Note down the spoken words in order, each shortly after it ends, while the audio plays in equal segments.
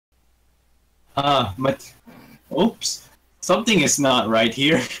But oops, something is not right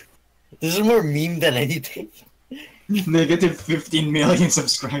here. This is more meme than anything. Negative 15 million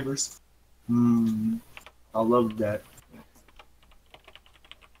subscribers. I love that.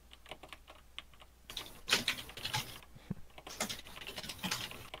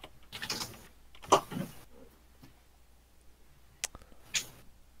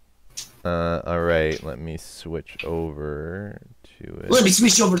 Alright, let me switch over to it. Let me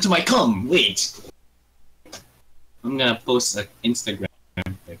switch over to my com. Wait. I'm gonna post an Instagram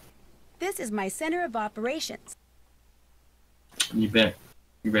pic. This is my center of operations. You better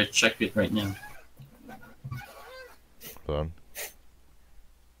check it right now. Hold on.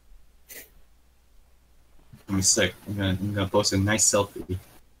 Give me a sec. I'm gonna post a nice selfie.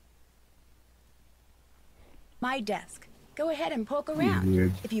 My desk. Go ahead and poke around.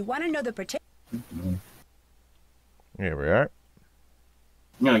 Weird. If you want to know the particular. Here we are.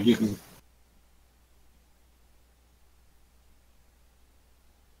 No, give me.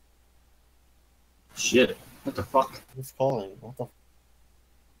 Shit. What the fuck? Who's calling? What the?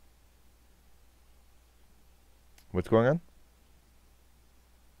 What's going on?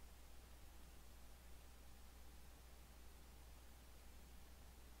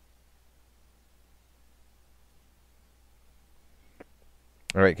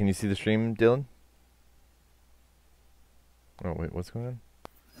 Alright, can you see the stream, Dylan? Oh wait, what's going on?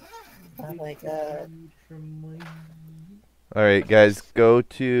 Oh my god. Alright guys, go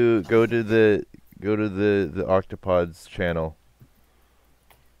to the Octopod's channel.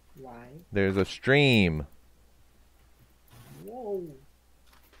 Why? There's a stream. Whoa.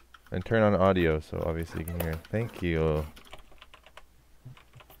 And turn on audio so obviously you can hear. Thank you.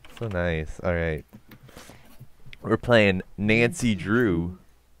 So nice. Alright. We're playing Nancy Drew.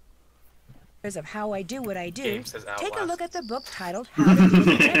 Of how I do what I do, take a Outlast. look at the book titled How to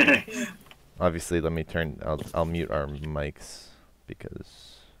Be a Detective. Obviously, let me turn. I'll mute our mics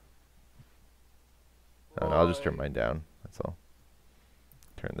because. Oh, no, I'll just turn mine down. That's all.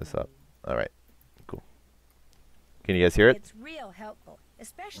 Turn this up. All right. Cool. Can you guys hear it? It's real helpful,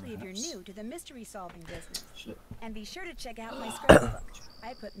 especially if you're new to the mystery solving business. And be sure to check out my scrapbook.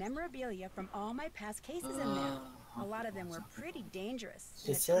 I put memorabilia from all my past cases in there. A lot of them were pretty dangerous.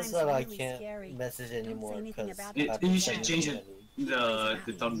 It says that I can't message anymore because You should change it. The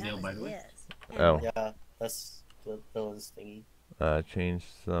thumbnail, by the way. Oh. Yeah, that's the Dylan's thingy. Change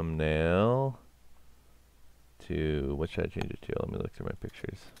thumbnail to what should I change it to? Let me look through my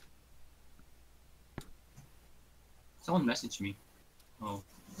pictures. Someone messaged me. Oh.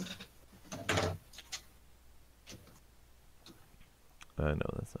 No,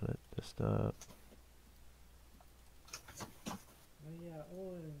 that's not it. Just Oh yeah,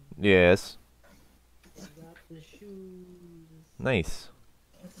 Owen. Yes. Got the shoes. Nice.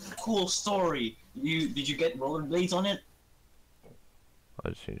 Cool story. Did you get rollerblades on it?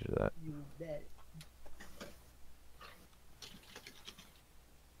 I'll just change it to that. You bet.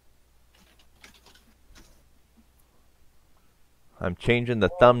 I'm changing the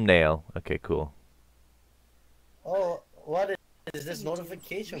thumbnail. Okay, cool. Oh, what is this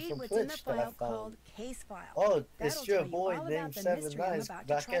notification Read from what's in the Twitch that I file called found? Case File. Oh, it's That'll your tell you boy all named about the mystery I'm 79 about to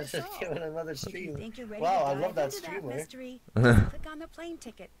back try at to solve. giving another If you stream. think you're ready Wow, to I dive love that into streamer. mystery, just click on the plane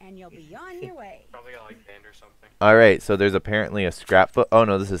ticket and you'll be on your way. Probably got like banned or something. Alright, so there's apparently a scrapbook. Oh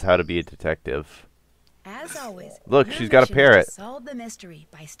no, this is how to be a detective. As always, Look, your she's got a mission is parrot. to solve the mystery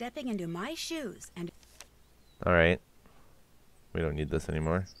by stepping into my shoes and Alright. We don't need this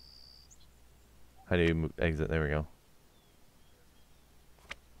anymore. How do you exit? There we go.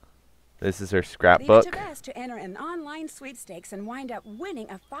 This is her leave it scrapbook. to Bess to enter an online sweepstakes and wind up winning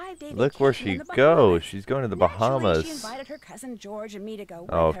a 5-day Look where vacation in she the goes. Bahamas. She's going to the Naturally, Bahamas. she invited her cousin George and me to go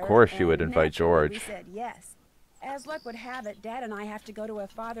with Oh, of her, course she would and invite naturally we George. said yes. As luck would have it, Dad and I have to go to a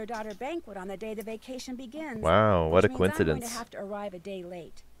father-daughter banquet on the day the vacation begins. Wow, what a which means I'm going to coincidence. have to arrive a day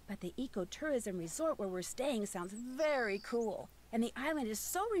late. But the ecotourism resort where we're staying sounds very cool. And the island is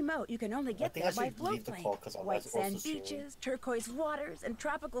so remote you can only get think there I by should float leave the plane. call 'cause I'm White also sand streaming. beaches, turquoise waters, and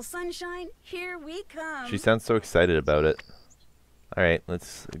tropical sunshine. Here we come. She sounds so excited about it. Alright,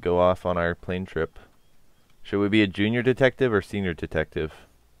 let's go off on our plane trip. Should we be a junior detective or senior detective?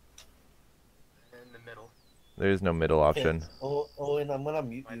 In the middle. There is no middle option. Oh, and I'm gonna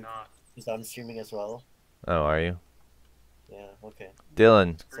mute Why you not? because I'm streaming as well. Oh, are you? Yeah, okay.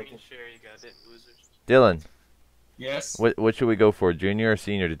 Dylan. Screen share, you got it, losers. Dylan. Yes. What should we go for? Junior or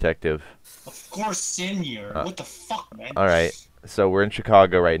senior detective? Of course, senior. What the fuck, man? Alright, so we're in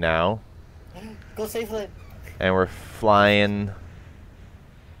Chicago right now. Go safely. And we're flying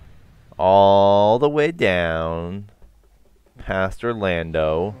all the way down past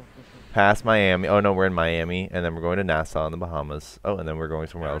Orlando. Past Miami. Oh no, we're in Miami, and then we're going to Nassau in the Bahamas. Oh, and then we're going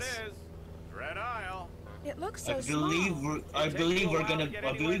somewhere else. It looks so I believe small. we're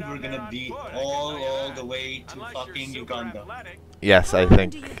gonna be all the way to fucking Uganda. Yes, I How often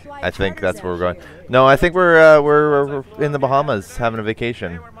think do you fly I think charters that's where we're out going. here? No, I think we're in the Bahamas having a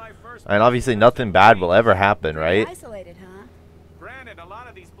vacation, and obviously nothing bad will ever happen, Very right? isolated, huh? Granted, a lot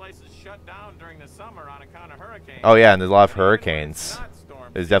of these places shut down during the summer on account of hurricanes. Oh yeah, and there's a lot of Even when it's hurricanes. not storm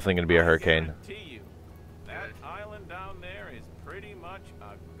There's definitely going to be a I hurricane. guarantee you, that island down there is pretty much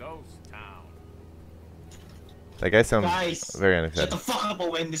a ghost town. That guy sounds Guys, very shut unexcited. the fuck up,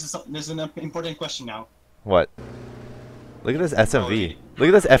 Owen. This is an important question now. What? Look at this SMV. Look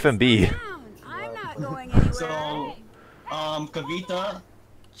at this FMB. Down. I'm not going anywhere. So, Kavita,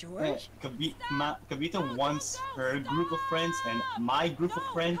 George? Kavita wants her group of friends and my group of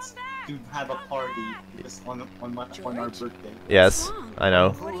friends to have a party on our birthday. Yes, I know.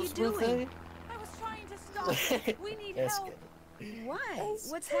 What are you Whose doing? birthday? I was trying to stop it. We need Yes, help. Why?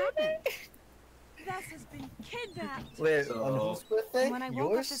 What's happened? Bess has been kidnapped. Wait, So- on whose birthday? When I woke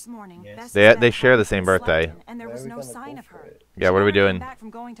up Yours? this morning, Yes. Bess They spent share the half same slept birthday. in, and there Where was are we no gonna sign go of for her. it? Yeah, what are we She never doing? came back from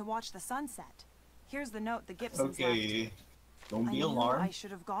going to watch the sunset. Here's the note the Gibsons left. Okay, don't I be knew I alarmed. should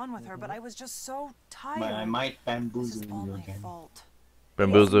have gone with her, but I was just so tired. But I might This bamboozle is all you my again. fault.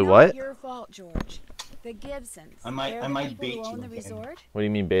 Bamboozle It's what? not your fault, George. The Gibsons. I might- They're I the might people bait who own you the again. resort. What do you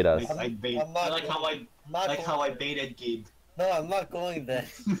mean bait us? I bait. I'm not I like how I not like how I going- baited Gabe. No, I'm not going there.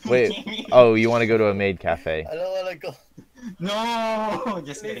 Wait. Oh, you want to go to a maid cafe? I don't wanna go. No,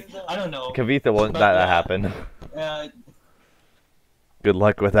 just kidding. Please don't. I don't know. Kavitha won't let that happen. Uh, Good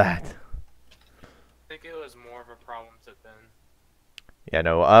luck with that. I think it was more of a problem to Ben. Yeah,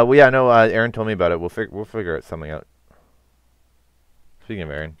 no. Well, yeah, no. Aaron told me about it. We'll figure something out. Speaking of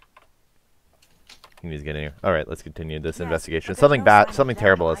Aaron, he needs to get in here. All right, let's continue this Yes, investigation. but there's Something no bad, sign of something them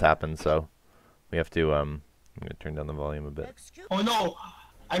terrible has either. happened, so we have to. I'm gonna turn down the volume a bit. Excuse oh no,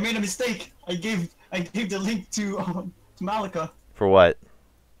 I made a mistake. I gave the link to Malika. For what?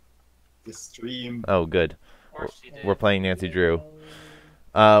 The stream. Oh, good. Of course she did. We're playing Nancy Drew.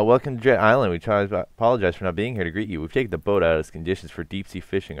 Welcome to Jet Island. We apologize for not being here to greet you. We've taken the boat out as conditions for deep sea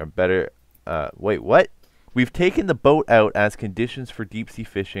fishing are better. Wait, what? We've taken the boat out as conditions for deep sea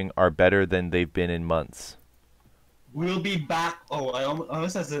fishing are better than they've been in months. We'll be back. Oh, I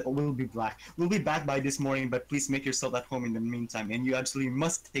almost said we'll be back. We'll be back by this morning, but please make yourself at home in the meantime. And you absolutely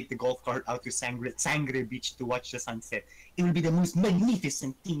must take the golf cart out to Sangre Beach to watch the sunset. It will be the most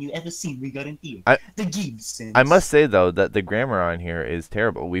magnificent thing you ever seen. We guarantee you. The Gibsons. I must say though that the grammar on here is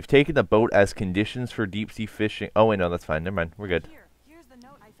terrible. We've taken the boat as conditions for deep sea fishing. Oh wait, no, that's fine. Never mind. We're good. Here's the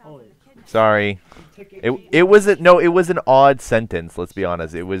note I found from the kidnappers. Sorry. It was an odd sentence. Let's be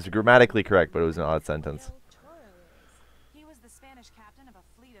honest. It was grammatically correct, but it was an odd sentence. He was the Spanish captain of a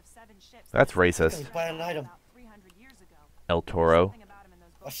fleet of 7 ships. That's racist. Buy an item. About 300 years ago. El Toro. Something about him in those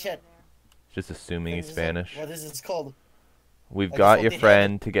Oh books shit. over there. Just assuming he's What is it- Spanish. What is this called? We've I got just your want the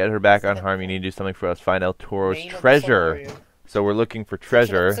friend. To get her back unharmed, you need to do something for us. Find El Toro's Name of the treasure. submarine. So we're looking for Search it up,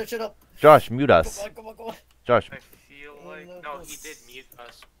 treasure. Search it up. Josh, mute us. Come on, come on, come on. Josh. I feel like no, he did mute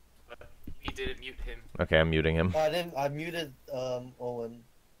us, but he didn't mute him. Okay, I'm muting him. I didn't. I muted Owen.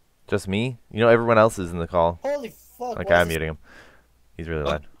 Just me? You know, everyone else is in the call. Holy fuck! Okay, I'm muting him. He's really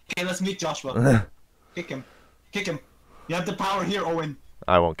loud. Okay, let's meet Joshua. Kick him. Kick him. You have the power here, Owen.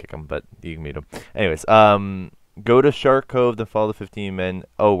 I won't kick him, but you can mute him. Anyways, go to Shark Cove to follow the 15 men.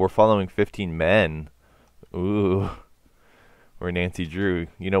 Oh, we're following 15 men. Ooh. We're Nancy Drew.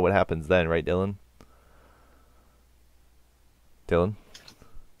 You know what happens then, right, Dylan? Dylan?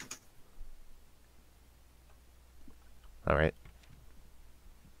 All right.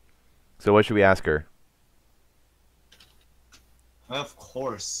 So what should we ask her? Of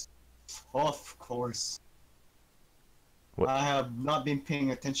course. Of course. What? I have not been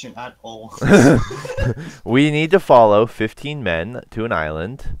paying attention at all. We need to follow 15 men to an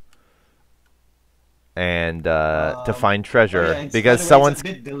island and to find treasure Oh, yeah, it's- because by the way, someone's it's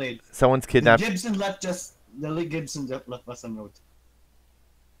a bit delayed. someone's The kidnapped. Gibson left us. The Gibson left us a note.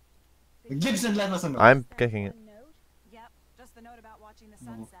 The Gibson left us a note. I'm kicking it. Yep, just the note about watching the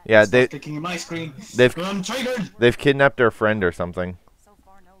sunset. Yeah, Stop they clicking my screen. they've I'm triggered. they've kidnapped our friend or something. So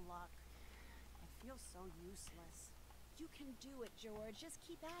far, no luck. I feel so useless. You can do it, George. Just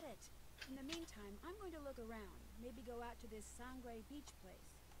keep at it. In the meantime, I'm going to look around. Maybe go out to this Sangre Beach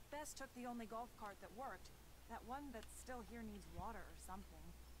place. Bess took the only golf cart that worked. That one that's still here needs water or something.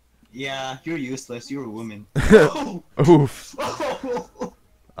 Yeah, you're useless. You're a woman. Oof. Oh.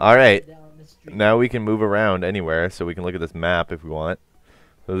 All right. Down the street. Now we can move around anywhere, so we can look at this map if we want.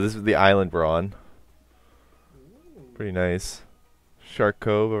 So this is the island we're on. Ooh. Pretty nice. Shark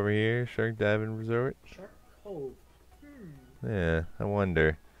Cove over here. Shark Diving Resort. Shark Cove. Yeah, I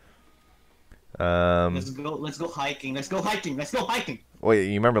wonder. Let's go hiking. Let's go hiking. Let's go hiking. Wait,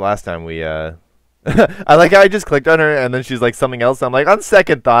 you remember last time we I like how I just clicked on her and then she's like something else. I'm like, on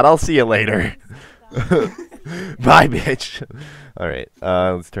second thought, I'll see you later. Bye, bitch. All right,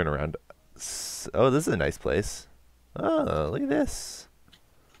 let's turn around. Oh, this is a nice place. Oh, look at this.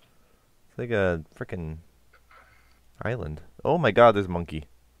 It's like a freaking island. Oh my God, there's monkey.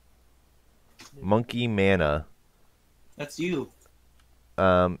 Monkey mana. That's you.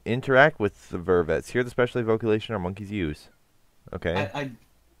 Interact with the vervets. Hear the special evocation our monkeys use. Okay.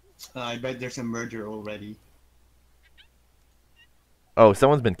 I bet there's a murder already. Oh,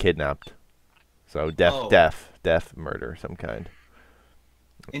 someone's been kidnapped. So Oh. death, murder, some kind.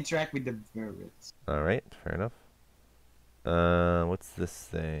 Interact with the vervets. All right, fair enough. What's this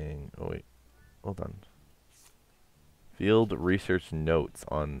thing? Oh wait, hold on. Field research notes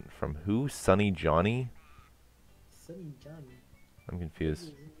on from who? Sunny Johnny? Sunny Johnny. I'm confused.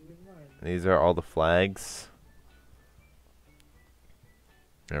 Isn't even mine. These are all the flags.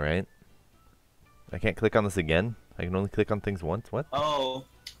 All right. I can't click on this again. I can only click on things once. What? Oh.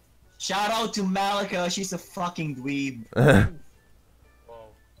 Shout out to Malika. She's a fucking dweeb. Whoa.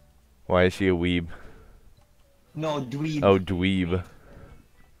 Why is she a weeb? No, dweeb. Oh, dweeb.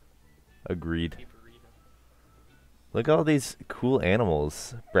 Agreed. Look at all these cool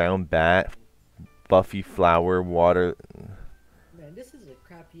animals. Brown bat, Buffy flower, water. Man, this is a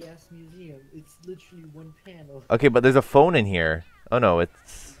crappy ass museum. It's literally one panel. Okay, but there's a phone in here. Oh no,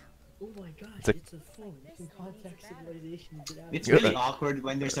 it's... Oh my god, It's it's a- a phone. You can contact civilization without It's You're- really awkward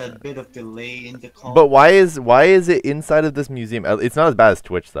when there's a bit of delay in the call. But why is it inside of this museum? It's not as bad as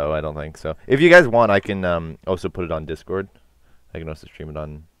Twitch though. I don't think so. If you guys want, I can also put it on Discord. I can also stream it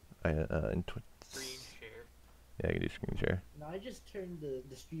on in Twitch. Screen share. Yeah, I can do screen share. No, I just turned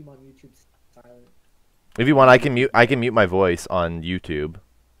the stream on YouTube silent. If you want, I can mute my voice on YouTube.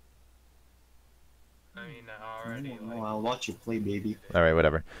 I mean, already. Oh, I'll watch you play, baby. All right,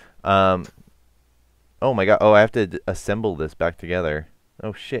 whatever. Oh my god. Oh, I have to assemble this back together.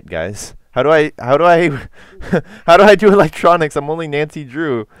 Oh shit, guys. How do I how do I do electronics? I'm only Nancy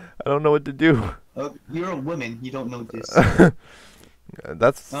Drew. I don't know what to do. You're a woman. You don't know this.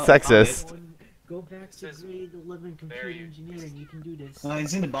 That's Oh, sexist. Owen, go back to Says- grade 11 computer engineering. You can do this.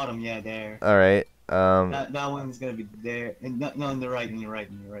 It's in the bottom. Yeah, there. All right. That one's gonna be there. And no, on the right. On your right.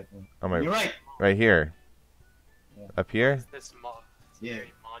 On your right. On my You're right. right here. Yeah. Up here? It's this it's Yeah.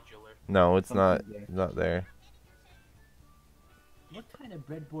 very modular. No, it's Something not. there. It's not there. What kind of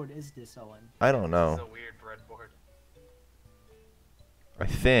breadboard is this, Owen? I don't This know. is a weird breadboard. I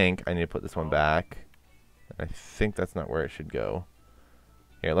think I need to put this one back. I think that's not where it should go.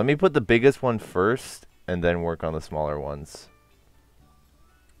 Here, let me put the biggest one first and then work on the smaller ones.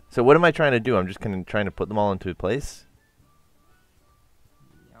 So what am I trying to do? I'm just kind of trying to put them all into place.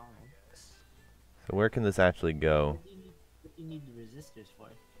 So where can this actually go? What do you need the resistors for?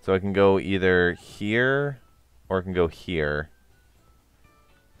 So I can go either here or I can go here.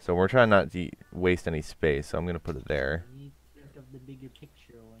 So we're trying not to waste any space, so I'm going to put it there. You need to think of the bigger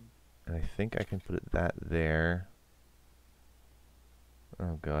picture, Owen. And I think I can put it that there.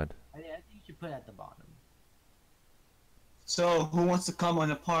 Oh god. I think you should put it at the bottom. So, who wants to come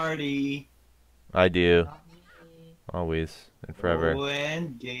on a party? I do. Not me. Always and forever.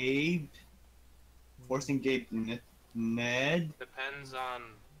 Owen, Gabe. Forcing Gabe in it. Ned. Depends on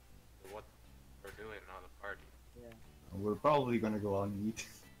what we're doing on the party. Yeah. We're probably gonna go out and eat.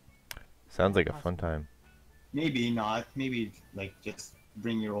 Sounds like a fun time. Maybe not. Maybe, like, just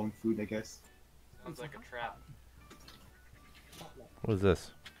bring your own food, I guess. Sounds like a trap. Potluck. What is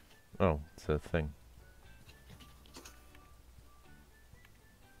this? Oh, it's a thing.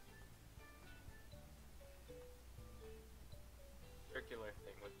 Circular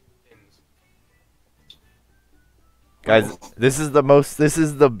thing with pins. Guys, this is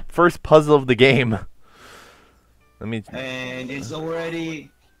the first puzzle of the game. Let me And it's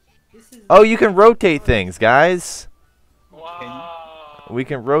already... This is Oh, you can rotate things, guys. Wow. We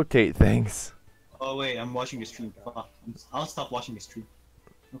can rotate things. Oh wait, I'm watching the stream. Fuck. I'll stop watching the stream.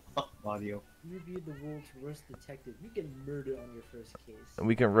 Oh, fuck audio. You be the world's worst detective. You get murdered on your first case.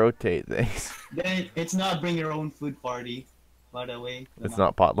 We can rotate things. Then it's not bring your own food party, by the way. It's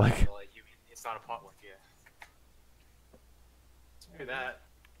not potluck. Well, it's not a potluck, yeah. Screw that.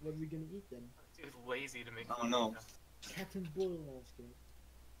 What are we gonna eat then? Dude's lazy to make. Oh, no. Captain Boyle last game.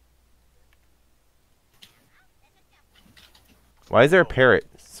 Why is there a parrot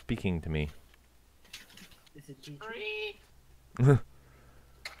speaking to me? It's a teacher. Free.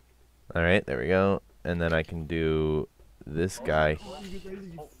 Alright, there we go. And then I can do this guy,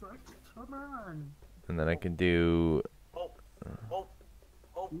 Come on. and then I can do.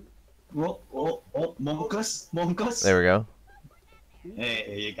 Monkus. There we go.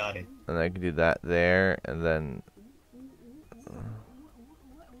 Hey, you got it. And I can do that there, and then.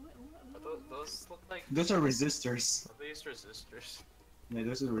 Those look like. Those are resistors. Are these resistors? Yeah,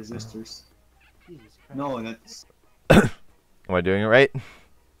 those are resistors. Jesus Christ. No, that's. Am I doing it right?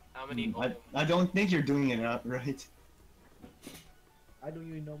 How many? I don't think you're doing it right. I don't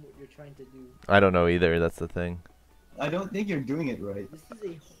even know what you're trying to do. I don't know either. That's the thing. I don't think you're doing it right. This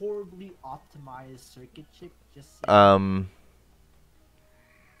is a horribly optimized circuit chip. Just saying.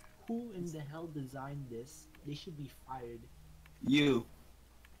 Who in the hell designed this? They should be fired. You.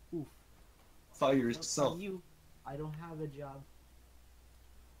 Oof. Fire Not yourself. you. I don't have a job.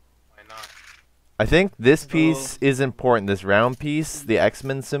 Why not? I think this piece is important. This round piece, the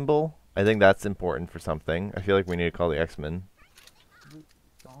X-Men symbol. I think that's important for something. I feel like we need to call the X-Men. I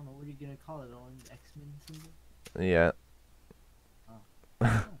don't know what you're gonna call it on X-Men symbol. Yeah.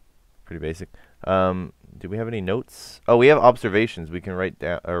 Oh. Pretty basic. Do we have any notes? Oh, we have observations. We can write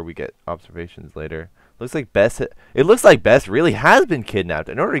down, or we get observations later. Looks like Bess. It looks like Bess really has been kidnapped.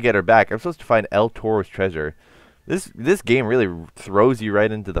 In order to get her back, I'm supposed to find El Toro's treasure. This game really throws you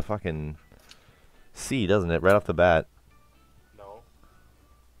right into the fucking sea, doesn't it? Right off the bat. No.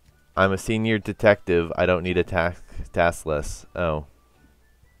 I'm a senior detective. I don't need a task list. Oh.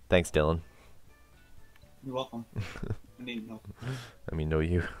 Thanks, Dylan. You're welcome. I didn't know. I mean, no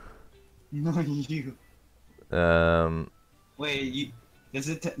you. No, you. Wait, does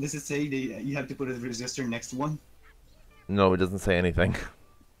it say that you have to put a resistor next to one? No, it doesn't say anything.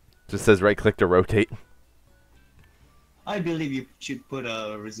 Just says right click to rotate. I believe you should put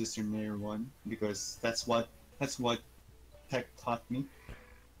a resistor near one because that's what tech taught me.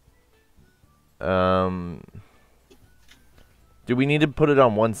 Do we need to put it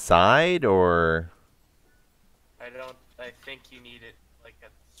on one side or? I think you need it like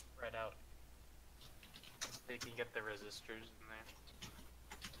spread out. So you can get the resistors in there.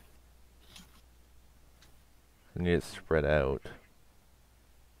 We need it spread out.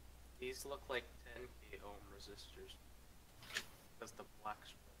 These look like 10k ohm resistors. Because the black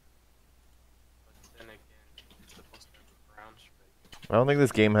spread. But then again, it's supposed to have a brown spread. I don't think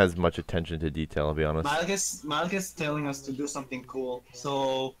this game has much attention to detail, I'll be honest. Malgus telling us to do something cool.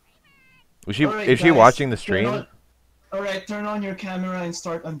 So Is she guys, watching the stream? Alright, turn on your camera and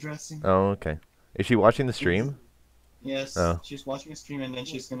start undressing. Oh, okay. Is she watching the stream? Yes, Oh. she's watching a stream and then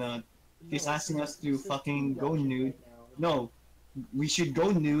she's asking us to fucking go nude. No, we should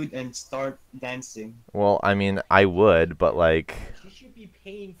go nude and start dancing. Well, I mean, I would, but like... You should be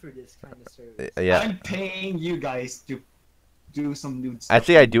paying for this kind of service. Yeah. I'm paying you guys to do some nude stuff.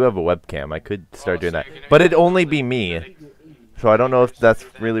 Actually, I do have a webcam. I could start doing that. But it'd only be me. So I don't know if that's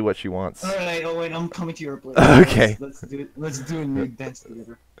really what she wants. Alright, Owen, I'm coming to your place. Okay. Let's do a nude dance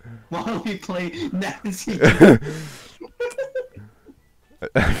together. While we play Nancy.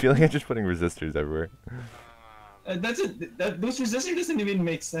 I feel like I'm just putting resistors everywhere. Those resistors doesn't even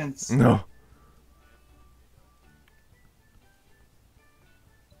make sense. No.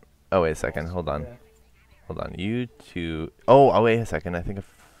 Oh, wait a second. Hold on. Hold on. You two... Oh, wait a second. I think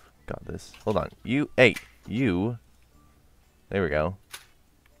I've got this. Hold on. You... Hey, you... There we go.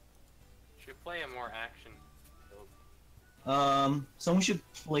 Should play a more action build. Someone should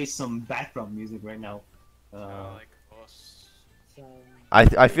play some background music right now. Like us.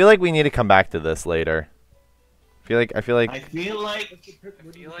 I feel like we need to come back to this later. I feel like I feel like you're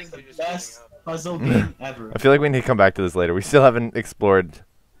just best giving up. puzzle game ever. I feel like we need to come back to this later. We still haven't explored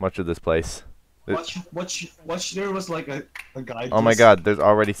much of this place. Watch there was like a guy. Oh my god, there's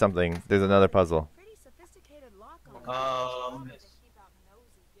already something. There's another puzzle. Pretty sophisticated lock on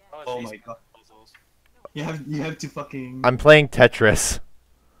Oh my god. You have to fucking. I'm playing Tetris.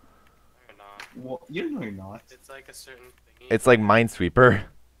 You're not. Well, you're not. It's like a certain thing. It's like Minesweeper.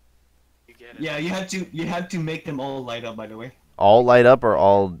 You get it. Yeah, you have to make them all light up. By the way. All light up or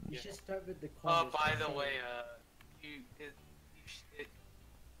all... You should start with the Oh, corners. by the way,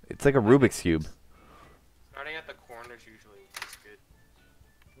 It's like a Rubik's Cube. starting at the corners usually is good,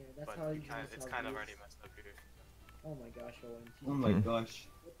 Yeah, that's but how you it's kind of already messed up here. Oh my gosh, Owen. Oh my gosh.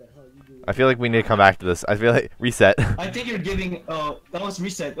 What the hell you doing? I feel like we need to come back to this. I feel like... Reset. I think you're giving. Oh, that was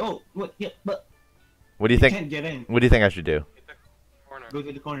reset. Oh, what? Yeah, but What do you you think? can't get in. What do you think I should do? Hit the corner. Go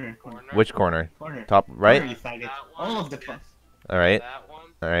to the corner. Which corner? Corner. Top right? Corner, you faggot. That one, All of the fun. Alright. That one,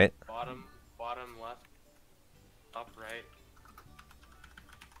 Alright. bottom left, up right.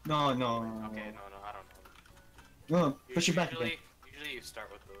 No. Okay, no, I don't know. No, push it back again. Usually you start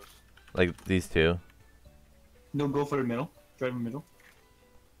with those. Like these two. No, go for the middle. Try the middle.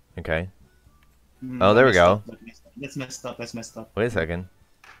 Okay. No, Oh, there we messed go. up, that's messed up. That's messed up. Wait a second.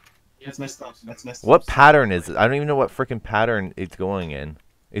 That's messed up. That's messed up. What pattern is it? I don't even know what freaking pattern it's going in.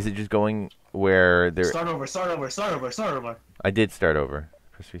 Is it just going where there? Start over. Start over. Start over. Start over. I did start over.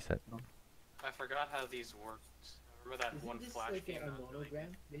 Press reset. I forgot how these worked. I remember that Isn't one this flash like game. a that was really-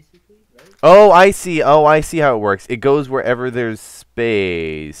 monogram, basically, right? Oh, I see. Oh, I see how it works. It goes wherever there's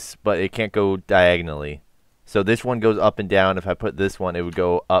space, but it can't go diagonally. So this one goes up and down. If I put this one, it would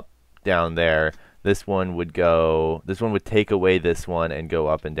go up, down there. This one would go. This one would take away this one and go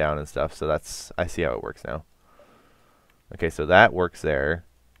up and down and stuff. So that's. I see how it works now. Okay, so that works there.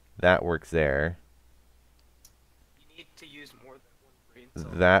 That works there. You need to use more than one brain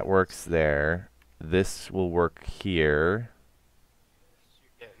cell. That works there. This will work here.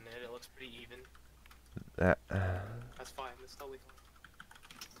 You're getting it. It looks pretty even. That That's fine. That's totally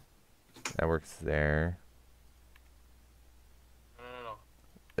fine. that works there. No.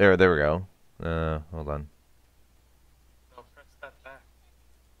 There we go. Hold on. No, press that back.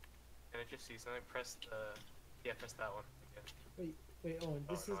 And it just sees something. Press the. Yeah, press that one. Again. Wait, Owen,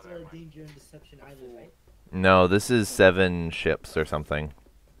 this no, is never mind. Danger and Deception Island, right? No, this is 7 ships or something.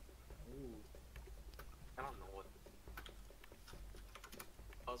 Ooh. I don't know what.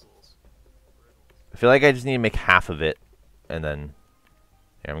 Puzzles. Riddles. I feel like I just need to make half of it, and then.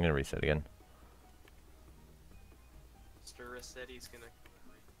 Yeah, I'm gonna reset again. Mr. Rossetti's gonna.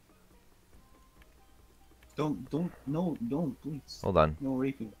 Don't, please. Hold on. No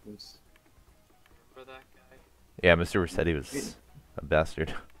raping, please. Remember that guy? Yeah, Mr. Rossetti was a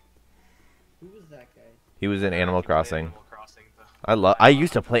bastard. Who was that guy? He was in I Animal don't think he played Crossing. Animal Crossing, though. I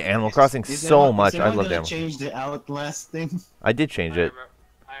used to play Animal Crossing so much. I loved Animal. Change the Outlast thing. I did change it.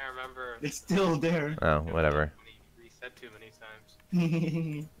 I remember. It's still there. Oh, whatever. When he reset too many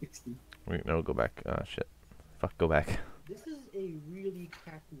times. Wait, no, go back. Oh shit. Fuck, go back. This is a really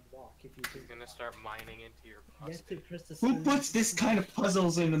crappy walk if you He's think gonna start mining into your you have to prostate. press the Who select- puts this kind of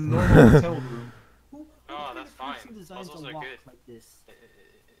puzzles in a normal hotel room? Who Oh, kind that's of person fine. designs Puzzles a are walk good. like this?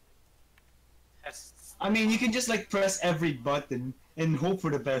 Tests. I mean, you can just like press every button and hope for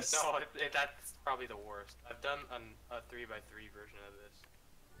the best. No, that's probably the worst. I've done a 3x3 version of this.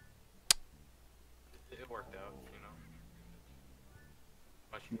 It worked out, you know.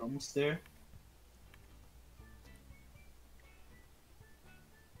 Much You're almost there.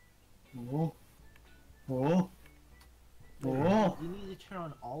 Oh. Oh. Wait, Oh. do you need to turn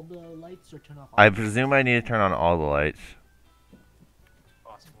on all the lights or turn off all I the presume I need to turn on all the lights.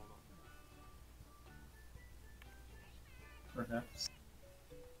 possible. Perhaps.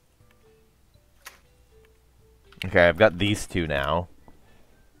 Okay, I've got these two now.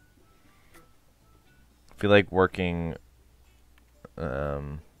 I feel like working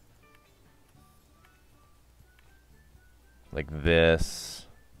like this.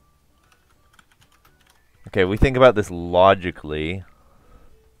 Okay, we think about this logically,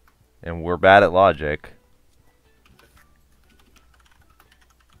 and we're bad at logic.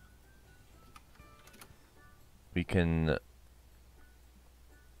 We can...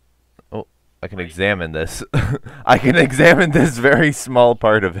 Oh, I can examine this. I can examine this very small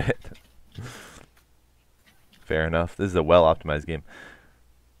part of it. Fair enough. This is a well-optimized game.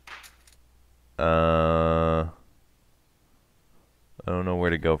 I don't know where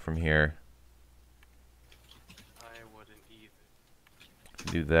to go from here. I wouldn't either. I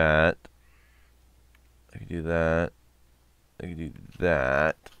can do that. I can do that. I can do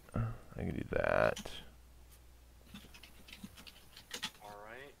that. I can do that.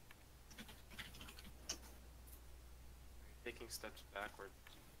 Alright. Taking steps backwards.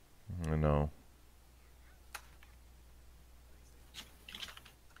 I know.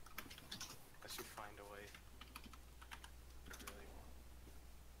 Unless you find a way. Really.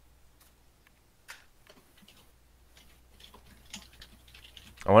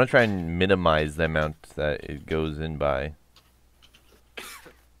 I want to try and minimize the amount that it goes in by. It's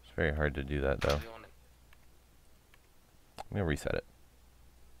very hard to do that, though. Really wanna- I'm going to reset it.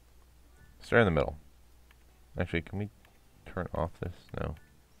 Start in the middle. Actually, can we turn off this? No.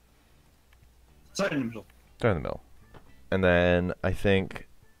 Start in the middle. Start in the middle. And then I think,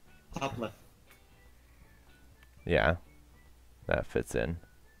 Top left. yeah, that fits in.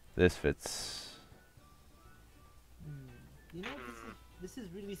 This fits. You know, this is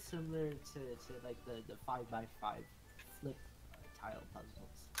really similar to like the 5x5 flip tile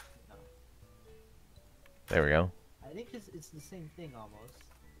puzzles. You know? There we go. I think it's the same thing almost.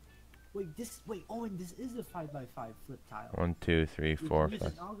 Wait, Owen, this is a 5x5 flip tile. 1, 2, 3, You 4, can use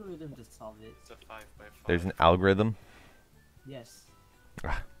 5. an algorithm to solve it. It's a 5x5. There's an algorithm. Yes.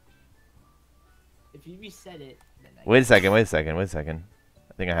 If you reset it, then I Wait a guess- second. Wait a second. Wait a second.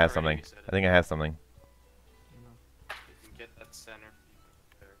 I think I have Already something. reset it. I think I have something. you know. You can get that center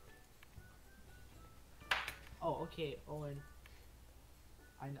there. Oh, okay, Owen.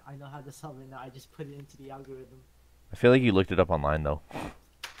 I know how to solve it now. I just put it into the algorithm. I feel like you looked it up online though.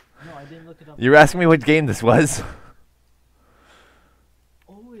 No, I didn't look it up. You were asking me what game this was.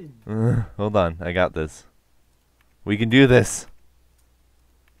 Owen. Hold on. I got this. We can do this.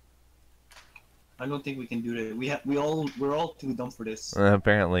 I don't think we can do that. We're all too dumb for this.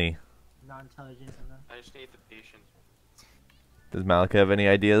 Apparently. Not intelligent enough. I just need the patience. Does Malika have any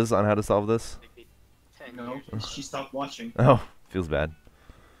ideas on how to solve this? Take me 10 No, years. she stopped watching. Oh, feels bad. I'm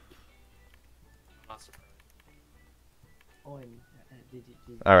not surprised. Owen, did you?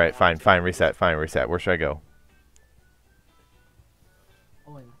 All right, fine, fine, reset, fine, reset. Where should I go?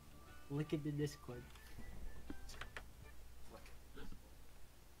 Owen, look at the Discord.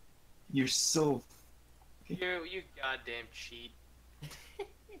 You're so. You goddamn cheat.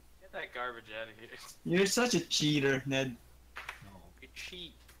 Get that garbage out of here. You're such a cheater, Ned. You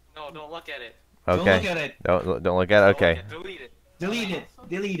cheat. No, don't look at it. Don't look Okay. at it. Don't look at it. Don't Okay. look at- delete it. Delete it.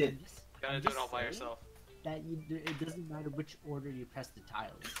 Delete it. You gotta I'm do it just all by saying yourself. That it doesn't matter which order you press the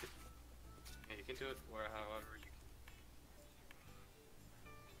tiles. Yeah, you can do it where however you can.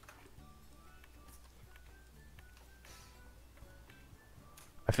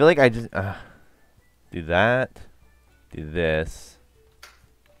 I feel like I just do that, do this,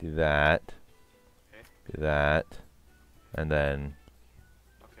 do that, Okay. do that, and then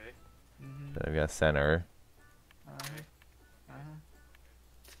Okay. Mm-hmm. I've got center.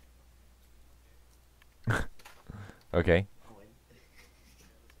 Okay. Okay.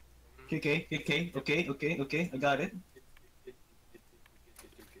 I got it.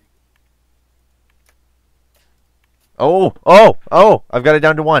 Oh! I've got it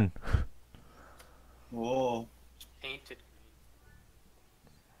down to 1. Whoa. Painted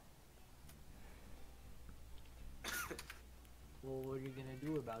green. Well, what are you gonna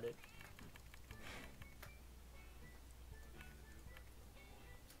do about it?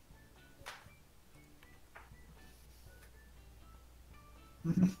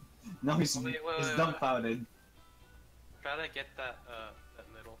 Now he's Wait. dumbfounded. Try to get that that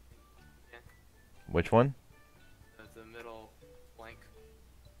middle. Which one? The middle blank.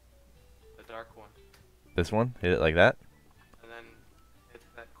 The dark one. This one? Hit it like that? And then hit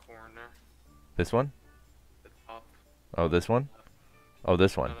that corner. This one? The top. Oh, this one? Oh,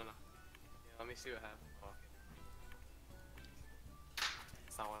 this one. No. Yeah, let me see what happens. Oh, okay.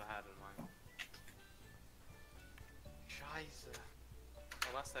 That's not what I had in mind. Scheiße.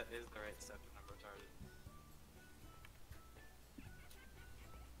 Unless that is the right step and I'm retarded.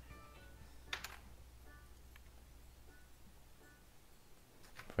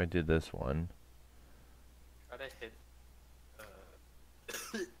 If I did this one. Try to hit.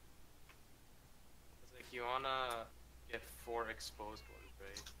 It's like you wanna get 4 exposed ones,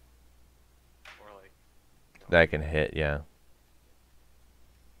 right? Or like. That can hit, yeah.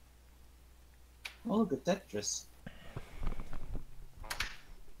 Oh, look at Tetris.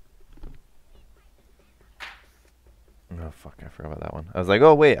 Oh, fuck, I forgot about that one. I was like,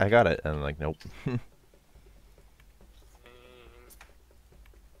 oh, wait, I got it. And I'm like, nope. Do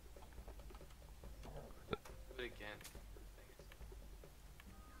it again.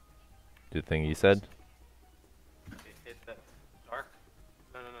 Do the thing you said? Okay, hit that dark.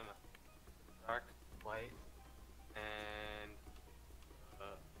 No. Dark, light, and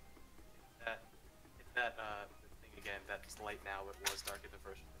hit that thing again. That's light now. It was dark in the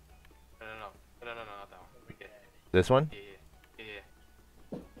first one. No, not that one. We get. This one? Yeah.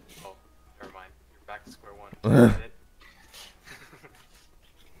 Oh, never mind. You're back to square one. Hit it.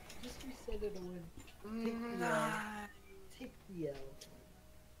 Just reset it, Owen. Take the L.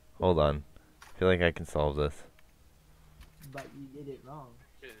 Hold on. I feel like I can solve this. But you did it wrong.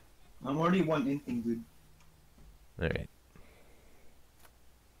 I'm already 1 inting, dude. Alright.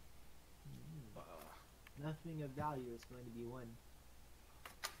 Nothing of value is going to be 1.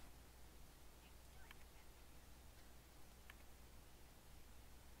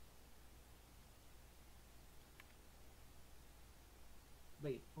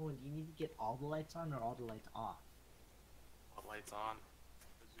 Wait, Owen, do you need to get all the lights on or all the lights off? All lights on,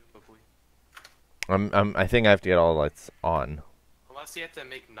 presumably. I think I have to get all the lights on. Unless you have to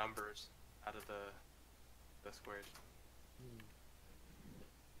make numbers out of the squares.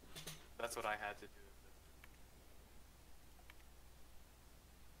 That's what I had to do.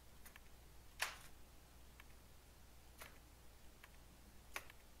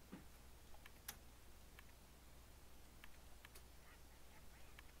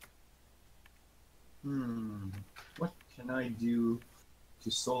 I do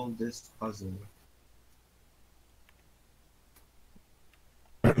to solve this puzzle?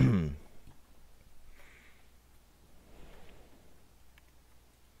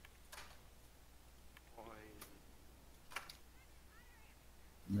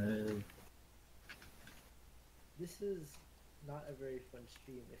 No. This is not a very fun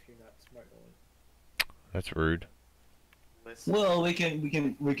stream if you're not smart, Owen. That's rude. Listen. Well, we can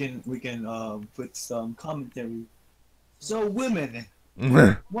put some commentary. So women,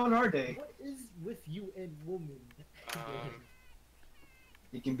 what are they? What is with you and women?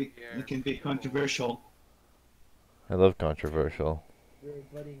 It can be Here. controversial. I love controversial. We're a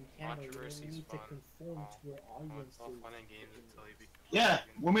budding camera, we Controversy's need to fun. conform to our Oh, it's all audiences. fun and games until you become. Yeah,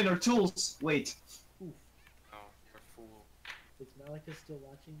 women are tools. Wait. Oof. No, you're a fool. Is Malika still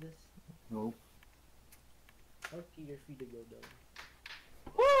watching this? No. Okay, you're free to go, though.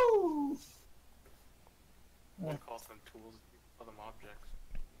 Woo! No one calls them tools, you call them objects.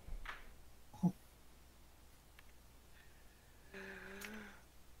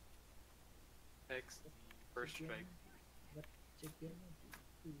 Next, the first strike. What you gonna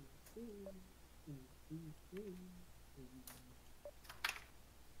do? Ooh, ooh, ooh, ooh, ooh.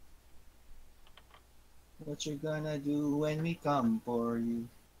 What you gonna do when we come for you?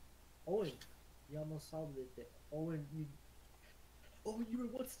 Owen, you almost solved it there. Owen, you were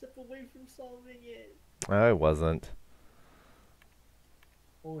one step away from solving it. I wasn't.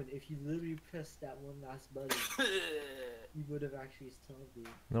 Owen, if you literally pressed that one last button, you would have actually solved it.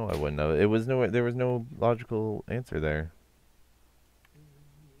 No, I wouldn't have. It was no. There was no logical answer there.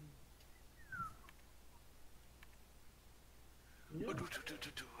 Yeah.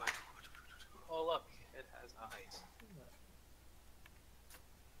 Oh look, it has eyes.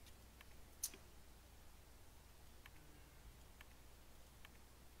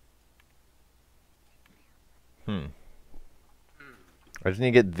 Hmm. I just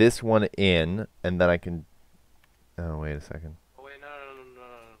need to get this one in, and then I can. Oh, wait a second. Oh wait, no,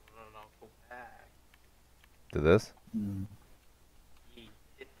 go back. To this? Hmm. You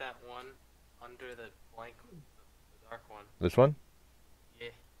hit that one under the blank, the dark one. This one? Yeah.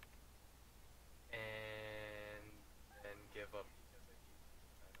 And then give up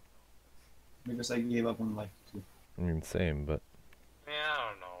Because I gave up on life too. I mean, same, but. Yeah, I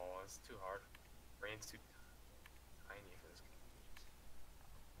don't know. It's too hard. Brain's too tiny for this game.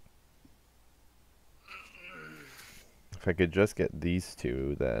 If I could just get these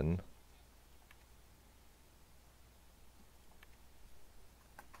two, then.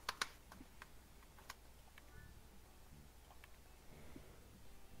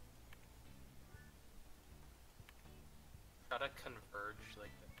 Try to converge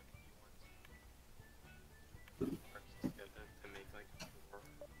like the few ones together to make like four.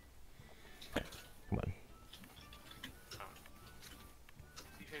 Come on.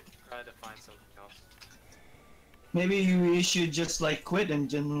 You should try to find something else. Maybe we should just like quit and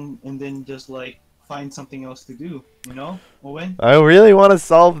then just like find something else to do. You know, Owen? I really want to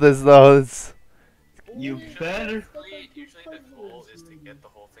solve this, though. It's... You better. Usually the goal is to get the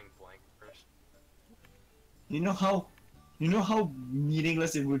whole thing blank first. You know how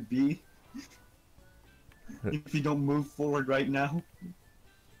meaningless it would be if you don't move forward right now.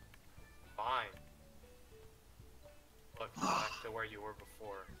 Fine. Look, back to where you were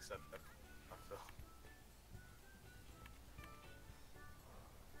before, except that.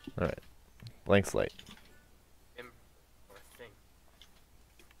 Alright. Blank slate. Or think.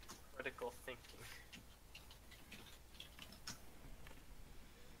 Critical thinking.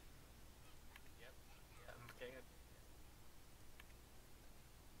 Yep. Yeah,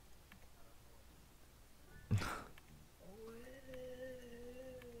 okay.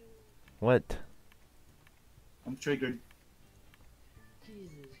 What? I'm triggered.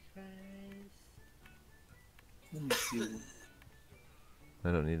 Jesus Christ. Let me see. I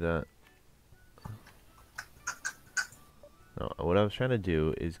don't need that. No, what I was trying to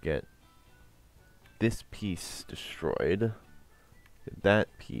do is get this piece destroyed. Get that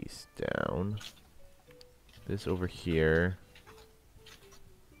piece down. This over here.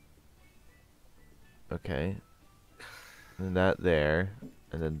 Okay. And that there.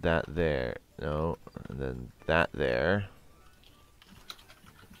 And then that there. No. And then that there.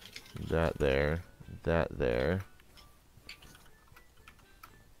 That there. That there.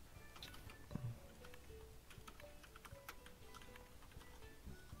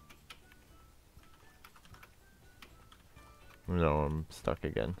 No, I'm stuck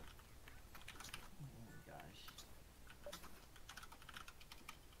again. Oh my gosh.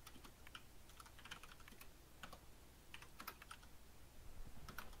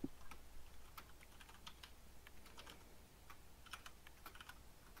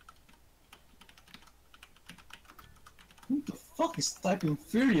 Who the fuck is typing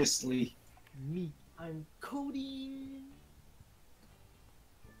furiously? Me, I'm coding.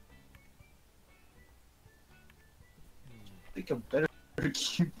 Pick a better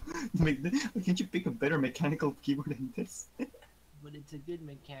keyboard. Can't you pick a better mechanical keyboard than this? But it's a good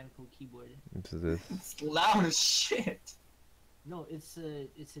mechanical keyboard. What's this? It's loud as shit. No, it's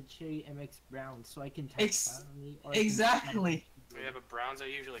a Cherry MX Brown, so I can type silently. Or Exactly. Yeah, but Browns are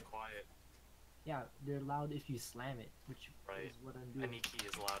usually quiet. Yeah, they're loud if you slam it, which Right. is what I'm doing. Any key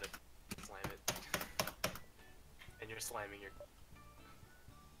is loud if you slam it. And you're slamming your...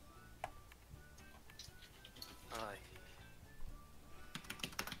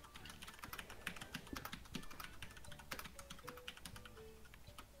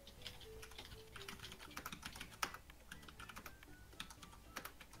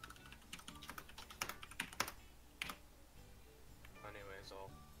 Anyways, I'll...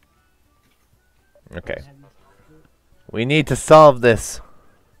 Okay. Have you- We need to solve this.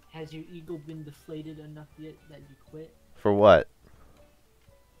 Has your ego been deflated enough yet that you quit? For what?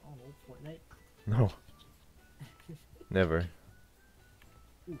 I don't know, Fortnite? No. Never.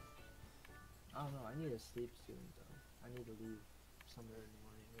 I don't know, I need to sleep soon though. I need to leave somewhere in the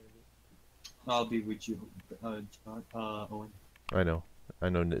morning early. I'll be with you, Owen. I know. I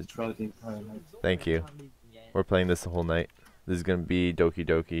know. Throughout the entire night. Thank you. Not leaving yet. We're playing this the whole night. This is gonna be Doki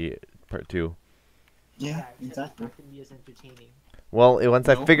Doki Part 2. Yeah, except exactly. It's not gonna be as entertaining. Well, once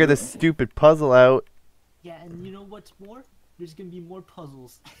I No, figure no. this stupid puzzle out, Yeah, and you know what's more? There's gonna be more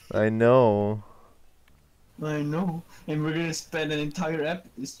puzzles. I know. I know, and we're gonna spend an entire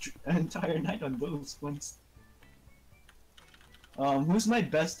night on those ones. Who's my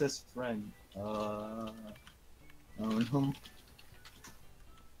bestest friend? I don't know.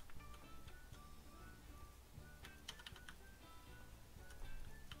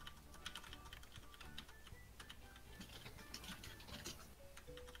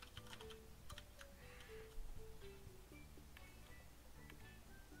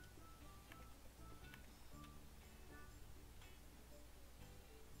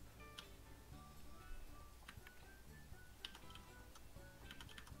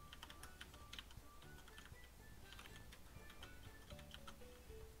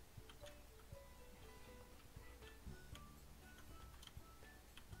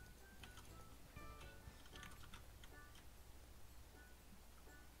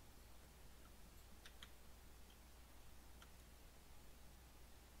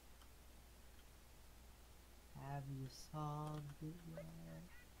 Have you solved it yet?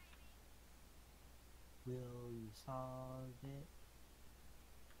 Will you solve it?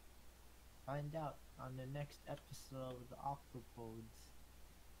 Find out on the next episode of the Octopodes.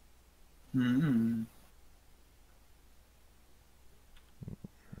 Hmm.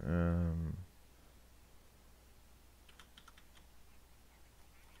 Um.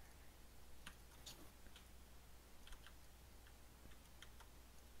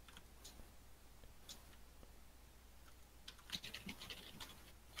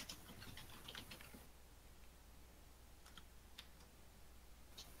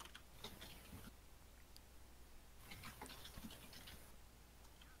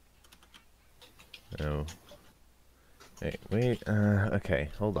 Oh. Hey, wait. Okay,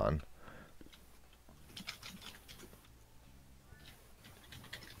 hold on.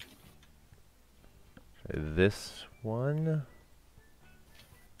 Try this one.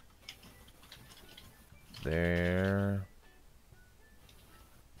 There.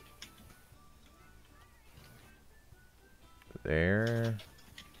 There.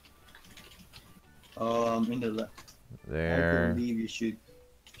 In the left. I There. believe you should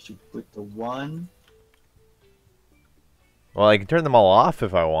put the one. Well, I can turn them all off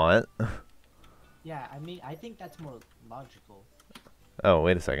if I want. Yeah, I mean, I think that's more logical. Oh,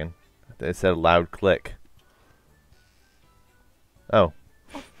 wait a second. It said loud click. Oh.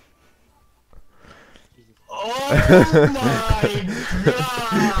 Jesus. Oh my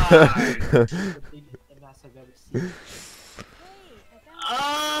god! The biggest mess I've ever seen.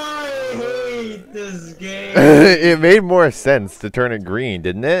 I hate this game. It made more sense to turn it green,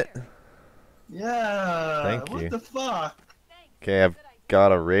 didn't it? Yeah. Thank what you. the fuck? Okay, I've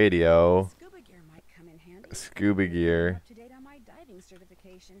got a radio. Scuba gear might come in handy. Scuba gear. Up to date on my diving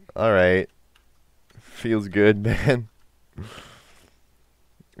certification. Alright. Feels good, man.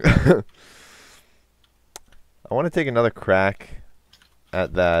 I want to take another crack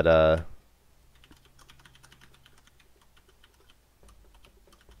at that, at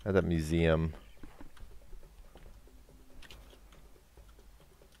that museum.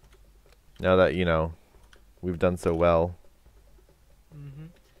 Now that, you know, we've done so well. Mm-hmm.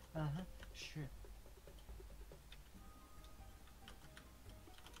 Uh-huh. Sure.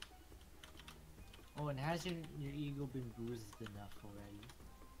 Hasn't your ego been bruised enough already?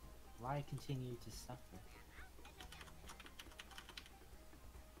 Why continue to suffer?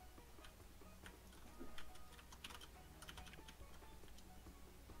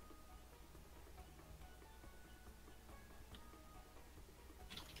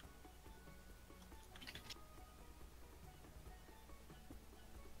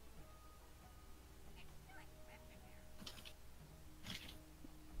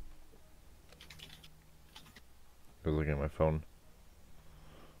 I was looking at my phone.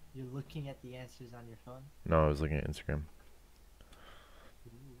 You're looking at the answers on your phone? No, I was looking at Instagram.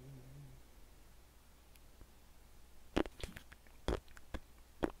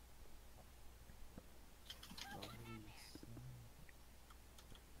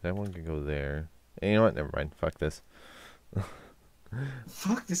 That one can go there. And you know what? Never mind. Fuck this.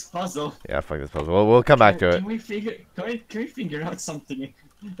 Fuck this puzzle. Yeah, fuck this puzzle. Well, we'll come back to it. Can we figure out something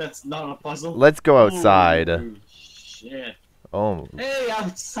that's not a puzzle? Let's go outside. Holy shit. Oh. Hey,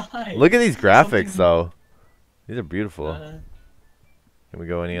 outside. Look at these graphics, Something- though. These are beautiful. Can we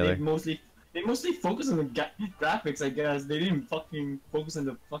go any other? They mostly focus on the graphics, I guess. They didn't fucking focus on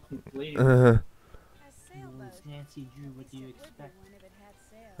the fucking play. Nancy Drew, what do you expect?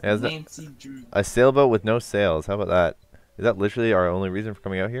 Yeah, is that Nancy Drew. a sailboat with no sails. How about that? Is that literally our only reason for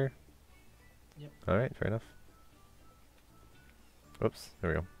coming out here? Yep. Alright, fair enough. Oops, there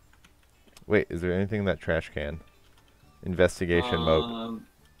we go. Wait, is there anything in that trash can? Investigation mode.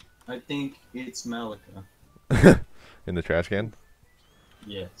 I think it's Malika. In the trash can?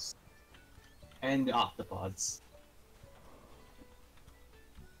 Yes. And the octopods.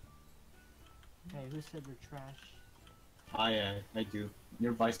 Hey, who said we're trash? I do.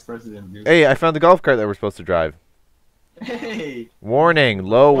 You're vice president, dude. Hey, I found the golf cart that we're supposed to drive. Hey! Warning,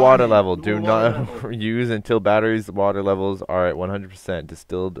 low water Warning, level. low Do water not level. use until batteries water levels are at 100%.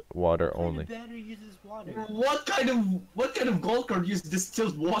 Distilled water only. The battery uses water. What kind of gold card uses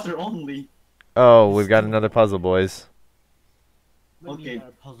distilled water only? Oh, we've got another puzzle, boys. What do you Okay, mean,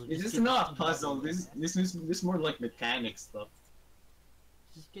 a puzzle? This Just is get not a distilled puzzle. water, This dumbass. is more like mechanic stuff.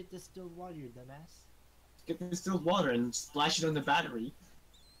 Just get distilled water, you dumbass. Get distilled water and splash it on the battery.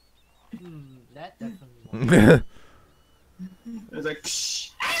 That definitely won't. It's like, psh.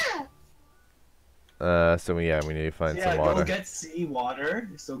 So yeah, we need to find Yeah, some water. go get seawater.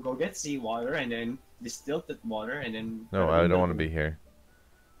 So go get seawater and then distill that water and then. No, I don't want to be here.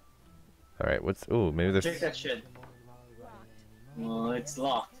 Alright, what's... Ooh, maybe Check there's... that shit. Well, it's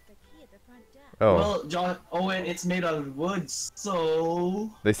locked. Oh, Well, John, Owen, it's made out of wood, so.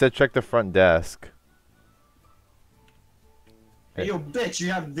 they said check the front desk. Hey, yo, bitch,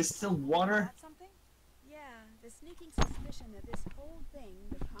 you have distilled water? Something? Yeah, the sneaking suspicion that this whole thing,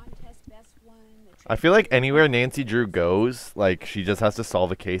 the contest best one, the I feel like anywhere Nancy Drew goes, like, she just has to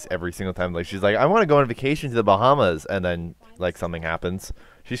solve a case every single time. Like, she's like, I want to go on vacation to the Bahamas, and then, like, something happens.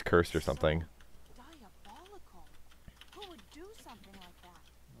 She's cursed or something. Diabolical. Who would do something like that?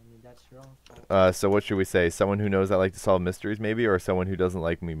 I mean, that's your own fault. So what should we say? Someone who knows I like to solve mysteries, maybe? Or someone who doesn't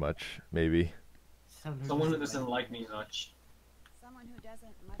like me much, maybe? Someone who doesn't like me much. Someone who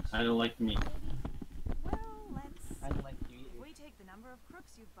doesn't much. I don't like me. Well, let's. I don't like you If either. we take the number of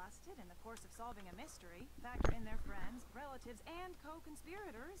crooks you've busted in the course of solving a mystery, factor in their friends, relatives, and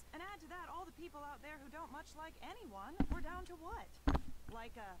co-conspirators, and add to that all the people out there who don't much like anyone, we're down to what?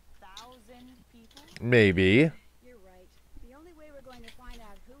 Like 1,000 people? Maybe. You're right. The only way we're going to find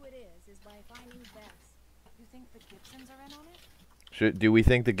out who it is by finding Bess. You think the Gibsons are in on it? Do we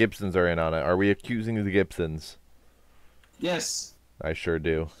think the Gibsons are in on it? Are we accusing the Gibsons? Yes, I sure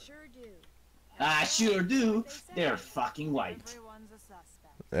do. Sure do. I sure do. They're fucking white. Everyone's a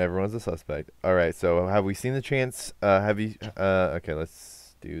suspect. Everyone's a suspect. Alright, so have we seen the chance? Have you... okay,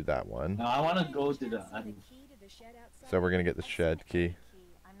 let's do that one. No, I want to go to the. The key to the shed outside. So we're going to get the shed key.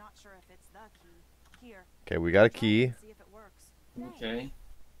 I'm not sure if it's the key. Here. Okay, we got a key. See if it works. Okay.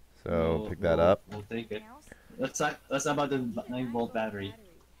 So pick that up. We'll take it. Anything else? Let's about the 9-volt battery.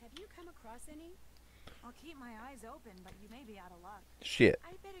 Have you come across any? I'll keep my eyes open, but you may be out of luck. Shit.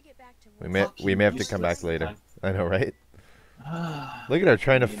 I better get back to We work. may have to Useless. come back later. I know, right? Ah, Look at her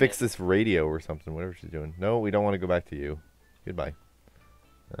trying to fix this radio or something, whatever she's doing. No, we don't want to go back to you. Goodbye.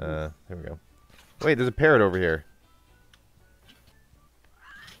 There we go. Wait, there's a parrot over here.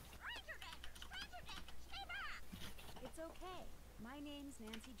 It's okay. My name's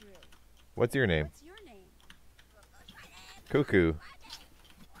Nancy Drew. What's your name? What's your name? Cuckoo.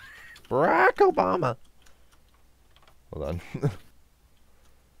 Barack Obama. Hold on.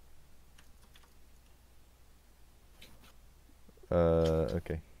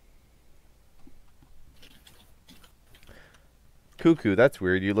 Okay. Cuckoo, that's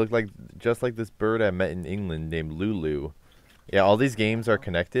weird. You look like just like this bird I met in England named Lulu. Yeah, all these games are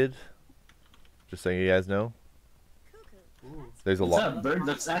connected. Just so you guys know. There's a What's lot. that bird?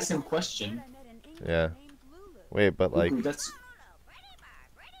 Let's ask him a question. Yeah. Wait, but like. Cuckoo, that's.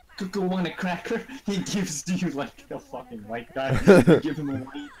 Cuckoo want a cracker? He gives you like a fucking white guy. You give him a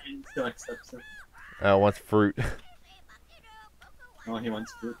white and he still accepts it. Wants fruit. Oh, he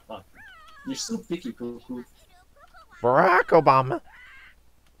wants fruit. Fuck. You're so picky, Cuckoo. Barack Obama.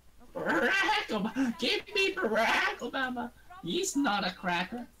 Barack Obama. Give me Barack Obama. He's not a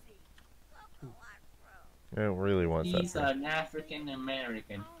cracker. I don't really want that. He's an African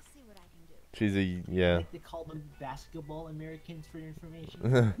American. She's a yeah. Like they call them basketball Americans for your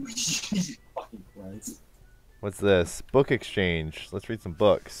information. Jesus fucking Christ. What's this? Book exchange. Let's read some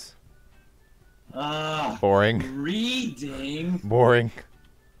books. Boring. Reading. Boring.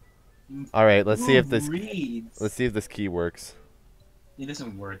 All right, let's see if this. Reads? Let's see if this key works. It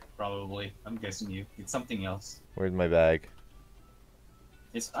doesn't work, probably. I'm guessing you. It's something else. Where's my bag?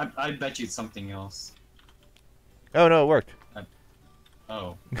 It's. I bet you it's something else. Oh no, it worked.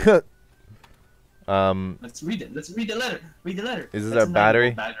 Oh. Um. Let's read it. Let's read the letter. Read the letter. Is this That's our a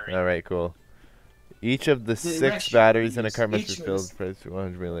battery? battery. All right, cool. Each of the 6 Directions. batteries in a cart must be Each filled was- for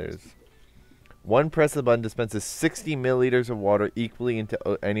 100 milliliters. One press of the button dispenses 60 milliliters of water equally into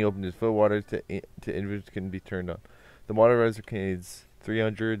any open to fill water to individuals can be turned on. The water reservoir contains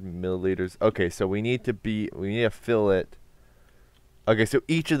 300 milliliters. Okay, so we need to fill it. Okay, so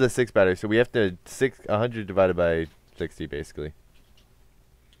each of the 6 batteries. So we have to 100 divided by 60 basically.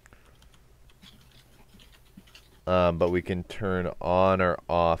 But we can turn on or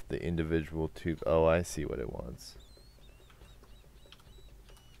off the individual tube. Oh, I see what it wants.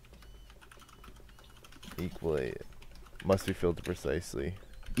 Equally, must be filled to precisely.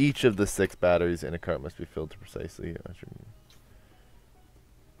 Each of the 6 batteries in a cart must be filled to precisely.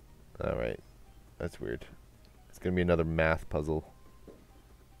 Alright. That's weird. It's going to be another math puzzle.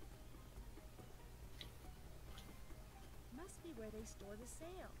 Must be where they store the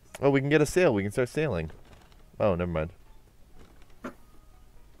sails. Oh, we can get a sail. We can start sailing. Oh, never mind.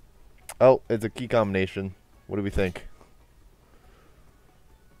 Oh, it's a key combination. What do we think?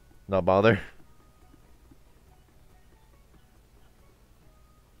 Not bother?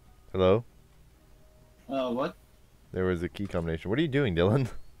 Hello? What? There was a key combination. What are you doing, Dylan?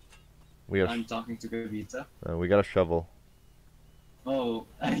 We got I'm talking to Gavita. we got a shovel. Oh,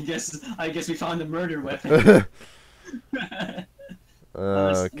 I guess we found a murder weapon.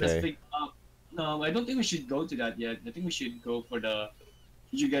 Let's pick up. No, I don't think we should go to that yet. I think we should go for the.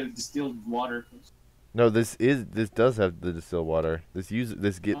 You should get distilled water. No, this does have the distilled water. This gives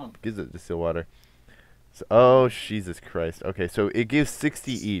it distilled water. So, oh Jesus Christ. Okay, so it gives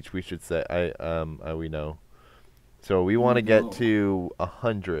 60 each. We should say. We know. So we want to get to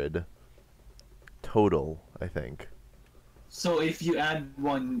 100 total, I think. So if you add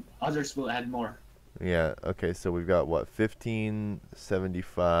one, others will add more. Yeah. Okay. So we've got what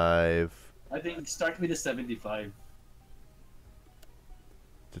 1575. I think start with the 75.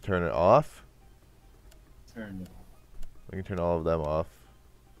 To turn it off. Turn it off. We can turn all of them off.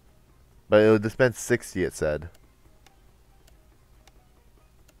 But it'll dispense 60. It said.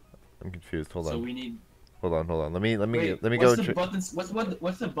 I'm confused. Hold on. So we need. Hold on. Let me Wait, go. What's the buttons?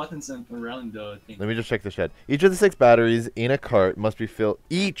 What's the buttons around the thing? Let me just check the shed. Each of the 6 batteries in a cart must be filled.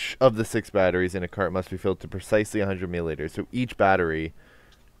 Each of the 6 batteries in a cart must be filled to precisely 100 milliliters. So each battery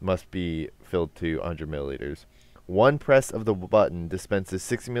must be filled to 100 milliliters. One press of the button dispenses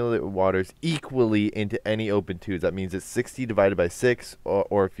 60 milliliter waters equally into any open tubes. That means it's 60 divided by 6,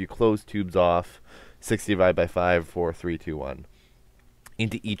 or if you close tubes off, 60 divided by 5, 4, 3, 2, 1.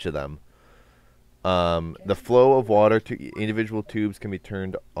 Into each of them. The flow of water to individual tubes can be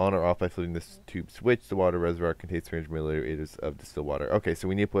turned on or off by flipping this tube switch. The water reservoir contains 300 milliliters of distilled water. Okay, so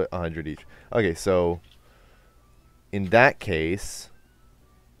we need to put 100 each. Okay, so in that case,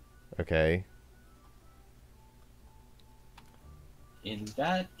 okay. In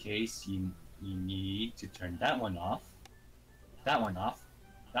that case, you need to turn that one off. That one off.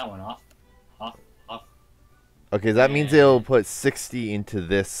 That one off. Off. Okay, that means it'll put 60 into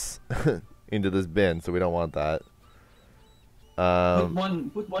this into this bin, so we don't want that. Put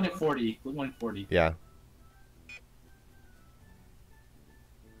one at 40. Put one at 40. Yeah.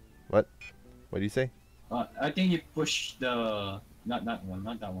 What? What do you say? I think you push the not that one.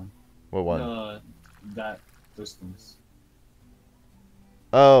 What one? Those things.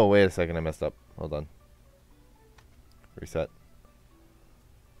 Oh, wait a second, I messed up. Hold on. Reset.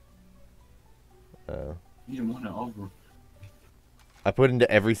 You don't want to over. I put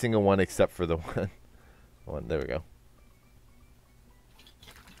into every single one except for the one. There we go.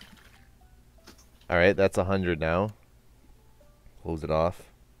 All right, that's 100 now. Close it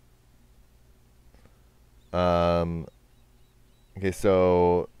off. Okay,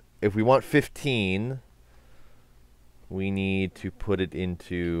 so if we want 15, we need to put it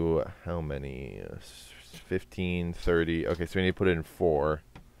into how many? 15, 30. Okay, so we need to put it in 4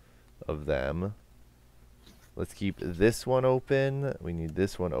 of them. Let's keep this one open. We need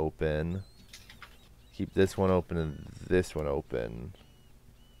this one open. Keep this one open and this one open.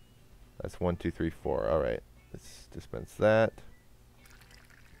 That's 1, 2, 3, 4. All right, let's dispense that.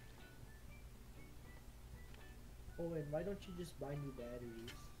 Owen, why don't you just buy new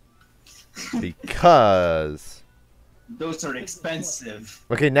batteries? Because. Those are expensive.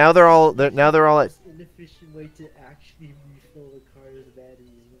 Okay, now they're all at. Most inefficient way to actually refill the car's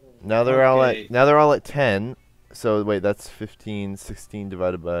batteries. You know? Now they're all at 10. So wait, that's 15, 16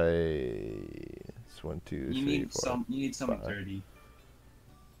 divided by. It's 1, 2, 3, You need 4, some. You need some at 30.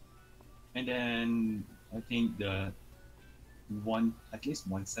 And then I think at least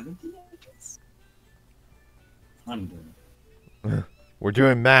 170. I guess. I'm doing it. We're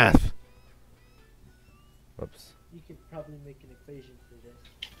doing math. Whoops. You could probably make an equation for this.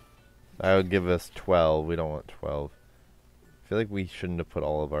 That would give us 12. We don't want 12. I feel like we shouldn't have put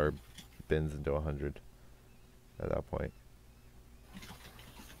all of our bins into 100 at that point.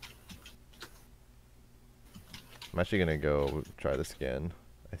 I'm actually going to go try this again.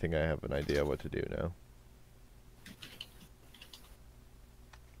 I think I have an idea what to do now.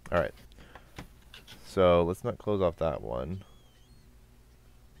 Alright. So let's not close off that one.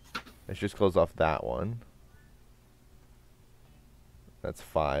 Let's just close off that one. That's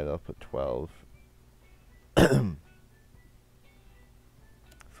 5. I'll put 12. Close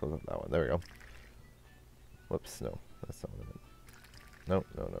off that one. There we go. Whoops. No. That's not what I meant. No.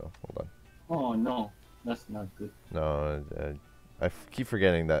 Hold on. Oh no, that's not good. No. I keep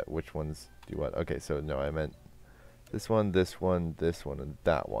forgetting that which ones do what. Okay, so no, I meant this one, this one, this one, and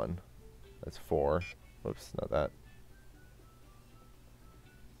that one. That's 4. Whoops, not that.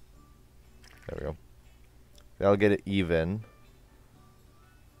 There we go. That'll get it even.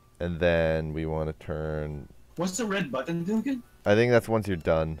 And then we want to turn... What's the red button do again? I think that's once you're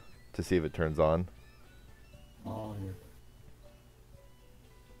done, to see if it turns on. Oh, yeah.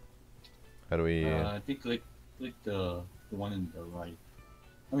 How do we... I think click the one in the right.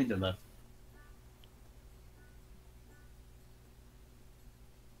 I mean the left.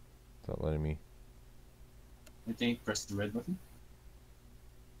 It's not letting me... I think press the red button.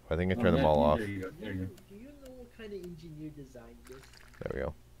 I think I turned them all off. There you go. There you go. Do you know what kind of engineer designed this? There we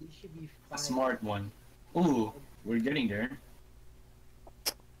go. It should be A 5. smart one. Ooh, we're getting there.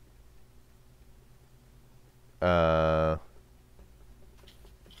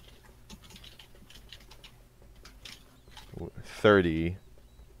 30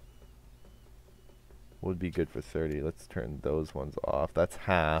 would be good for 30. Let's turn those ones off. That's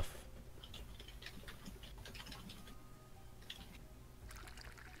half.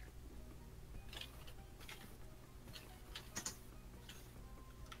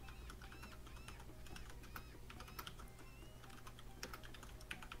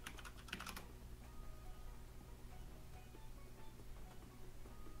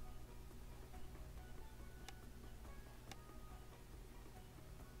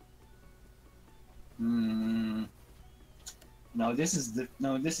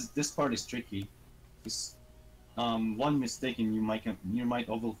 Now this part is tricky. This one mistake and you might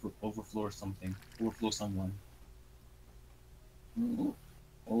overflow something. Overflow someone. Ooh.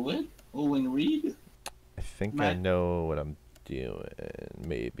 Owen Reed? I think Matt. I know what I'm doing.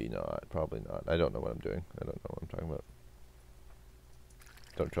 Maybe not. Probably not. I don't know what I'm doing. I don't know what I'm talking about.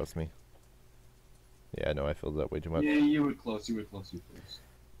 Don't trust me. Yeah, no, I filled that way too much. Yeah, you were close. You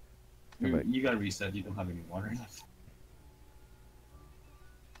Okay. got reset. You don't have any water left.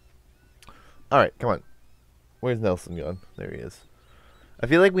 Alright, come on. Where's Nelson gone? There he is. I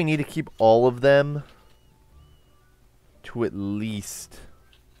feel like we need to keep all of them to at least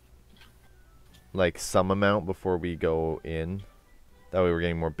like some amount before we go in. That way we're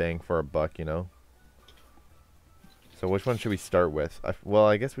getting more bang for our buck, you know? So which one should we start with? Well,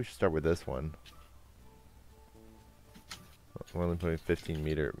 I guess we should start with this one. We're only putting 15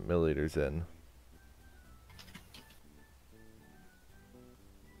 milliliters in.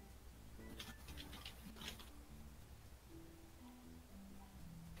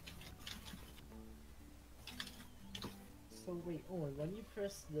 So wait, Owen, when you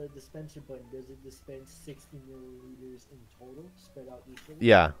press the dispenser button, does it dispense 60 milliliters in total, spread out equally?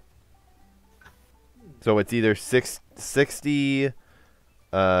 Yeah. So it's either 60,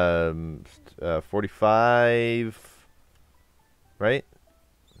 45, right?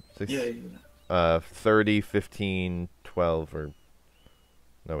 Yeah. 30, 15, 12, or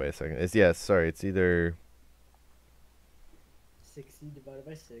no, wait a second. It's sorry, it's either 60 divided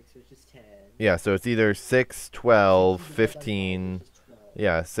by 6, which is 10. yeah, so it's either 6, 12, 60 divided by 5, 15. which is 12.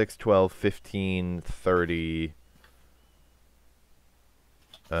 Yeah, 6, 12, 15, 30.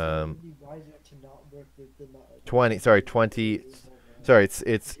 So it would be wiser to not work with the 20. Sorry, 20. Sorry, it's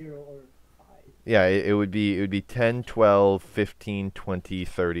 0 or 5. yeah, it would be 10, 12, 15, 20,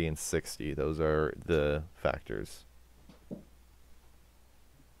 30, and 60. Those are the factors.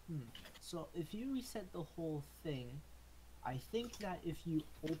 So if you reset the whole thing, I think that if you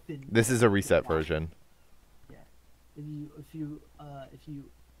open This is a reset version. Yeah. If you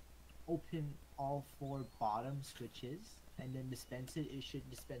open all 4 bottom switches and then dispense it, it should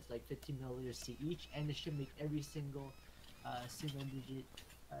dispense like 15 milliliters to each, and it should make every single digit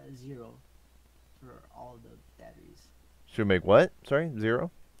 0 for all the batteries. Should make what? Sorry,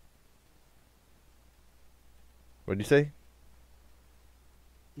 0? What did you say?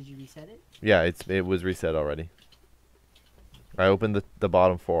 Did you reset it? Yeah, it was reset already. I opened the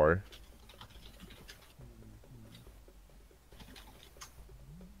bottom 4.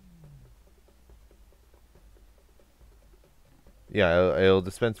 Yeah, it'll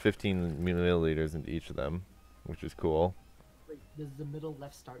dispense 15 milliliters into each of them, which is cool. Wait, does the middle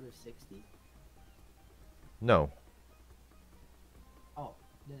left start with 60? No. Oh,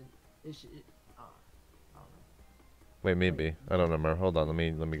 then it should. I don't know. Wait, maybe. I don't remember. Hold on.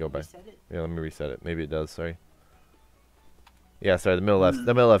 Let me go back. Reset it? Yeah, let me reset it. Maybe it does. Sorry. Yeah, sorry. The middle left.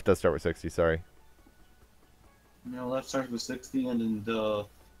 The middle left does start with 60. Sorry. No, left starts with 60, and then the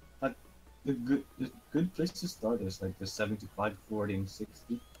good place to start is like the 75, 40, and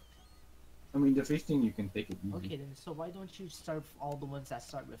 60. I mean, the 15 you can take it easy. Okay, then so why don't you start with all the ones that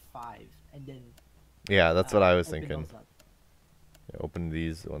start with 5 and then Yeah, that's what I was open thinking. those up? Yeah, open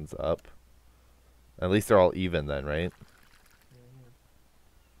these ones up. At least they're all even then, right?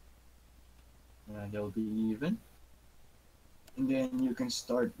 Yeah, they'll be even. And then you can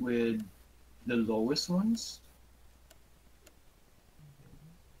start with the lowest ones.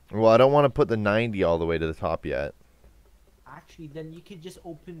 Well, I don't want to put the 90 all the way to the top yet. Actually, then you could just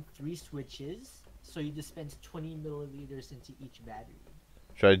open 3 switches, so you dispense 20 milliliters into each battery.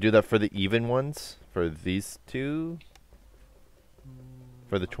 Should I do that for the even ones? For these two?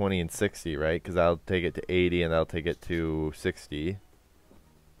 For the 20 and 60, right? Because I'll take it to 80 and I'll take it to 60.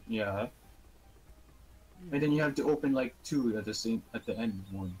 Yeah. And then you have to open like 2 at the end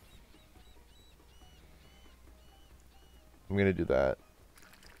of one. I'm going to do that.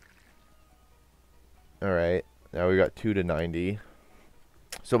 Alright. Now we got 2 to 90.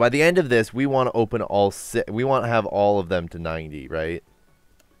 So by the end of this, we want to open all we want to have all of them to 90, right?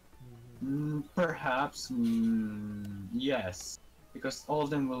 Perhaps, yes. Because all of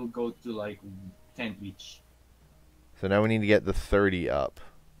them will go to like 10 each. So now we need to get the 30 up.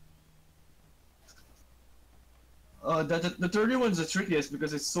 The 30 one's the trickiest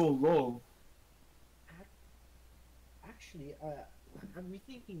because it's so low. Actually, I'm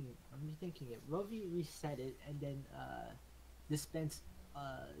rethinking it. Rovi reset it and then dispense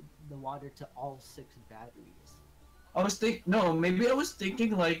the water to all 6 batteries. Maybe I was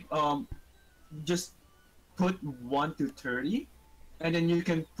thinking like just put 1 to 30, and then you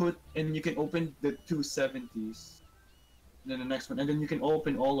can open the 270s. Then the next one, and then you can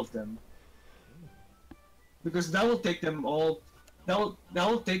open all of them. Because that will take them all. That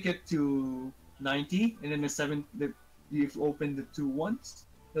will take it to 90, and then you've opened the 2 ones.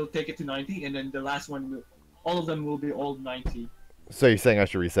 They'll take it to 90, and then the last one all of them will be all 90. So you're saying I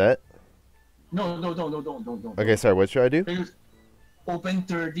should reset? No, don't. Okay, sorry, what should I do? Open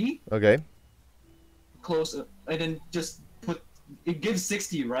 30. Okay. Close, and then just put. It gives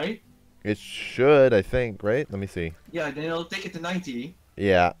 60, right? It should, I think, right? Let me see. Yeah, then it'll take it to 90.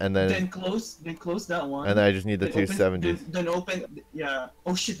 Yeah, and then close that one. and then I just need the 270s. Then open, yeah.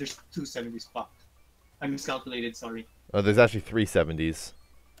 Oh shit, there's 270s. Fuck. I miscalculated. Sorry. Oh, there's actually 370s.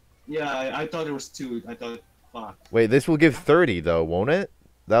 Yeah, I thought it was 2. I thought, fuck. Wait, this will give 30 though, won't it?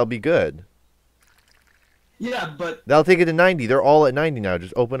 That'll be good. Yeah, but That'll take it to 90. They're all at 90 now.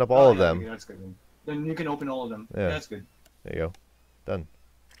 Just open up all of them. Okay, that's good. Then you can open all of them. Yeah. That's good. There you go. Done.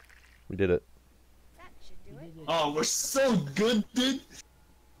 We did it. That should do it. Oh, we're so good, dude.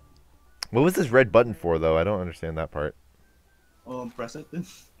 What was this red button for though? I don't understand that part. Press it then.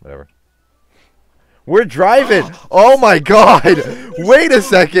 Whatever. We're driving! Oh my god! Wait a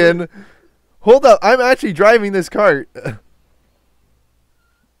second! Hold up, I'm actually driving this cart.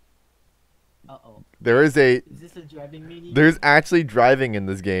 Uh-oh. Is Is this a driving meeting? there's actually driving in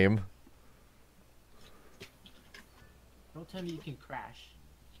this game. Don't tell me you can crash.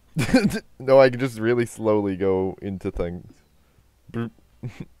 No, I can just really slowly go into things. Boop.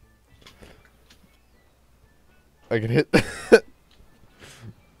 I can hit.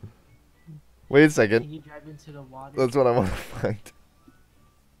 Wait a Can second. you drive into the water? That's what I want to find.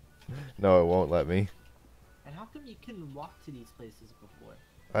 No, it won't let me. And how come you couldn't walk to these places before?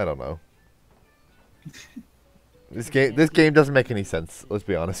 I don't know. This game doesn't make any sense. Let's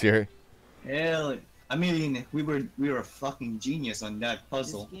be honest here. Hell, I mean, we were a fucking genius on that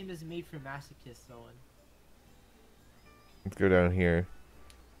puzzle. This game is made for masochists, Owen. Let's go down here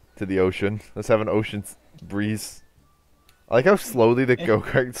to the ocean. Let's have an ocean breeze. I like how slowly the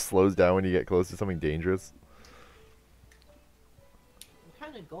go-kart slows down when you get close to something dangerous. What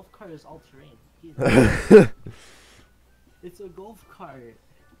kind of golf cart is all-terrain? It's a golf cart.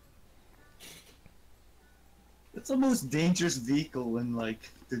 It's the most dangerous vehicle in like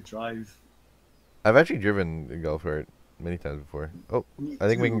to drive. I've actually driven a golf cart many times before. Oh, Me I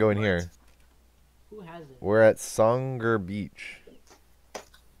think we too, can go in but- here. Who hasn't? We're at Songer Beach.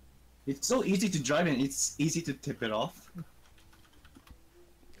 It's so easy to drive and it's easy to tip it off.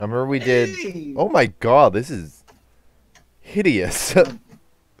 I remember we did. Hey! Oh my god, this is hideous.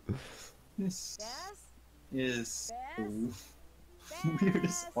 This Bess? is Bess? the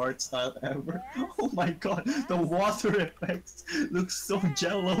weirdest art style ever. Oh my god, the water effects look so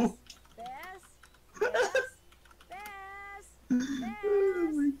jello. Bess? Bess? Bess?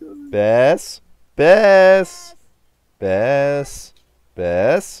 Oh my god. Bess, Bess, Bess,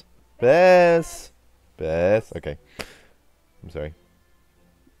 Bess, Bess, Bess. Okay, I'm sorry.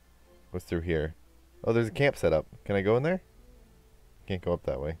 What's through here? Oh, there's a camp set up. Can I go in there? Can't go up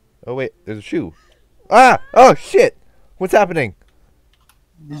that way. Oh wait, there's a shoe. Ah! Oh shit! What's happening?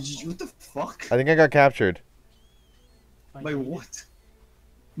 What the fuck? I think I got captured By what?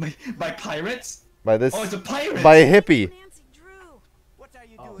 By pirates? by this, Oh, it's a pirate! by a hippie. Nancy Drew. What are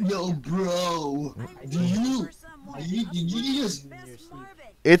you Oh. doing? Yo, bro! I'm Do looking you- for someone. did you just- Bess In your sleep. Marvin.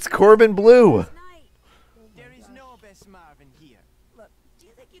 It's Corbin Blue. Last night. There is no Bess Marvin here. Look, do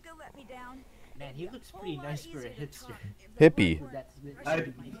you think you could let me down? Man, he looks pretty nice for a hipster. Hippie.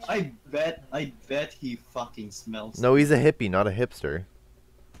 I bet he fucking smells. No, he's a hippie, not a hipster.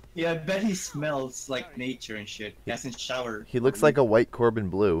 Yeah, I bet he smells like nature and shit. He hasn't showered. He looks like a white Corbin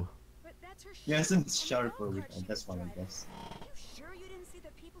Blue. But that's her He hasn't shit. showered for a Go-kart weekend. she That's was why I driving. guess. You sure you didn't see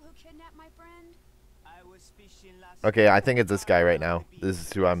the people who kidnapped my friend? I was fishing last Okay, I think it's this guy right now. This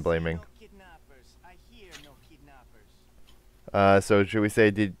is who I'm blaming. No kidnappers. I hear no kidnappers. So should we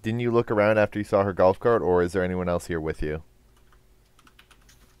say, didn't you look around after you saw her golf cart, or is there anyone else here with you?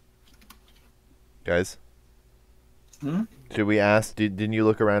 Guys? Hmm? Should we ask, didn't you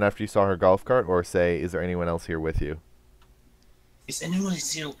look around after you saw her golf cart, or say, is there anyone else here with you? Is anyone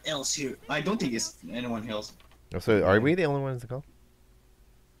else here? I don't think it's anyone else. Oh, so are we the only ones to call?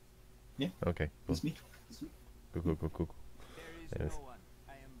 Yeah. Okay. Cool. It's me. Cool. There is Yes. no one.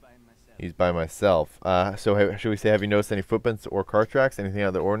 I am by myself. He's by myself. So should we say, have you noticed any footprints or car tracks, anything out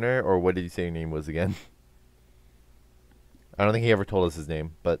of the ordinary, or what did you say your name was again? I don't think he ever told us his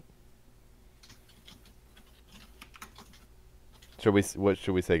name, but what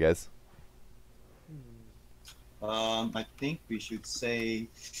should we say, guys? I think we should say,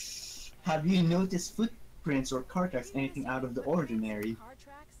 have you noticed footprints or car tracks, anything out of the ordinary? Car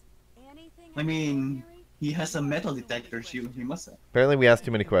tracks? Anything I out of the mean, ordinary? he has a metal detector, so he must have. Apparently we asked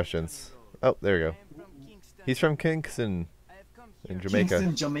too many questions. Oh, there we go. I am from Kingston. He's from Kingston I have come in here Jamaica.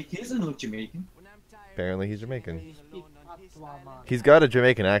 Kingston, Jamaica. He doesn't look Jamaican. when I'm tired Apparently of he's fishing Jamaican. and being alone on this island. He's got a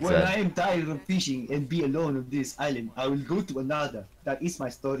Jamaican When accent. I am tired of fishing and be alone on this island, I will go to another. That is my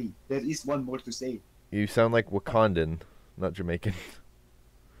story. There is one more to say. You sound like Wakandan, not Jamaican.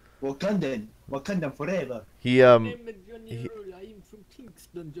 Wakandan forever. He My name is Johnny he- Earl. I am from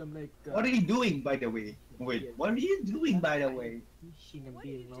Kingston, Jamaica. What are you doing, by the way? Wait, what are you doing, by the way? Fishing and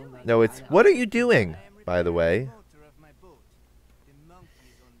being alone on no, the it's island. what are you doing? I am By the repairing way, the motor of my boat. The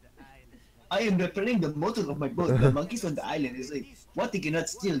monkeys on the island. I am repairing the motor of my boat. The monkeys on the island is like, what they cannot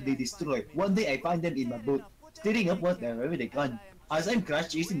steal, they destroy. One day I find them in my boat, stirring up water wherever they can. As I'm crash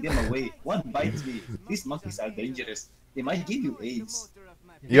chasing them away, one bites me. These monkeys are dangerous. They might give you AIDS.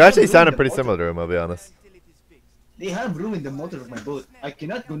 you actually sounded pretty similar to him. I'll be honest. They have ruined the motor of my boat. I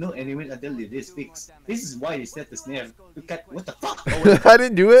cannot go no anywhere until it is fixed. This is why they set the snare. Look at what the fuck? Oh, I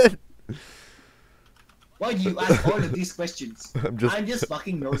didn't do it. why do you ask all of these questions? I'm just.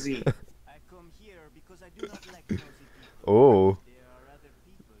 fucking nosy. I come here because I do not like nosy people. Oh, There are other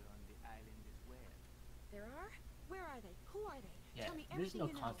people on the island as well. There are? Where are they? Who are they? Yeah, Tell me there's everything no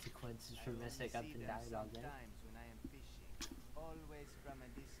you know. consequences for messing up See the them dialogue then. sometimes when I am fishing, always from a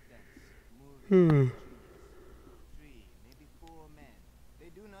distance, Hmm. moving. 3, maybe 4 men.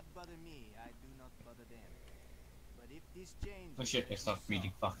 They do not Oh shit, I stopped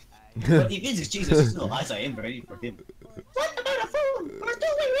reading. Fuck. But if it's Jesus, no, as I am ready for him. What about a phone or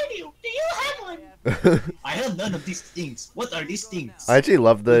two-way radio? Do you have one? I have none of these things. What are these things? I actually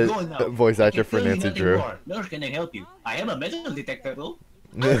love Go the now. voice I actor can for tell you Nancy nothing Drew. more, nor can I help you. I have a metal detector though.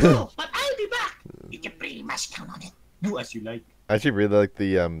 I know, but I'll be back. You can pretty much count on it. Do as you like. I actually really like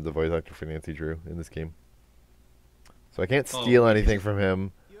the voice actor for Nancy Drew in this game. So I can't steal anything from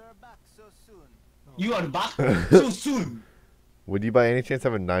him. You are back so soon. Would you by any chance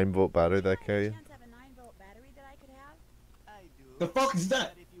have a 9-volt battery that carry? The fuck is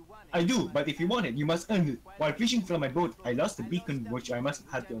that? I do, but if you want it, you must earn it. While fishing from my boat, I lost the beacon which I must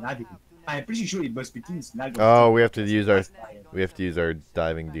have to navigate. I am pretty sure it was between Snag. Oh, we have to use our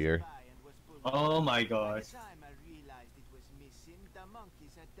diving gear. Oh my god.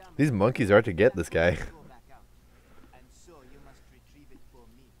 These monkeys are hard to get, this guy.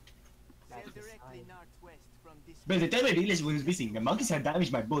 By the time I realized what was missing, the monkeys had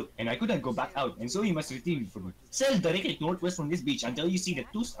damaged my boat, and I couldn't go back out, and so you must retrieve it for me. Sail directly northwest from this beach until you see the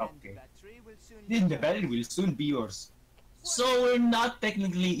two out there. Then the battery will soon be yours. So he's not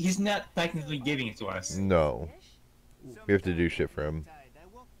technically giving it to us. No. We have to do shit for him.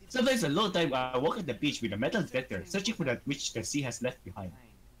 Sometimes at low tide, I walk at the beach with a metal detector, searching for that which the sea has left behind.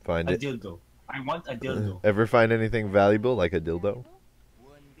 Find A it. dildo. I want a dildo. Ever find anything valuable, like a dildo?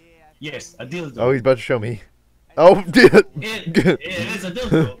 Yes, a dildo. Oh, he's about to show me. Oh, dude. It is a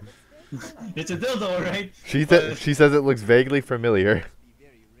dildo. It's a dildo, alright? She says it looks vaguely familiar.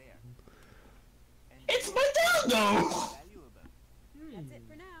 It's my dildo! That's it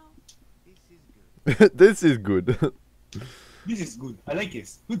for now. This is good. This is good. I like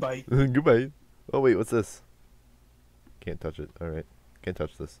this. Goodbye. Goodbye. Oh wait, what's this? Can't touch it. All right, can't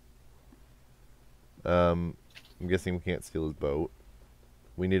touch this. I'm guessing we can't steal his boat.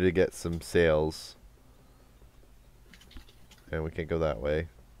 We need to get some sails, and we can't go that way.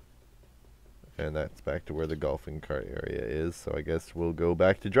 And that's back to where the golfing cart area is. So I guess we'll go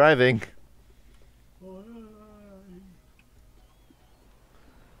back to driving.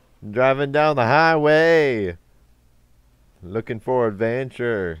 Driving down the highway, looking for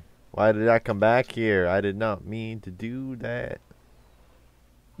adventure. Why did I come back here? I did not mean to do that.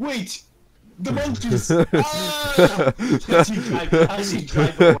 Wait! The monkeys! Ah! I see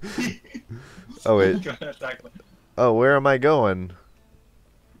drive away. Oh wait. Oh, where am I going?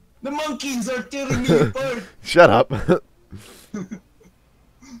 The monkeys are tearing me apart! Shut up.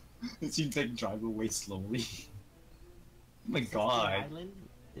 It seems like drive away slowly. Oh my Is this god. Dead Island?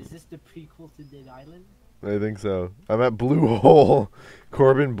 Is this the prequel to Dead Island? I think so. I'm at Blue Hole.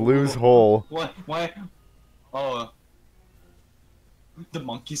 Corbin Blue's hole. What? Why? Oh. The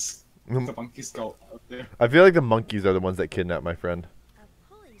monkeys. The monkeys go out there. I feel like the monkeys are the ones that kidnapped my friend. A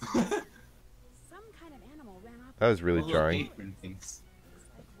pulley system. Some kind of animal ran off. That was really All jarring. apron things. Looks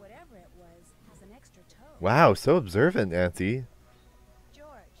like whatever it was has an extra toe. Wow, so observant, Nancy. George,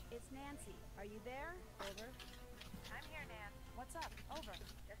 it's Nancy. Are you there? Over. I'm here, Nan. What's up? Over.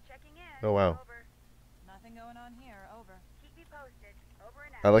 Just checking in. Oh wow. Over. Nothing going on here. Over. Keep me posted. Over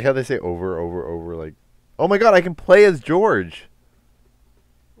and I out. like how they say over, like... Oh my god, I can play as George!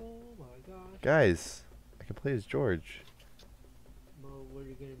 Oh my gosh. Guys, I can play as George. Well, what are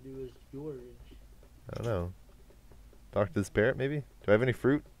you gonna do as George? I don't know. Talk to this parrot, maybe? Do I have any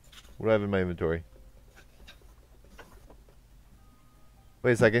fruit? What do I have in my inventory?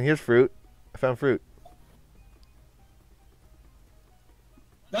 Wait a second, here's fruit. I found fruit.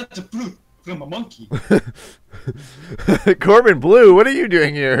 That's a fruit from a monkey. Corbin Blue, what are you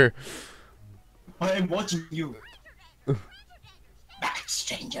doing here? I am watching you. Back,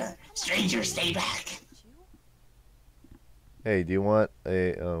 stranger. Stranger, stay back. Hey, do you want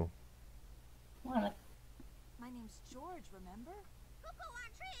a... Oh. What? My name's George, remember?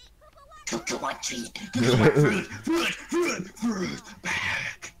 Cuckoo on tree. Cuckoo on fruit. Fruit.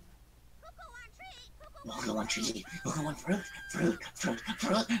 Back. Cuckoo on tree. Cuckoo on fruit.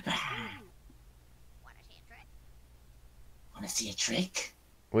 Wanna see a trick?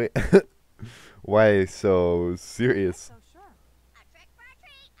 Wait. Why so serious? So sure.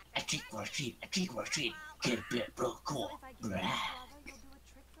 A trick for a treat. A treat for a treat. Get a bit real cool. If I give you Blah. a brother, you'll do a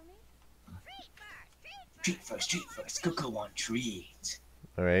trick for me? Treat first. Cuckoo on treat.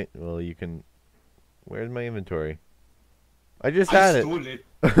 Alright, well you can... Where's my inventory? I just had I it. stole it.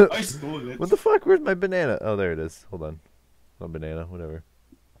 I stole it. What the fuck? Where's my banana? Oh, there it is. Hold on. Not banana, whatever.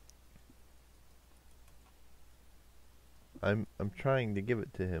 I'm trying to give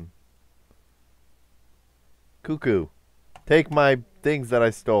it to him. Cuckoo, take my things that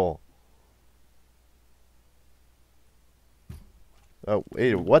I stole. Oh,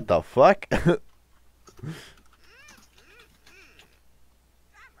 wait, what the fuck?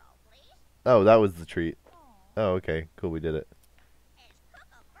 Oh, that was the treat. Oh, okay. Cool, we did it.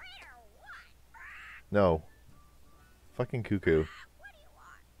 No. Fucking cuckoo.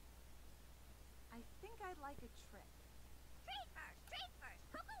 I think I'd like a trick.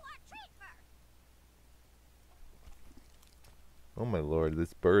 Oh my lord,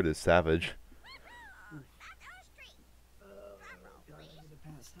 this bird is savage. God, I'm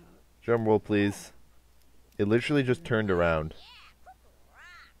gonna pass out. Drum roll, please. It literally just turned around.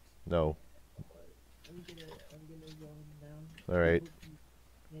 No. I'm gonna go home now. Alright.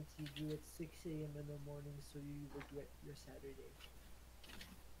 Nancy, do at 6 a.m. in the morning so you regret your Saturday.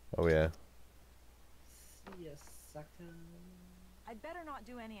 Oh yeah. See ya, sucker. I'd better not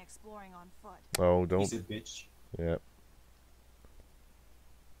do any exploring on foot. Oh, don't. He's a bitch. Yeah.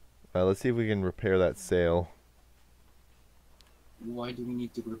 Let's see if we can repair that sail. Why do we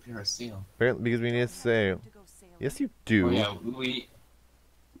need to repair a sail? Apparently, because we need a sail. To go sailing. Yes, you do. Oh yeah,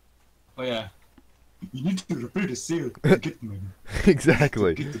 Oh yeah. You need to repair the sail to get money.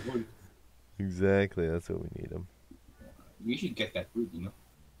 Exactly. Get the money. Exactly. That's what we need them. You should get that food, you know.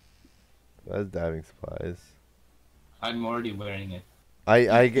 That's diving supplies. I'm already wearing it.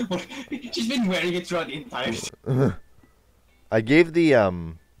 I get. She's been wearing it throughout the entire. I gave the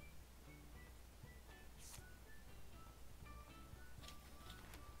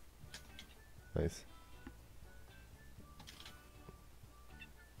Nice.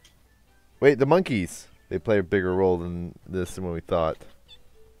 Wait, the monkeys. They play a bigger role than this than what we thought.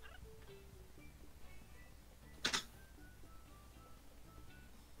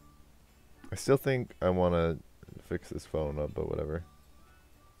 I still think I want to fix this phone up, but whatever.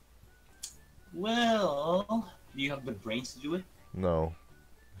 Well, do you have the brains to do it? No.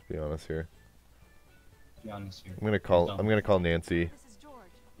 Let's be honest here. To be honest here. I'm gonna call Nancy. This is George.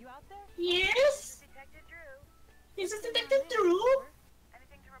 You out there? Yes. Detective Drew. This is Detective Drew.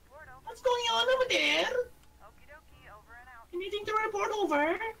 Anything to report over? What's going on over there? Okie dokie, over and out. Anything to report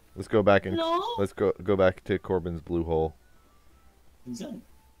over? Let's go back and Hello? let's go back to Corbin's blue hole. Exactly.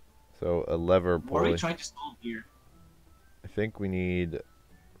 So a lever What are we pulley. trying to solve here? I think we need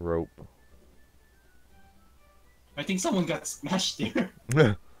rope. I think someone got smashed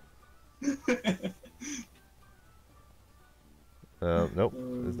there. Nope,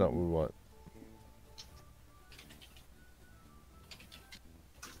 that's not what we want.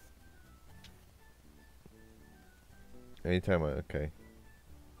 Anytime okay.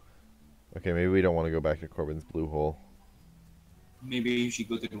 Okay, maybe we don't want to go back to Corbin's blue hole. Maybe you should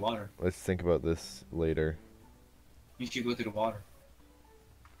go to the water. Let's think about this later. You should go to the water.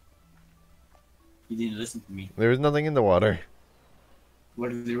 You didn't listen to me. There was nothing in the water.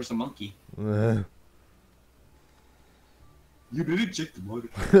 What if there was a monkey? Uh, You didn't check the water.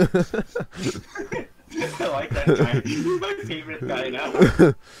 I like that guy. He's my favorite guy now.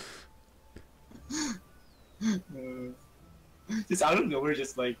 Just out of nowhere,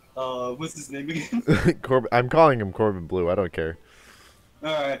 just like, what's his name again? I'm calling him Corbin Blue. I don't care.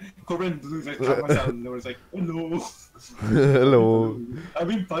 Corbin Blue like out of nowhere. It's like, hello. Hello. I've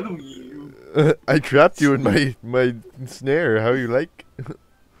been following you. I trapped you in my snare. How you like?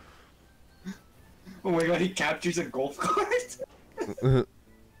 Oh my god, he captures a golf cart.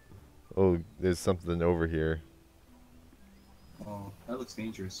 Oh, there's something over here. Oh, that looks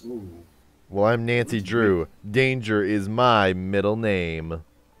dangerous. Ooh. Well, I'm Nancy Drew. Danger is my middle name.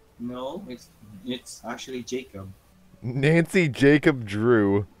 No, it's actually Jacob. Nancy Jacob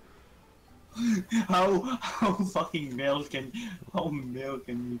Drew. How fucking male can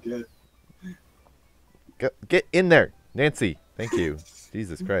you get? Get in there, Nancy. Thank you.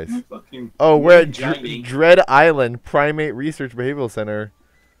 Jesus Christ. Fucking. Oh, we're at dragging. Dread Island Primate Research Behavioral Center.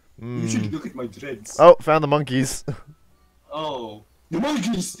 You should look at my dreads. Oh, found the monkeys. Oh, the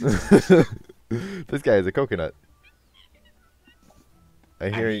monkeys. This guy is a coconut. I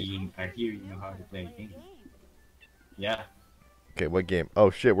hear you. I hear you know how to play a game. Yeah. Okay, what game? Oh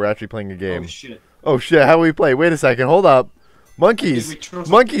shit, we're actually playing a game. Oh shit. Oh shit, how do we play? Wait a second, hold up. Monkeys! Did we throw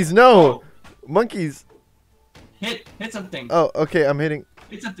some- Monkeys, no! Oh, Monkeys! hit something. Oh, okay, I'm hitting.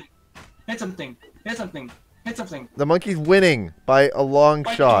 Hit something. Hit something. Hit something. Hit something. The monkey's winning by a long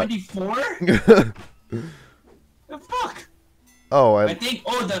By shot. 24? The fuck? Oh, I think.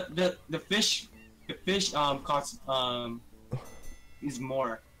 Oh, the fish costs is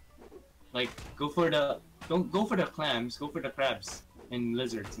more. Like don't go for the clams. Go for the crabs and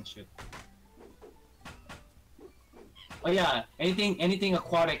lizards and shit. Oh yeah, anything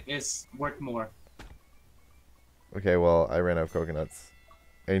aquatic is worth more. Okay, well, I ran out of coconuts.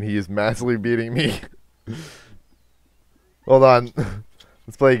 And he is massively beating me. Hold on.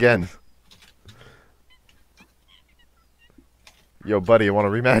 Let's play again. Yo, buddy, you want a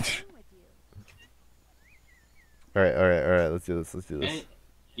rematch? Alright. Let's do this. And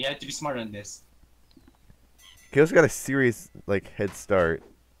you have to be smart on this. Kale's got a serious like head start.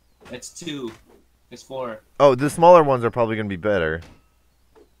 That's 2. That's 4. Oh, the smaller ones are probably gonna be better.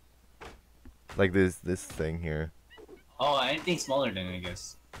 Like this thing here. Oh, anything smaller than I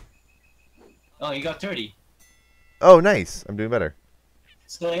guess. Oh, you got 30. Oh, nice. I'm doing better.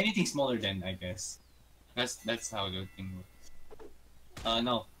 So anything smaller than I guess. That's how the thing works.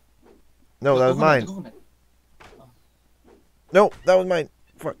 No. No, that was mine. Coconut. No, that was mine.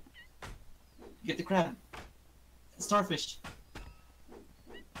 Fuck. Get the crab. Starfish.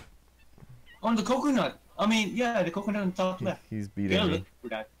 On the coconut. I mean, yeah, the coconut on the top left. He's beating Kale, me. look for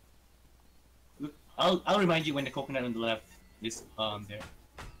that. Look, I'll remind you when the coconut on the left is there.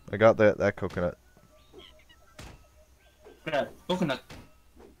 I got that coconut. Crab. Coconut.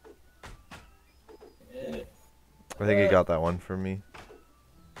 I think he got that one from me.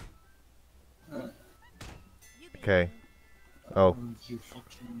 Okay. Oh. You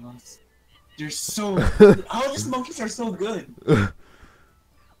fucking nuts. They're so. How these monkeys are so good?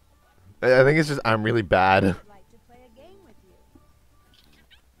 I think it's just I'm really bad. I'd like to play a game with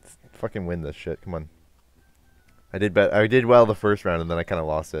you. Fucking win this shit. Come on. I did well the first round and then I kind of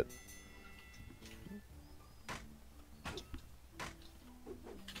lost it.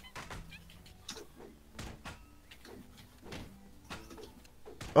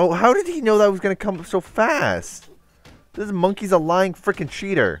 Oh, how did he know that was gonna come so fast? This monkey's a lying freaking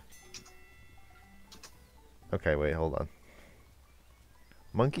cheater. Okay, wait, hold on.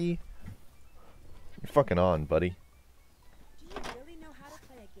 Monkey? You're fucking on, buddy. Do you really know how to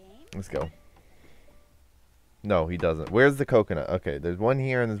play a game? Let's go. No, he doesn't. Where's the coconut? Okay, there's one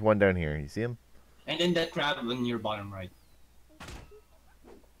here and there's one down here. You see him? And then that crab on your bottom right.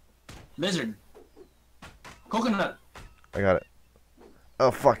 Lizard. Coconut. I got it.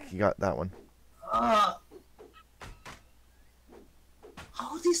 Oh, fuck. You got that one. How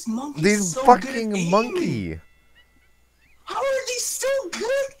are these monkeys These so good at fucking aiming? monkey. How are they so good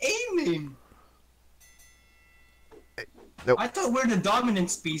at aiming? Nope. I thought we're the dominant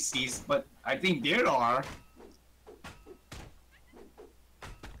species, but I think they are.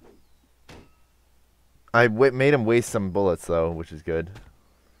 I made him waste some bullets, though, which is good.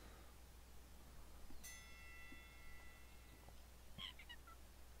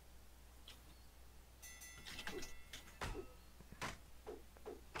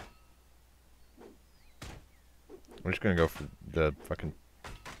 I'm just gonna go for the fucking.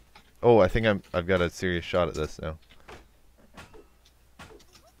 Oh, I think I've got a serious shot at this now.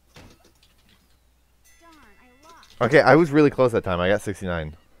 Darn, I lost. Okay, I was really close that time. I got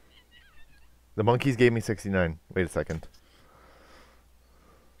 69. The monkeys gave me 69. Wait a second.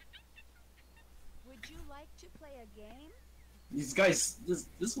 Would you like to play a game? These guys,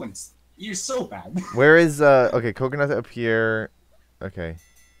 this one's, you're so bad. Where is okay, coconut up here. Okay.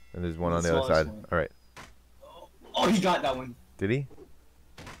 And there's one on the other Smallest side. one. Alright. Oh, he got that one. Did he?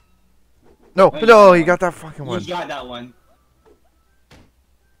 No, Oh, no, yeah. he got that fucking one. He got that one.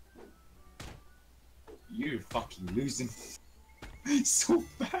 You're fucking losing. So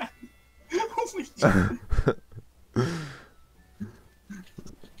bad. Oh my god.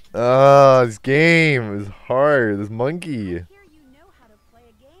 Oh, this game is hard. This monkey. Here you know how to play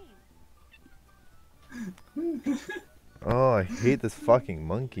a game. Oh, I hate this fucking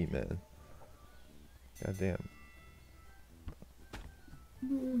monkey, man. God damn.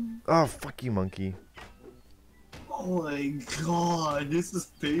 Oh, fuck you, monkey. Oh my god, this is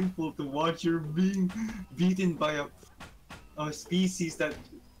painful to watch. You're being beaten by a species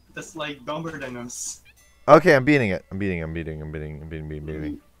that's like dumber than us. Okay, I'm beating it. I'm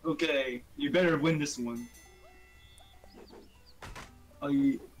beating. Okay, you better win this one. Oh,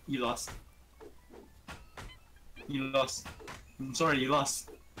 you lost. You lost. I'm sorry, you lost.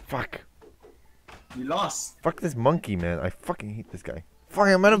 Fuck. You lost. Fuck this monkey, man. I fucking hate this guy. Fuck,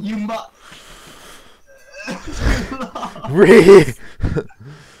 I'm out of. You lost. Really?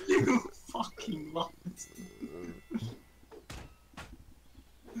 You fucking lost.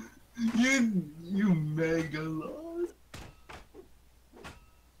 You mega lost.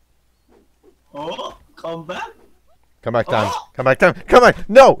 Oh, come back. Come back time. Oh! Come back time. Come on.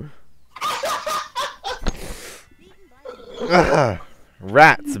 No.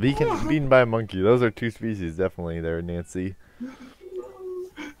 Rats beaten by a monkey. Those are two species, definitely. There, Nancy.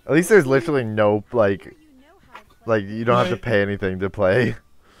 At least there's literally no like you don't have to pay anything to play.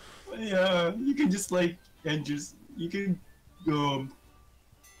 Yeah, you can just like and just you can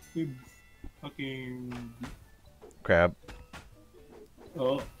fucking Crab.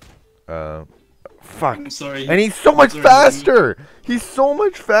 oh. Fuck. I'm sorry. And he's so much faster. He's so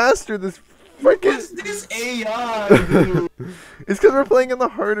much faster. This Freaking. this AI, dude? It's because we're playing in the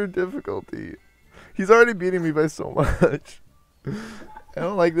harder difficulty. He's already beating me by so much. I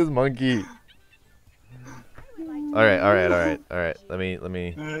don't like this monkey. All right. Let me.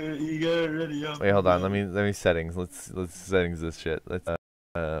 You got it ready up. Wait, hold on. Let me settings. Let's settings this shit. Let's.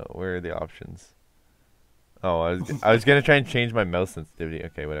 Where are the options? Oh, I was gonna try and change my mouse sensitivity.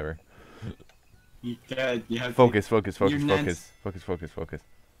 Okay, whatever. You have Focus.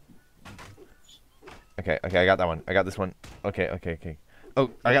 Okay, I got that one. I got this one. Okay. Oh,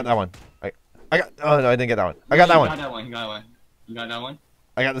 I got that one. I got. Oh no, I didn't get that one. I got that one. You got that one. You got that one.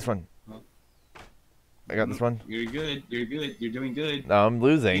 I got this one. I got this one. You're good. You're doing good. No, I'm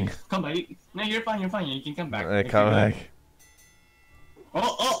losing. Come back. No, you're fine. You can come back. Come back.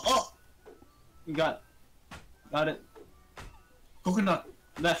 Oh! You got it. Coconut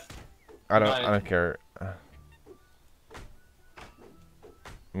left. I don't care.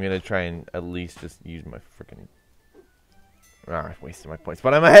 I'm gonna try and at least just use my freaking. I wasted my points,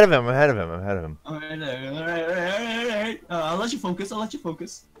 but I'm ahead of him. All right. I'll let you focus.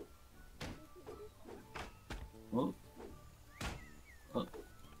 Oh.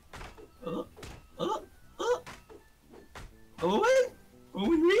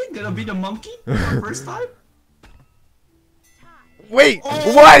 Owen Reed gonna be the monkey for the first time? Wait,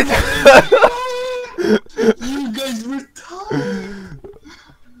 what? You guys were tied.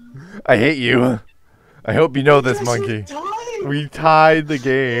 I hate you. I hope you know this, monkey. We tied the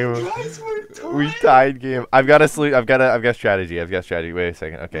game. We tied game. I've got strategy. Wait a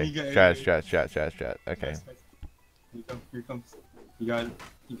second. Okay. Strat. Okay. Here comes. You got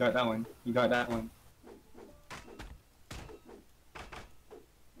that one.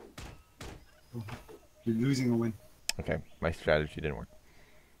 You're losing, Owen. Okay, my strategy didn't work.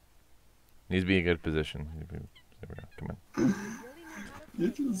 Needs to be in a good position. There we go. Come on.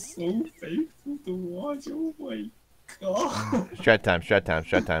 This is so faithful to watch. Oh my god.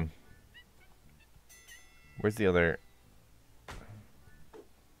 Strat time. Where's the other?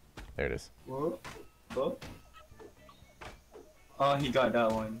 There it is. What? Oh, he got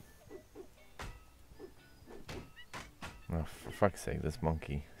that one. Oh, for fuck's sake, this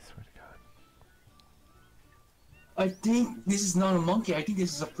monkey. I swear to God. I think this is not a monkey. I think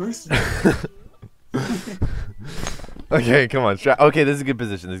this is a person. Okay, come on. Okay, this is a good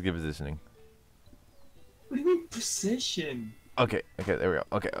position. This is good positioning. What do you mean position? Okay, there we go.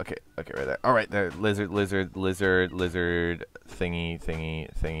 Okay, right there. All right, there. Lizard,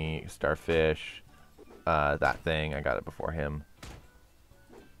 thingy, starfish. That thing. I got it before him.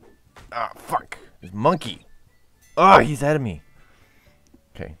 Ah, fuck. This monkey. Oh, he's ahead of me.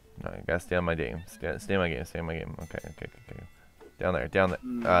 Okay, no, I gotta stay on my game. Stay on my game. Okay. Down there.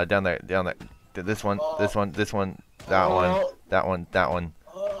 This one. That one.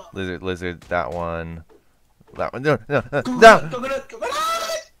 Lizard. That one. No.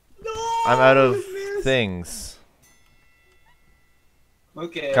 I'm out of things.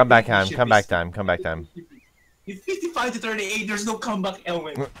 Okay. Come back time. It's 55 to 38. There's no comeback,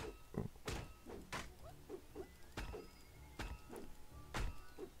 Owen.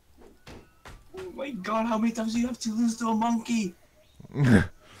 Oh my god, how many times do you have to lose to a monkey?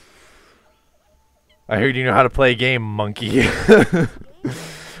 I heard you know how to play a game, monkey.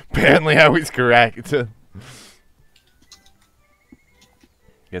 Apparently I was correct.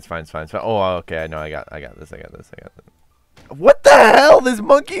 It's fine. Oh, okay. No, I got this. What the hell? This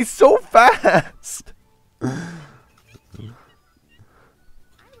monkey's so fast.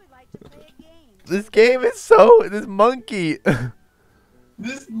 This game is this monkey.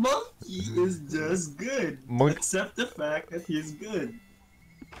 This monkey is just good. Accept the fact that he's good.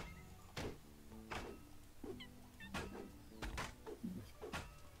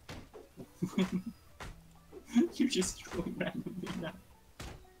 You're just throwing randomly now.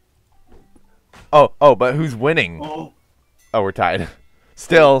 Oh, but who's winning? Oh, we're tied.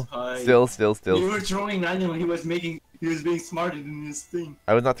 Still. You were throwing randomly. He was being smarter than this thing.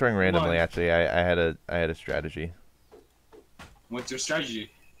 I was not throwing randomly. Actually, I had a strategy. What's your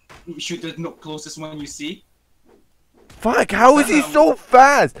strategy? Shoot the closest one you see. Fuck! How is he so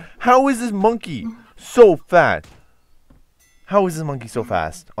fast? How is this monkey so fast?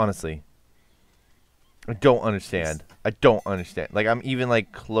 Honestly, I don't understand. Like, I'm even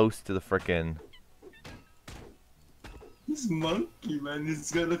like close to the frickin'. This monkey, man,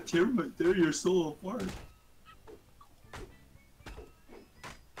 is gonna tear your soul apart.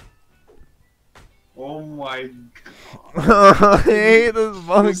 Oh my god. I hate this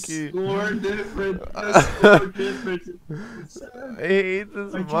monkey. The score different. I hate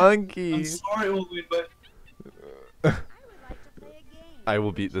this monkey. I'm sorry, Owen, but I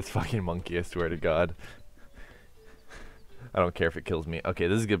will beat this fucking monkey, I swear to God. I don't care if it kills me. Okay,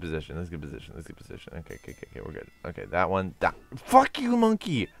 this is a good position. This is a good position. This is a good position. Okay, we're good. Okay, that one. Fuck you,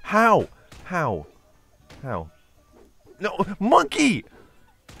 monkey! How? How? How? No, monkey!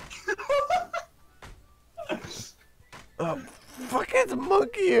 Oh, fucking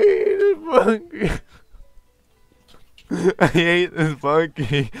monkey! I hate this monkey! I hate this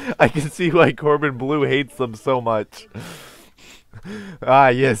monkey. I can see why Corbin Blue hates them so much. Ah,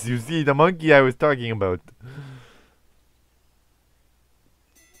 yes, you see, the monkey I was talking about.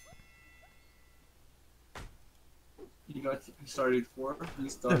 You started 4. You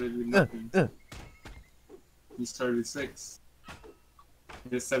started with nothing. You started 6.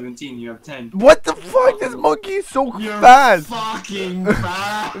 You're 17. You have 10. What the fuck? This monkey is so You're fast. fucking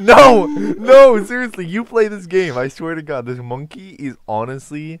fast. No, seriously, you play this game. I swear to God, this monkey is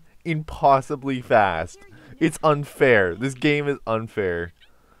honestly impossibly fast. It's unfair. This game is unfair.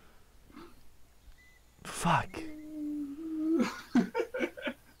 Fuck.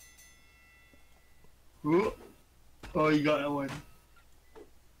 Oh, you got Owen.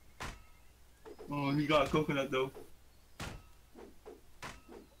 Oh, he got a coconut though.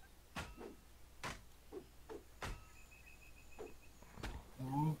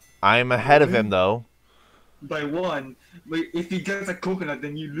 Oh. I'm ahead of him though. By 1. But if he gets a coconut,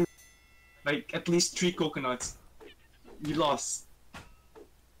 then you lose. Like at least 3 coconuts. You lost.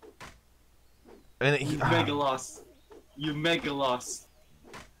 And You mega lost. You mega lost.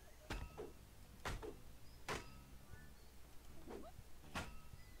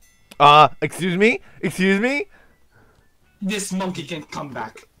 Excuse me? Excuse me? This monkey can come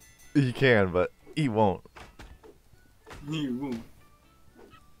back. He can, but he won't. He won't.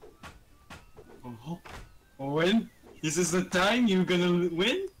 Oh, Owen, this is the time you're gonna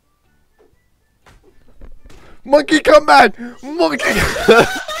win? Monkey, come back! Monkey!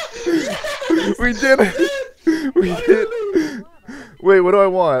 We did it! We did it! Wait, what do I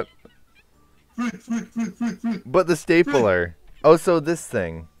want? Fruit. But the stapler. Oh, so this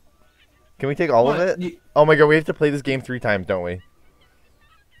thing. Can we take all of What? it? Oh my God, we have to play this game 3 times, don't we?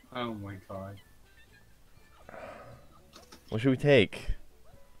 Oh my God. What should we take?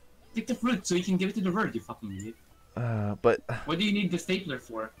 Take the fruit so you can give it to the bird, you fucking idiot. But What do you need the stapler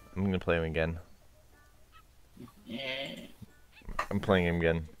for? I'm gonna play him again. Yeah. I'm playing him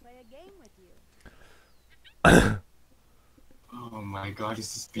again. Play a game with you. Oh my God,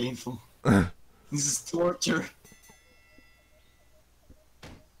 this is painful. This is torture.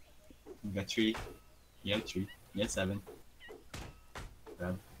 You got 3. You have 3. You have 7.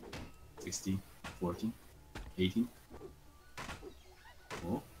 12, 16, 14, 18.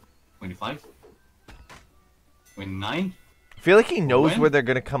 Oh, 25. 29. I feel like he knows When? where they're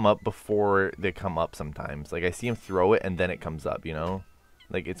gonna come up before they come up sometimes. Like I see him throw it and then it comes up, you know?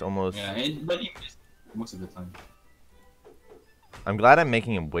 Like it's almost... Yeah, but he missed most of the time. I'm glad I'm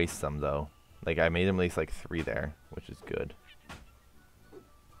making him waste some though. Like I made him waste like 3 there, which is good.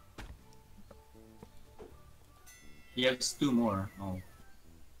 He has 2 more. Oh.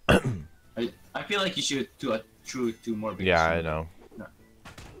 I feel like you should do 2 more. Yeah, I know. No.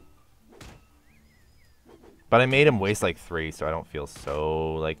 But I made him waste like 3, so I don't feel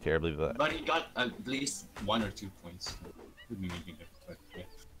so like terribly. But he got at least 1 or 2 points. Could be making it, but yeah.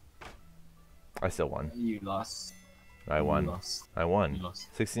 I still won. You lost. I won. You lost. I won. You lost.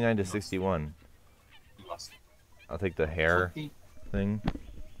 69 to You lost. 61. You lost. I'll take the hair Okay. thing.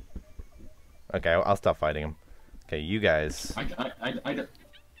 Okay, I'll stop fighting him. Okay, you guys. I don't. I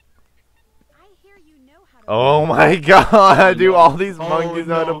hear you know how to Oh my God! Do all these Oh, monkeys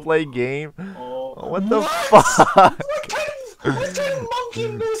know how to no. play game? Oh, What the what? fuck? What kind of monkey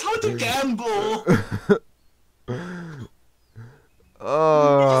knows how to gamble?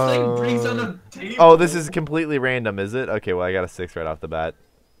 Oh. Just like brings on a table. Oh, this is completely random, is it? Okay, well I got a 6 right off the bat.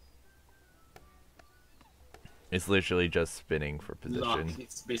 It's literally just spinning for position. Luck.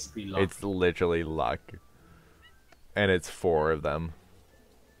 It's basically luck. It's literally luck. And it's 4 of them.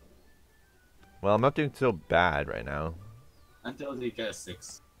 Well, I'm not doing so bad right now. Until they get a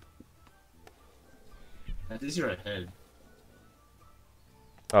 6. At least you're ahead.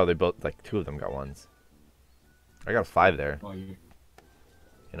 Oh, they both, like, 2 of them got 1s. I got a 5 there. Oh, You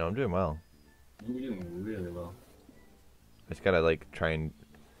know, I'm doing well. you're doing really well. I just gotta, like, try and...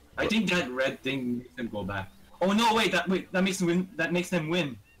 I think that red thing makes them go back. Oh no! Wait, that makes them win. That makes them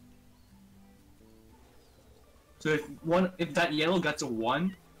win. So if that yellow gets a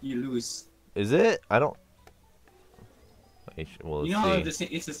 1, you lose. Is it? I don't... Well, You let's know how see.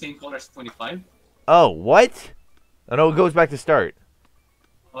 it's the same color as 25? Oh, what? Oh, no, it goes back to start.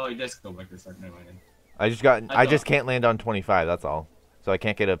 Oh, it does go back to start. Never mind. I just I just can't land on 25, that's all. So I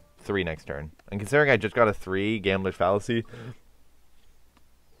can't get a 3 next turn. And considering I just got a 3, Gambler's Fallacy.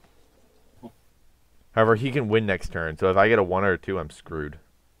 However, he can win next turn. So if I get a 1 or a 2, I'm screwed.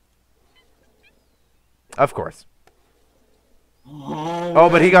 Of course. Oh,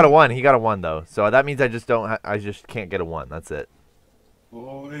 but he got a 1. He got a 1 though. So that means I just don't. I just can't get a 1. That's it.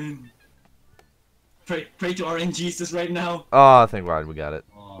 Owen. Pray to RNG Jesus right now. Oh, thank God we got it.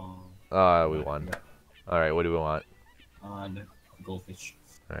 Oh, We won. All right, what do we want? the goldfish.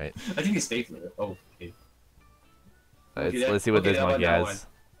 All right. I think it's stapler. Oh, okay. Let's see what this monkey has.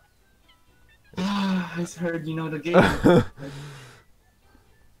 I heard you know the game.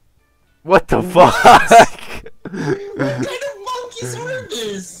 What the fuck? What kind of monkeys are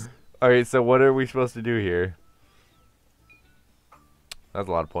this? All right, so what are we supposed to do here? That's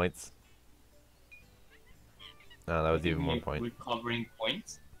a lot of points. No, that was even more point. Recovering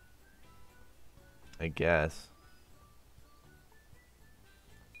points. I guess.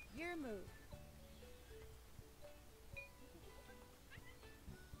 Your move.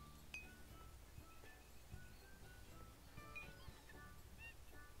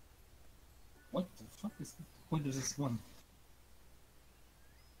 What the fuck is the point of this one?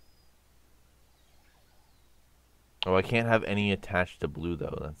 Oh, I can't have any attached to blue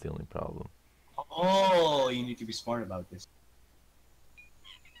though. That's the only problem. Oh, you need to be smart about this.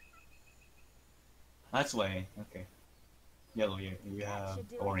 That's why. Okay. Yellow. You have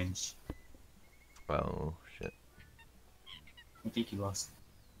orange. Oh shit. I think you lost.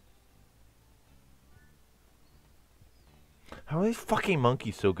 How are these fucking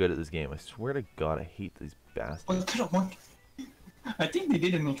monkeys so good at this game? I swear to God, I hate these bastards. What kind of monkey? I think they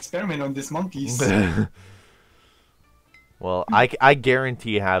did an experiment on these monkeys. Well, I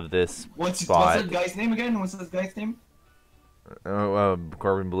guarantee have this What's spot. that guy's name again? What's that guy's name?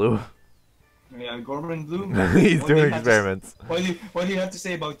 Corbin Blue. Yeah, Gorman Blue. He's What do you doing have to experiments. What do you have to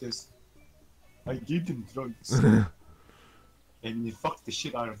say about this? I gave them drugs. And you fucked the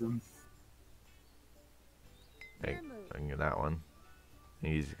shit out of them. Hey, I can get that one.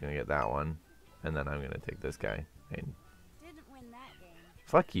 He's gonna get that one. And then I'm gonna take this guy. Hey, Didn't win that game.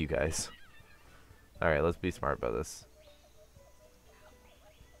 fuck you guys. Alright, let's be smart about this.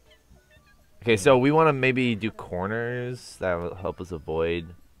 Okay, so we want to maybe do corners. That will help us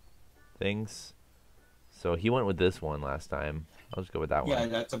avoid things. So he went with this one last time. I'll just go with that Yeah,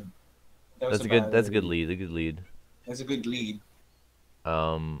 one. that's a That's a good lead. A good lead. That's a good lead.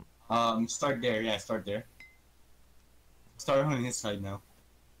 Um, Start there. Yeah, start there. Start on his side now.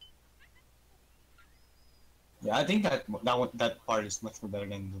 Yeah, I think that part is much more better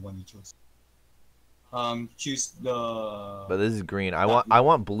than the one you chose. Choose the. but this is green. I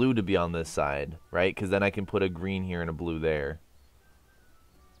want blue to be on this side, right? Because then I can put a green here and a blue there.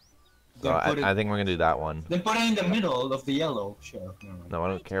 So I think we're gonna do that one. Then put it in the middle of the yellow. Sure. No, I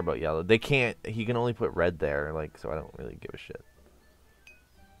don't care about yellow. They can't. He can only put red there, like, so I don't really give a shit.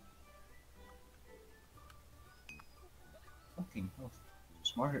 Fucking hell.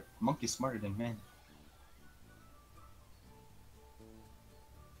 Smarter. Monkey's smarter than man.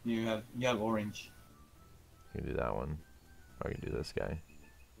 You have orange. You can do that one. Or I can do this guy.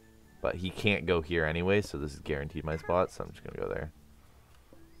 But he can't go here anyway, so this is guaranteed my spot, so I'm just gonna go there.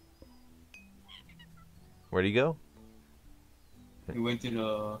 Where'd he go? He went to the.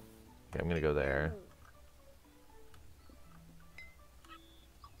 Okay, I'm gonna go there.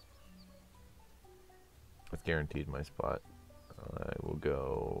 That's guaranteed my spot. I will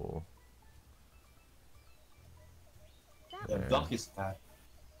go. The there. block is fat.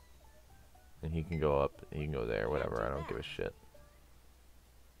 And he can go up. He can go there. Whatever. I don't give a shit.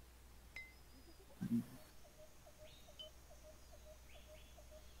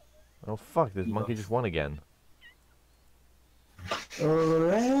 Oh fuck! This monkey just won again.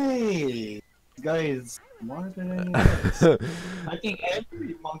 Alright! This guy is smarter than he looks. I think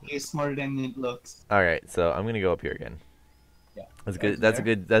every monkey is smarter than it looks. All right, so I'm gonna go up here again. Yeah. That's good. That's a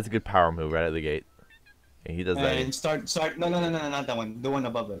good. That's a good power move right out of the gate. Okay, he does that. And start. No, not that one. The one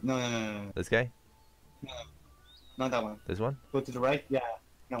above it. No. This guy? No, not that one. This one? Go to the right. Yeah,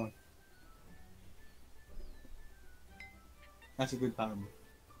 that one. That's a good power move.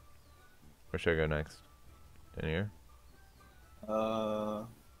 Where should I go next? In here?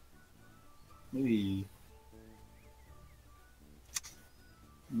 Maybe.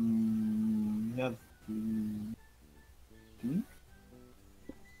 Yeah.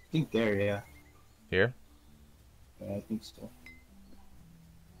 I think there, yeah. Here? Yeah, I think so.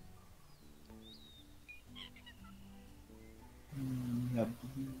 Yeah. I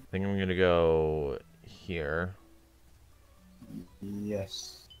think I'm gonna go here.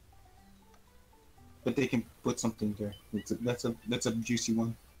 Yes. but they can put something there. That's a juicy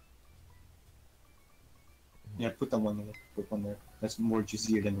one. Yeah, put that one there. Put one there. That's more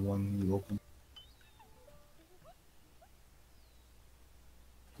juicier than the one you opened.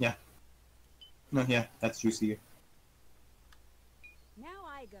 Yeah. No, yeah, that's juicier. Now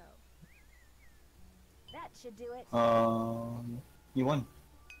I go. That should do it. You won.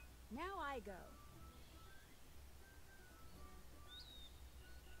 Now I go.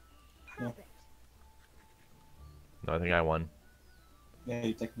 Yeah. Perfect. No, I think I won. Yeah,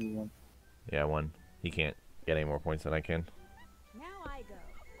 you technically won. Yeah, I won. He can't get any more points than I can. Now I go.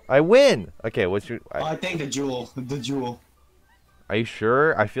 I win! Okay, what's your... I think the jewel. The jewel. Are you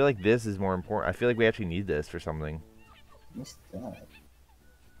sure? I feel like this is more important. I feel like we actually need this for something. What's that?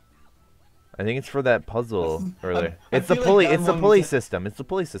 I think it's for that puzzle earlier. I It's the feel like pulley. that It's the one pulley was a- system. It's the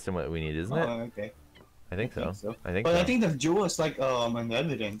pulley system that we need, isn't it? Okay. I think so. I think But so. I think the jewel is like an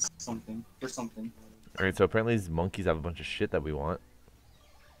evidence something for something. Alright, so apparently these monkeys have a bunch of shit that we want,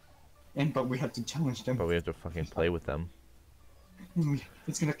 But we have to challenge them. but we have to fucking play with them.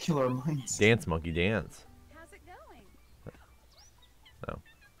 It's gonna kill our minds. Dance, monkey, dance. How's it going? No.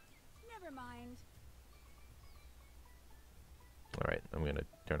 Never mind. Alright, I'm gonna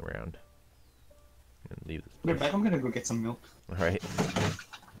turn around and leave this We're place. back. I'm gonna go get some milk. Alright.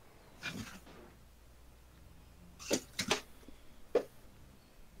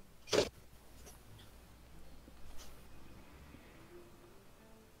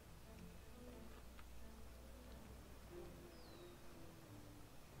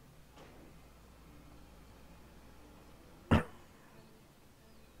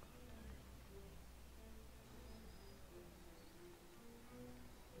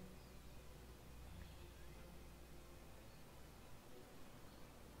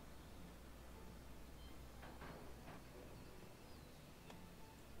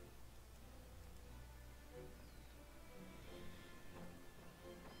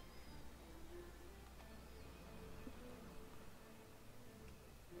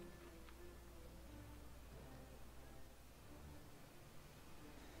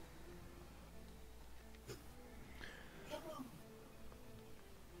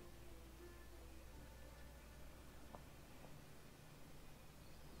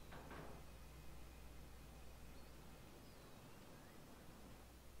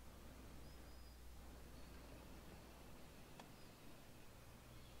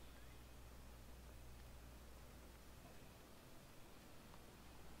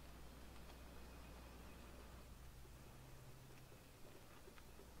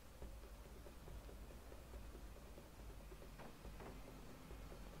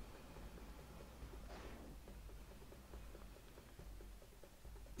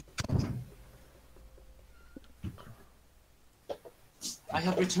 I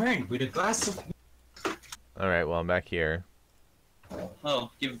have returned with a glass of. Alright, well, I'm back here.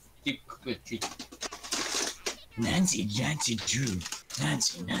 Oh, give Nancy Drew.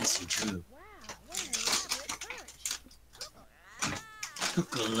 Nancy Drew. Wow, what an elaborate perch.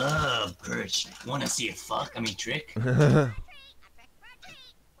 Cuckoo love perch. Wanna see a fuck? I mean trick? A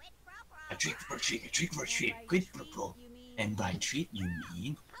trick for treat. Quid pro quo. And by treat you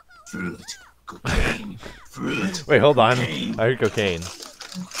mean fruit. Cocaine. Fruit. Wait, hold on. Cocaine. I heard cocaine. Just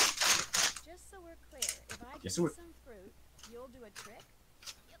so we're clear, if I give Yes, you we're- some fruit, you'll do a trick?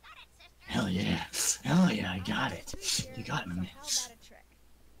 Hell yeah, I got it. You got it, So man. how about a trick?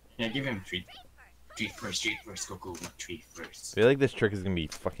 Yeah, give him a treat. Treat first, Coco. Treat I first. feel like this trick is gonna be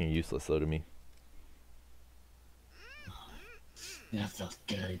fucking useless though to me. That felt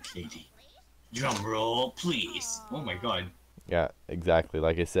good, lady. Drum roll, please. Oh my god. Yeah, exactly.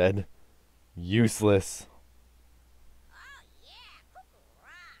 Like I said, useless.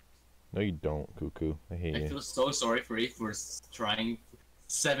 No, you don't, Cuckoo. I hate I you. feel so sorry for you for trying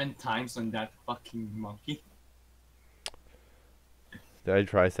 7 times on that fucking monkey. Did I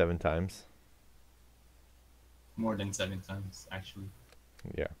try 7 times? More than 7 times, actually.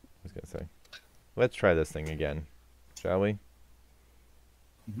 Yeah, I was gonna say. Let's try this thing again, shall we?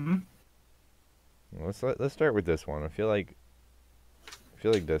 Let's start with this one. I feel like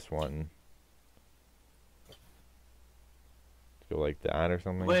this one. Go like that or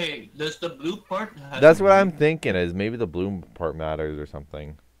something. Wait, does the blue part have That's some what I'm meat? thinking. Is maybe the blue part matters or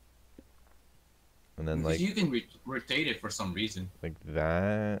something. And then Because like you can rotate it for some reason.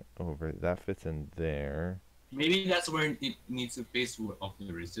 that over. That fits in there. Maybe that's where it needs to face off the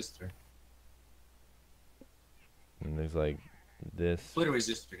resistor. And there's like this. Put a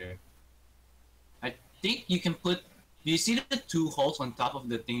resistor there. I think you can put. Do you see the 2 holes on top of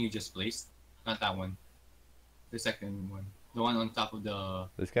the thing you just placed? Not that one. The second one. The one on top of the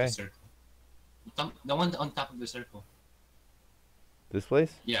This guy? circle. The one on top of the circle. This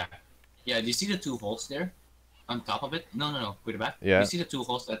place? Yeah. Yeah, do you see the two holes there? On top of it? No. Put it back. Yeah. You see the two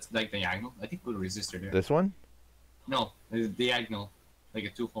holes that's like diagonal? I think put a resistor there. This one? No, the diagonal. Like a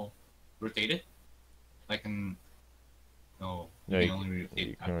two hole. Rotate it? Like an... No. No, You you, can only rotate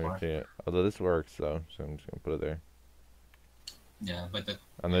you that can far. rotate it. Although this works though, so I'm just gonna put it there. Yeah, but the...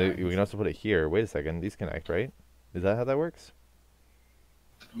 And then we can also put it here. Wait a second, these connect, right? Is that how that works?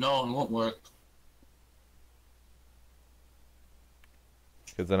 No, it won't work.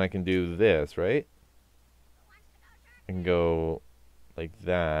 Because then I can do this, right? I can go like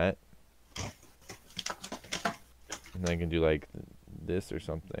that. And then I can do like this or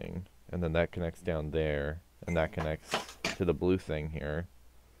something. And then that connects down there. And that connects to the blue thing here.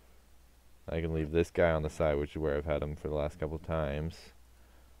 I can leave this guy on the side, which is where I've had him for the last couple times.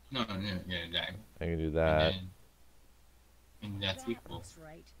 No, yeah. I can do that. And that's That equal. looks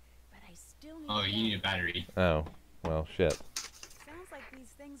right, but I still need Oh, you need a battery. Oh, well, shit. Sounds like these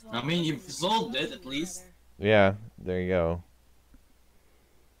things I mean, you've solved it at least. Yeah, there you go.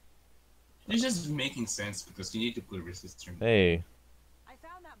 It's just making sense because you need to put a resistor in. Hey, I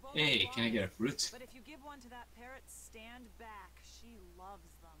found that bowl Hey, of can I get a limes, fruit? But if you give one to that parrot, stand back. She loves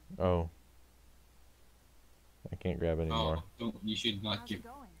them. oh. I can't grab anymore. Oh, don't. You should not How's give. it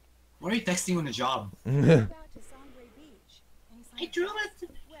going? Why are you texting on the job? About to Sangre Beach. I drew it.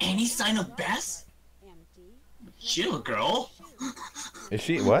 Any sign of Bess? Empty. Chill, girl. Is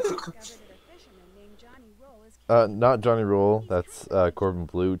she, what? Discovered that a fisherman named Johnny Roll is Not Johnny Roll. That's, Corbin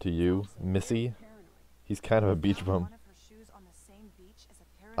Blue to you. Missy. paranoid. He's kind of a beach Found bum. one of her shoes on the same beach as a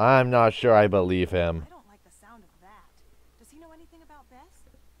parrot. I'm not sure I believe him. I don't like the sound of that. Does he know anything about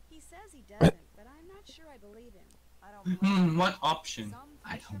Bess? He says he doesn't, but I'm not sure I believe him. I don't blame him. What option? Some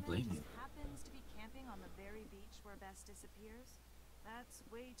I don't fisherman blame you. just happens to be camping on the very beach where Bess disappears. That's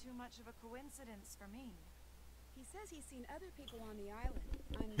way too much of a coincidence for me. He says he's seen other people on the island.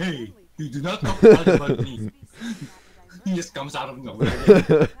 Hey, Unfriendly you do not talk bad about me. Must be something about the He just comes out of nowhere.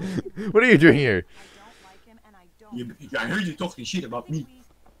 What are you doing here? I don't like him, and I don't. I heard you talking shit about me.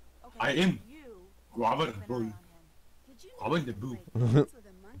 Okay, I am you Guava keep an eye boy. on him. Did you I know went you to can boo. play games with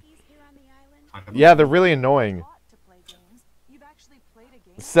the monkeys here on the island? Yeah, they're really annoying. Ought to play games. You've actually played a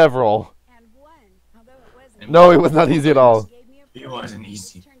game. Several. And won, although it wasn't. No, it was not easy at all. Gave me a It present wasn't that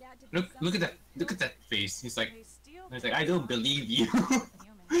easy. turned out to be Look at that. something Look at that face. He's like, They steal he's like, I don't believe you.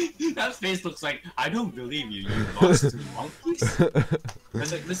 human. That face looks like, I don't believe you. You lost to monkeys. I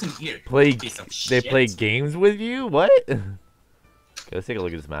was like, listen here. Play. piece of They shit. play games with you? What? Okay, let's take a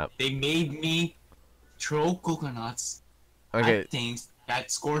look at this map. They made me throw coconuts Okay. at things that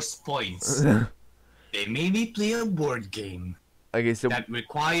scores points. They made me play a board game Okay, so that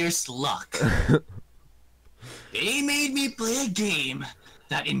requires luck. They made me play a game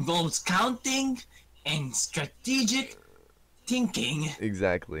that involves counting and strategic thinking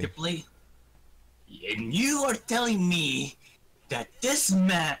exactly. to play. And you are telling me that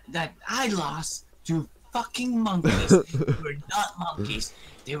that I lost to fucking monkeys. They were not monkeys.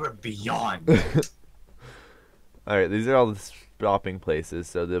 They were beyond. All right, these are all the stopping places.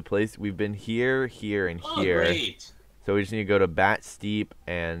 So the place we've been here, here, and Oh, here. great. So we just need to go to Bat Steep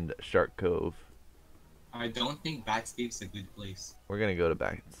and Shark Cove. I don't think Bat Steep's a good place. We're gonna go to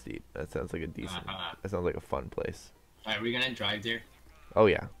Bat Steep. That sounds like a decent. Uh-huh. That sounds like a fun place. Are we gonna drive there? Oh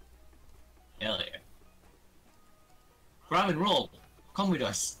yeah. Hell yeah. Grab and roll. Come with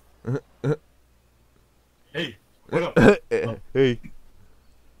us. Hey, what up? Hey.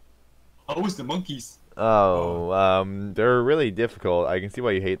 How was the monkeys? Oh, they're really difficult. I can see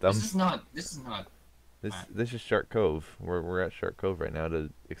why you hate them. This is not. This is Shark Cove. We're at Shark Cove right now to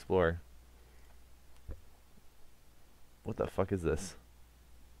explore. What the fuck is this?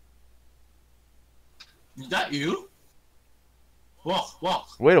 Is that you?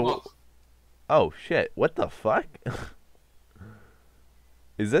 Walk. Wait a walk. Oh shit! What the fuck?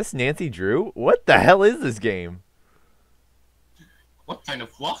 Is this Nancy Drew? What the hell is this game? What kind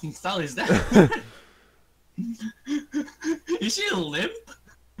of walking style is that? Is she a limp?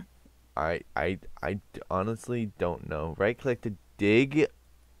 I honestly don't know. Right click to dig.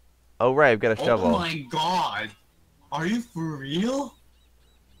 Oh right, I've got a shovel. Oh my god. Are you for real?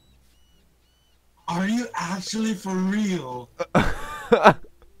 Are you actually for real?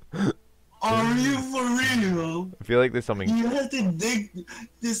 Are you for real? I feel like there's something. You have to dig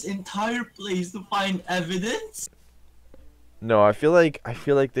this entire place to find evidence? No, I feel like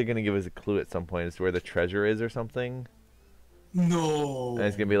they're gonna give us a clue at some point as to where the treasure is or something. No. And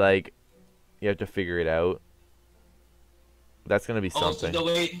it's gonna be like, you have to figure it out. That's gonna be Oh,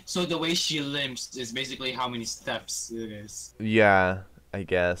 something. so the way she limps is basically how many steps it is. Yeah, I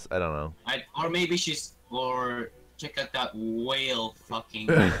guess. I don't know. Or maybe or check out that whale fucking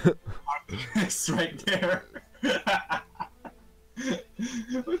it's right there.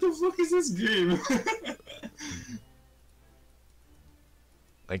 What the fuck is this game?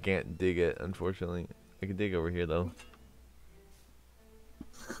 I can't dig it, unfortunately. I can dig over here, though.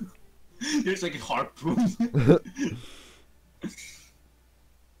 There's like a harpoon.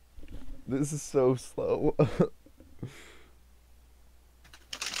 This is so slow.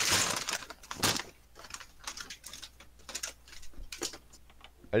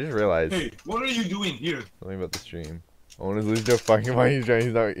 I just realized Hey, what are you doing here? something about the stream. Owen is losing no fucking money. He's trying.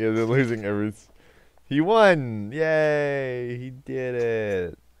 He's not. Yeah, they're losing every. He won! Yay! He did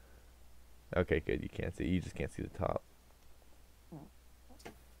it. Okay, good. You can't see. You just can't see the top.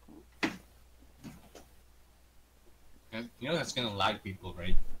 You know that's gonna lag people,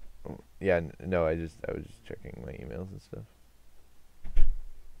 right? Yeah. No. I was just checking my emails and stuff.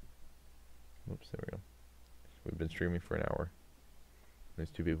 Oops. There we go. We've been streaming for an hour. There's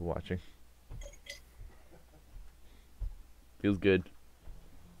 2 people watching. Feels good.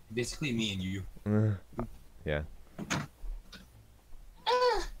 Basically me and you. Yeah.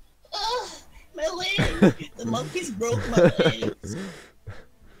 My leg! The monkeys broke my legs.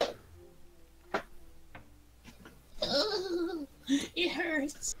 It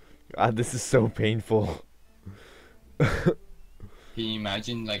hurts. God, this is so painful. Can you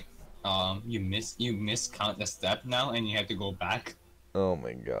imagine like you miscount the step now and you have to go back? Oh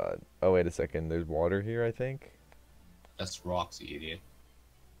my god. Oh wait a second. There's water here, I think. That's rocks, you idiot.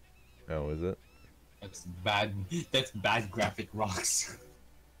 Oh, is it? That's bad. That's bad graphic rocks.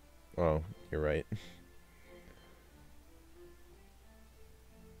 Oh, you're right.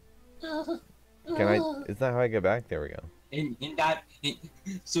 Can I? Is that how I get back? There we go.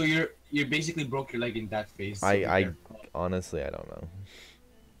 So you're basically broke your leg in that phase. So Honestly, I don't know.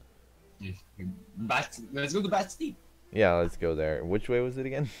 Let's go to Bat Steep. Yeah, let's go there. Which way was it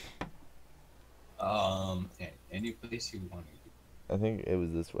again? Any place you want to. I think it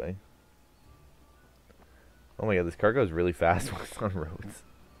was this way. Oh my god, this car goes really fast when it's on roads.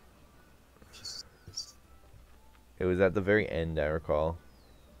 It was at the very end, I recall.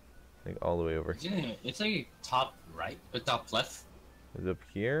 Like all the way over. Yeah, it's like top right, or top left. Was it up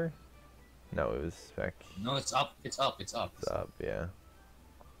here? No, it was back. No, it's up. It's up. It's up. It's up, yeah.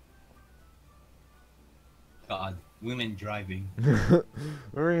 God, women driving. Hey,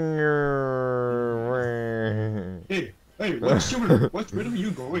 where are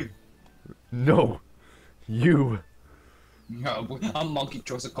you going? No, you. No, a monkey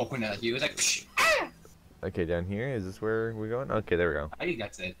throws a coconut at you. It's like, psh, ah! Okay, down here. Is this where we're going? Okay, there we go. I think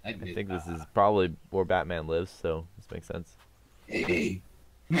that's it. I think this is probably where Batman lives, so this makes sense. Hey,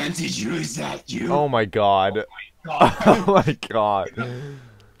 Nancy Drew, is that you? Oh my god. God. Oh my god.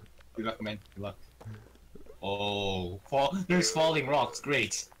 Good luck, man. Good luck. Oh, there's falling rocks.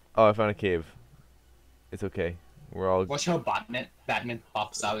 Great. Oh, I found a cave. It's okay. We're all. Watch how Batman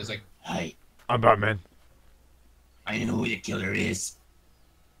pops out. He's like, "Hi, I'm Batman. I know who the killer is.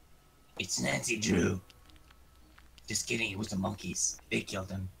 It's Nancy Drew." Just kidding. It was the monkeys. They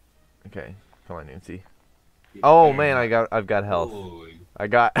killed him. Okay, come on, Nancy. Oh man, I've got health. Oh. I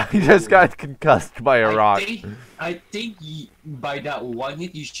just got concussed by a rock. I think by that one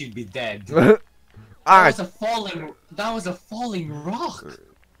hit you should be dead. Ah, That was a falling rock.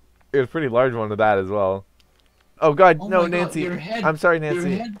 it was a pretty large one of that as well. Oh god, Oh no, my God, Nancy. your head- I'm sorry, Your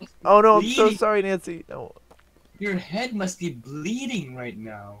Nancy. head must be Oh no, I'm so bleeding. sorry, Nancy. No. Your head must be bleeding right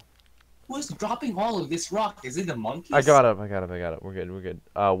now. Who's dropping all of this rock? Is it the monkeys? I got up. We're good.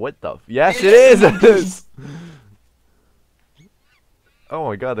 What the? Yes, It it is is. the monkeys. Oh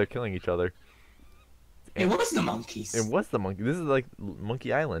my god, they're killing each other. It was the monkeys. It was the monkey. This is like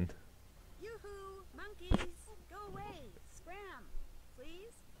Monkey Island. Yoo-hoo! Monkeys! Go away! Scram!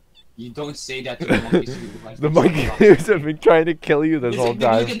 Please? You don't say that to the monkeys. The monkeys have been trying to kill you this It's whole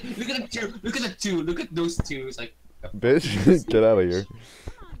like, time. Look at the two. Look at the two. Look at those two. It's like. Bitch, get out of here.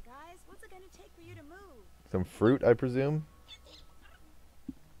 Come on, guys. What's it gonna take for you to move? Some fruit, I presume.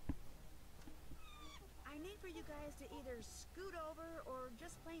 I need for you guys to either scoot over or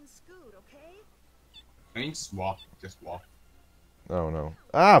just plain scoot, okay? I mean, just walk. Just walk. Oh no.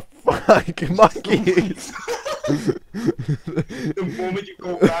 Ah, fuck, monkeys. The moment you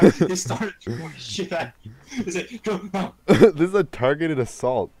go back, they start throwing shit at you. It's like, go now. This is a targeted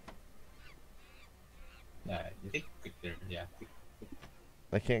assault. Yeah, you think quick there. Yeah.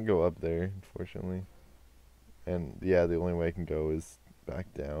 I can't go up there, unfortunately. And yeah, the only way I can go is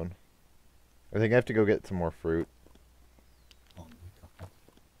back down. I think I have to go get some more fruit. Oh my god.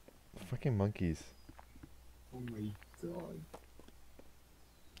 Fucking monkeys. Oh my god.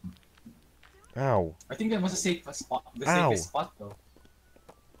 Ow. I think that was a safe spot. The Ow. safest spot though.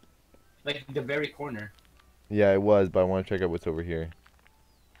 Like the very corner. Yeah, it was, but I want to check out what's over here.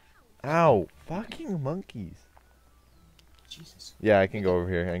 Ow. Fucking monkeys. Jesus. Yeah, I can go over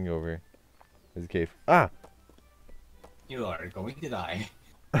here. I can go over here. There's a cave. Ah! You are going to die.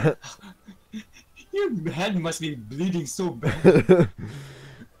 Your head must be bleeding so bad.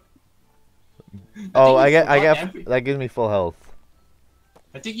 Oh, I I think you get, forgot every- that gives me full health.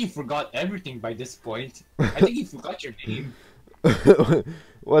 I think you forgot everything by this point. I think you forgot your name.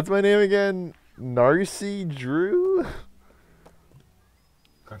 What's my name again? Narcy Drew?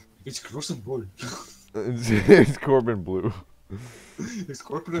 It's Cross and Bull. It's Corbin Blue. It's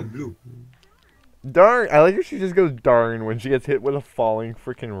corporate blue. Darn! I like how she just goes darn when she gets hit with a falling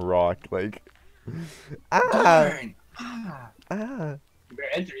freaking rock. Like, ah! Darn! Ah! Ah!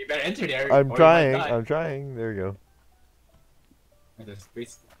 You better enter there. I'm or you trying. might die. I'm trying. There we go. There's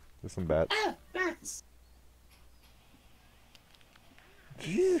space. There's some bats. Ah! Bats!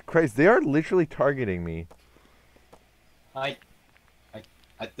 Jesus Christ! They are literally targeting me.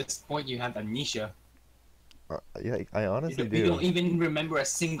 At this point, you have amnesia. Yeah, I honestly You don't do. even remember a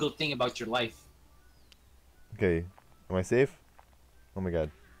single thing about your life. Okay, am I safe? Oh my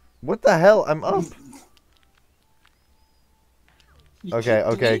God! What the hell? I'm up. You Okay,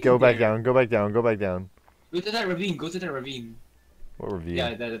 keep okay, going go back there. down. Go back down. Go back down. Go to that ravine. Go to that ravine. What review?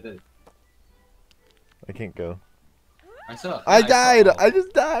 Yeah, that. I can't go. I saw. I yeah, died! saw- I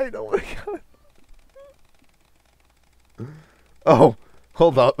just died! Oh my God. Oh,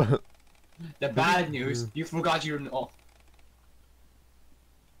 hold up. The bad news. You forgot your. Oh.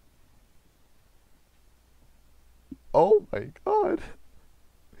 Oh my God.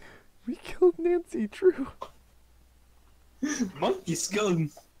 We killed Nancy Drew. Monkey skull.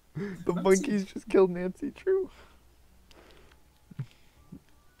 The monkeys just killed Nancy Drew.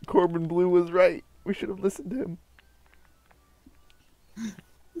 Corbin Blue was right. We should have listened to him.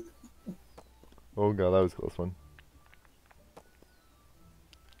 Oh God, that was a close one.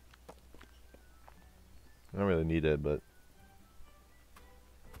 I don't really need it, but...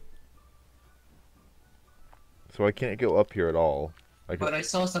 So I can't go up here at all. I But I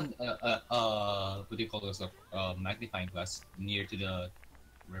saw some what do you call those? Magnifying glass near to the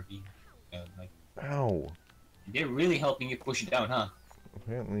ravine. Like Ow. they're really helping you push it down, huh?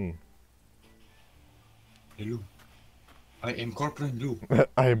 Apparently. Hello. I am Corporal Blue.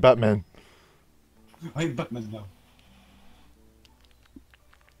 I am Batman. I am Batman now.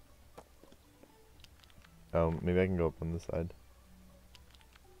 Oh, maybe I can go up on this side.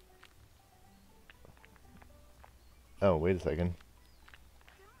 Oh, wait a second.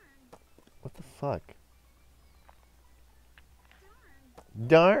 What the fuck?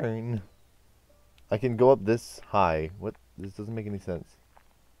 Darn! I can go up this high. What? This doesn't make any sense.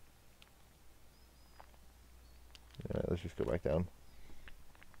 Yeah, let's just go back down.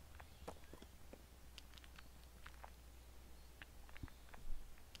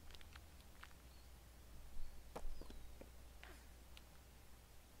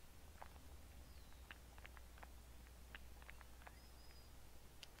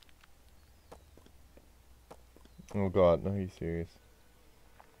 Oh God, no, are you serious?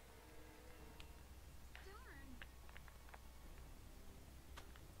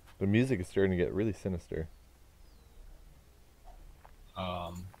 The music is starting to get really sinister.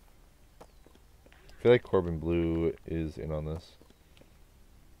 I feel like Corbin Blue is in on this.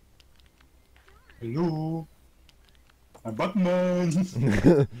 Hello. I'm Batman.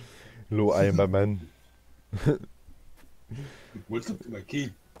 Hello, I am Batman. Welcome to my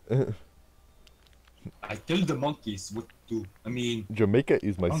cave. I tell the monkeys what to do. I mean, Jamaica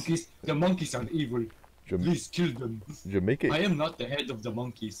is my monkeys. The monkeys are evil. Jam Please kill them. Jamaica. I am not the head of the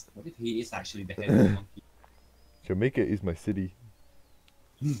monkeys. What if he is actually the head of the monkeys? Jamaica is my city.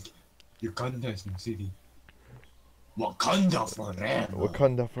 Wakanda is my city. Wakanda forever.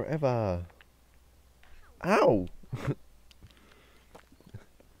 Wakanda forever. Ow!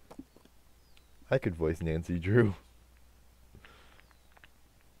 I could voice Nancy Drew.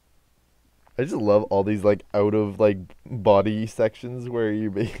 I just love all these like out of like body sections where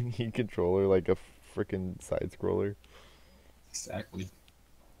you control her like a freaking side scroller. Exactly.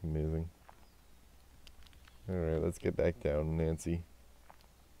 Amazing. Alright, let's get back down, Nancy.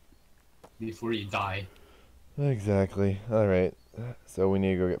 Before you die. Exactly. Alright. So we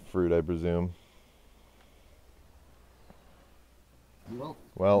need to go get fruit, I presume. Well,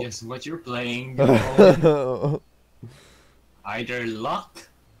 Well. guess what you're playing? Owen? Either luck,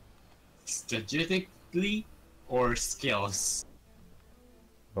 strategically, or skills.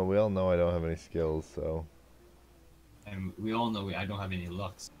 Well, we all know I don't have any skills, so... And we all know I don't have any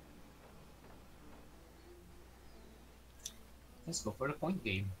luck. Let's go for the point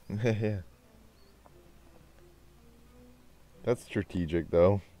game. Yeah. That's strategic,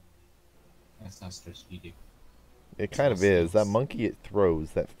 though. That's not strategic. It kind of Just is. That things. monkey, it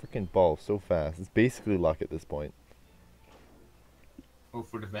throws that freaking ball so fast. It's basically luck at this point. Hope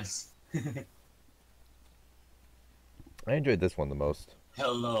for the best. I enjoyed this one the most.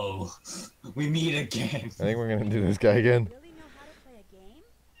 Hello. We meet again. I think we're going to do this guy again. Really know how to play a game?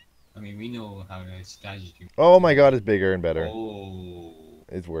 I mean, we know how to strategy. Oh my god, it's bigger and better. Oh.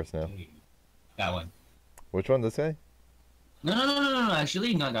 It's worse now. Okay. That one. Which one, this guy? No.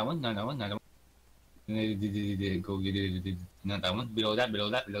 Actually, not that one. Not that one. Not that one. Go. Not that one. Below that. Below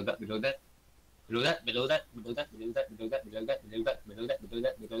that. Below that. Below that. Below that. Below that. Below that. Below that. Below that. Below that. Below that. Below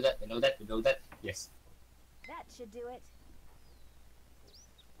that. Below that. Below that. Below that. Below that. Yes. That should do it.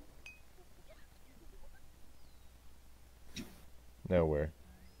 Nowhere.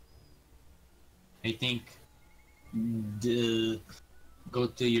 I think. Go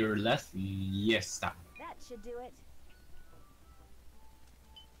to your left. Yes. Stop. That should do it.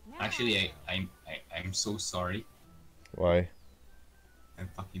 Now Actually, I'm so sorry. Why? I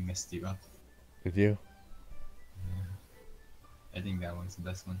fucking messed you up. With you? I think that one's the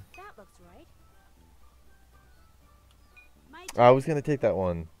best one. that looks right. My I was going to take that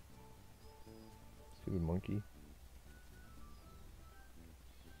one. Stupid monkey.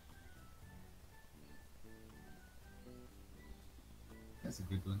 That's a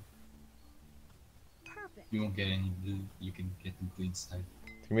good one. perfect. You won't get any blue. You can get the blue inside.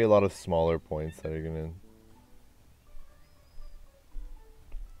 It's going to be a lot of smaller points that are going to...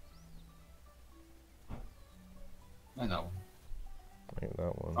 Not that one. I think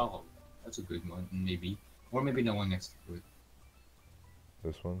that one. Oh, that's a good one. Maybe. Or maybe the one next to it.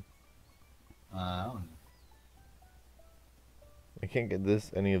 This one. I don't know. I can't get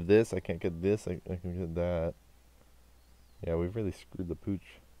this, any of this. I can't get this. I can get that. Yeah, we've really screwed the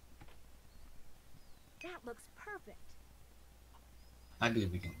pooch. That looks perfect. I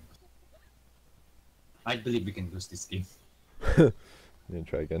believe we can. I believe we can lose this game. I'm gonna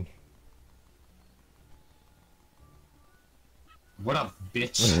try again. What up,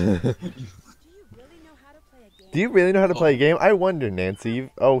 bitch? Do you really know how to play a game? Do you really know how to play a game? I wonder, Nancy.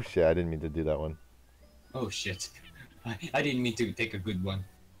 Oh shit, I didn't mean to do that one. Oh shit. I didn't mean to take a good one.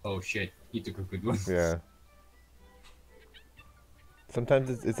 Oh shit, he took a good one. Yeah. Sometimes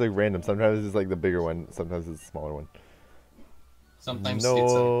it's like random. Sometimes it's like the bigger one. Sometimes it's the smaller one. Sometimes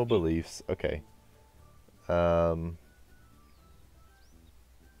no it's beliefs. Okay. I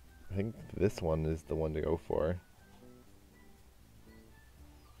think this one is the one to go for.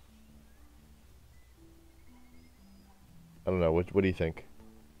 I don't know. What do you think?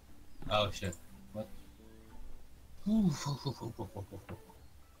 Oh shit. What?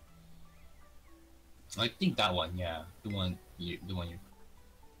 I think that one, yeah. The one you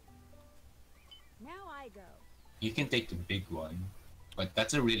Now I go. you can take the big one. But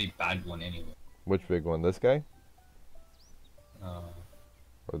that's a really bad one anyway. Which big one? This guy Uh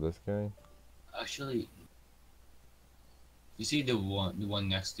or this guy? actually you see the one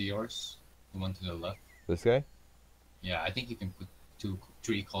next to yours? The one to the left? This guy? Yeah, I think you can put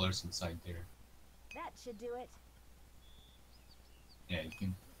three colors inside there. That should do it. Yeah,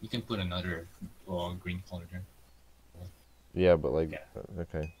 you can put another green color there. Yeah, but like, Yeah.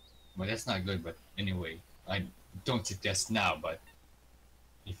 okay. But that's not good, but anyway. I don't suggest now, but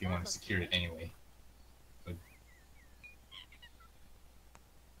if you want to secure it anyway. But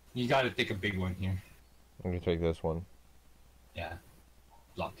you gotta take a big one here. I'm gonna take this one, Yeah.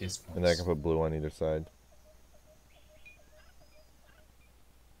 Block his points. and then I can put blue on either side.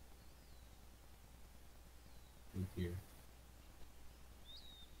 Blue here.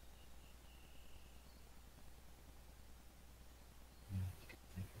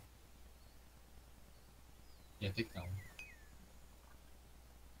 Yeah, take that one.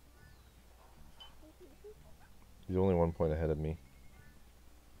 He's only 1 point ahead of me.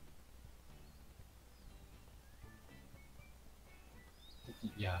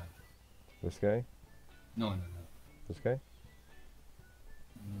 Yeah. This guy? No. This guy?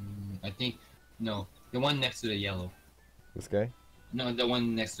 I think no. The one next to the yellow. This guy? No, the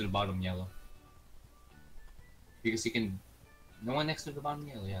one next to the bottom yellow. Because you can. The one next to the bottom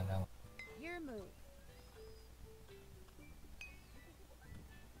yellow. Yeah, that one. Your move.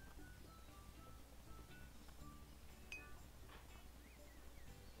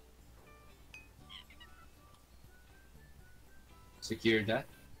 Secure that.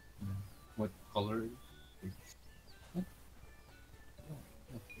 What color?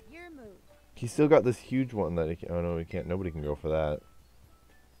 Your move. He's still got this huge one that he can. Oh no, he can't. Nobody can go for that.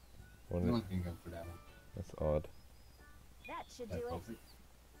 No one can go for that one. That's odd. That should do it.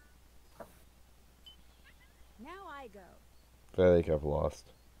 Now I go. I think I've lost.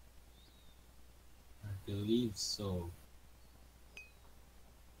 I believe so.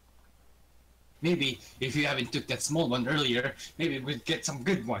 Maybe if you haven't took that small one earlier, maybe we'd get some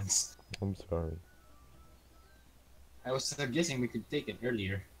good ones. I'm sorry. I was suggesting we could take it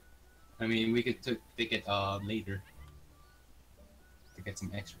earlier. I mean, we could take it later to get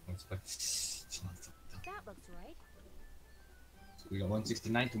some extra points, but That looks right. so we got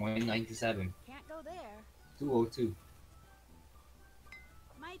 169 to 197. Can't go there. 202.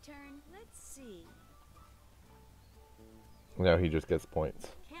 My turn. Let's see. Now he just gets points.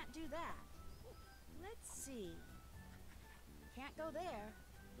 Can't do that. Let's see. Can't go there.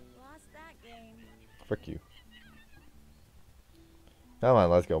 Lost that game. Frick you. Come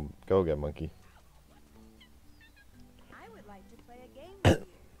on, let's go. Go get monkey. I would like to play a game with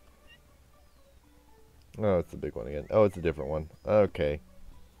you. Oh, it's the big one again. Oh, it's a different one. Okay.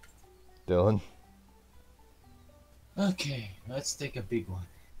 Dylan. Okay, let's take a big one.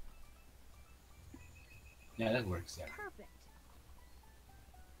 Yeah, that works. Yeah, Perfect.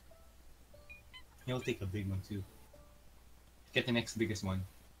 he'll take a big one too. Get the next biggest one,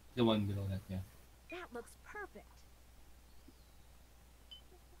 the one below that. Yeah. That looks perfect.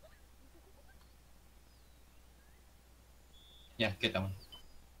 Yeah, get that one.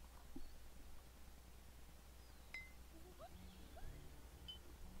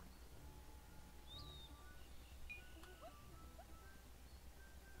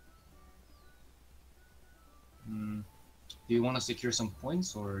 Do you want to secure some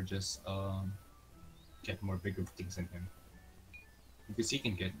points or just get more bigger things than him? Because he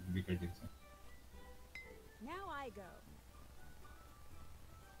can get bigger things. Now I go.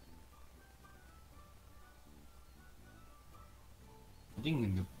 I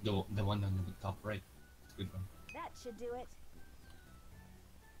think the one on the top right is a good one. That should do it.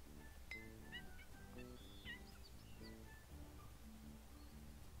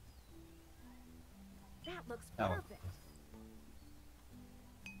 That looks That one. perfect.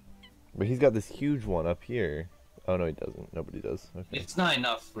 But he's got this huge one up here. Oh, no, he doesn't. Nobody does. Okay. It's not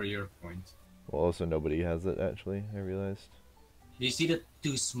enough for your point. Well, also nobody has it, actually, I realized. Do you see the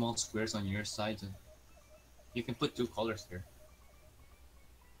two small squares on your side? You can put two colors there.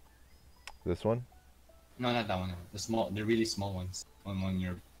 This one? No, not that one. The really small ones on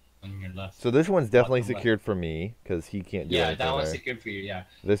your left. So this one's definitely Bottom left. secured for me, because he can't do Yeah, anything that one's there. secured for you. Yeah.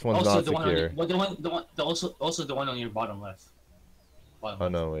 This one's Also, not the one on secure. also the one on your bottom left. Bottom Oh,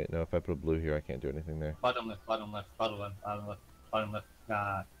 left. no, wait. No, if I put a blue here, I can't do anything there. Bottom left, bottom left, bottom left, bottom left, bottom left.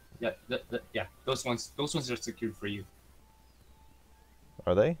 Yeah, yeah. Those ones are secured for you.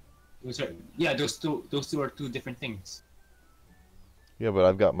 Are they? Yeah, those two are two different things. Yeah, but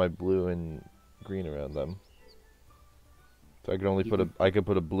I've got my blue and green around them. So I can only I could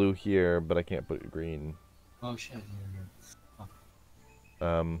put a blue here, but I can't put green. Oh shit!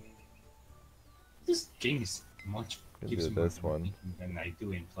 This game is much Can gives do me this more one. thinking than I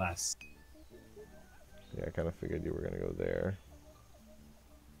do in class. Yeah, I kind of figured you were gonna go there.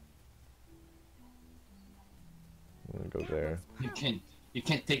 I'm gonna go there. You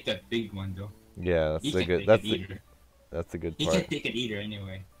can't take that big one though. Yeah, He that's the can't good. take That's it the either. that's the good He part. can't take it either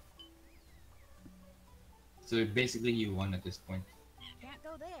anyway. So basically, you won at this point. Can't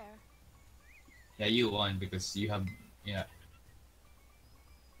go there. Yeah, you won because you have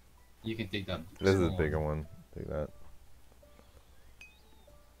You can take that. This is a small bigger one. Take that.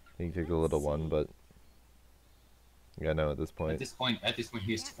 You can take the little one, but yeah, no. At this point, At this point,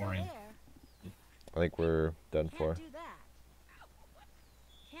 he's Can't go foreign. there. I think we're done Can't for. do that.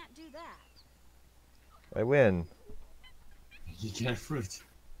 Can't do that. I win. You get a fruit.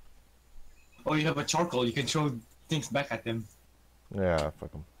 Oh, you have a charcoal. You can throw things back at them. Yeah,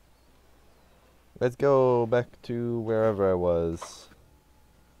 fuck them. Let's go back to wherever I was.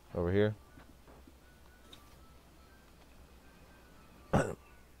 Over here.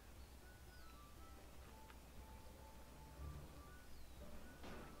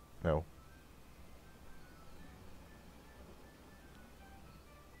 No.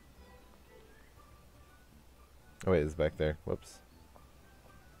 Oh wait, it's back there. Whoops.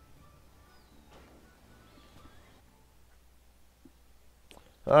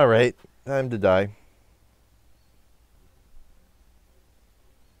 Alright, time to die.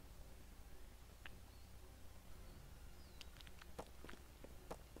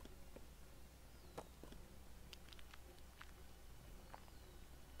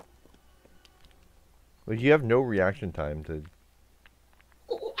 Like, you have no reaction time to...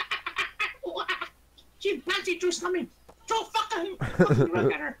 She fancy threw something. Throw fucking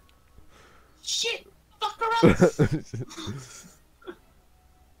rock at her. Shit, fuck her need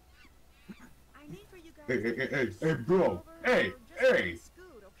for you guys Hey, to hey, hey, hey, scoot hey, bro. over Hey, or just hey.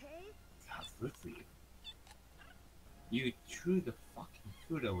 scoot, okay? That's good for you. You threw the fucking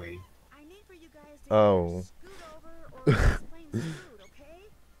food away. I need for you guys to Oh. either scoot over or just plain scoot, okay?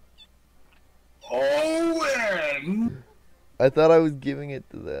 Owen! I thought I was giving it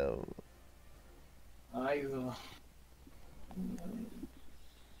to them. I will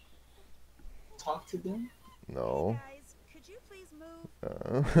talk to them. No. Hey guys, could you please move?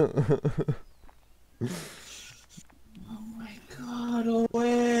 Oh my god,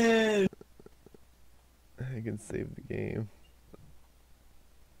 Owen! I can save the game.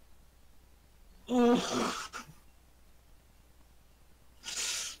 Oh.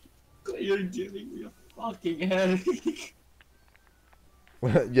 You're giving me a fucking headache.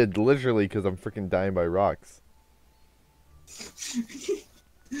 Yeah, literally, because I'm freaking dying by rocks.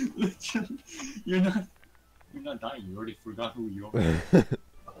 Literally, you're not dying. You already forgot who you are.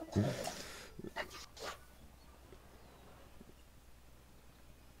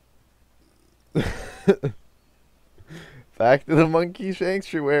 Back to the monkey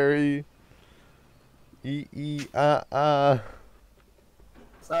sanctuary. Ah.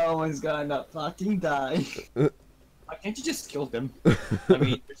 Someone's gonna fucking die. Why can't you just kill them? I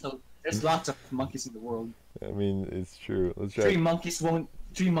mean, there's lots of monkeys in the world. I mean, it's true. Let's try. Three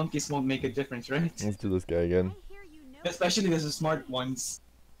monkeys won't make a difference, right? Let's do this guy again. I hear you know Especially the smart ones.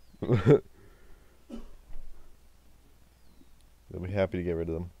 They'll be happy to get rid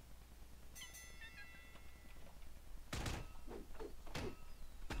of them.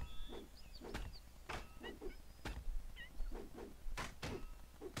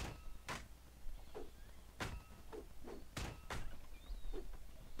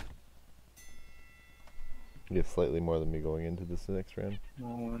 You get slightly more than me going into this next round.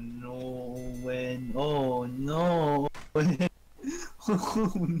 Oh no, when? Oh no, when?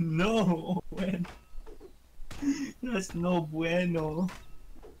 Oh no, when? That's no bueno.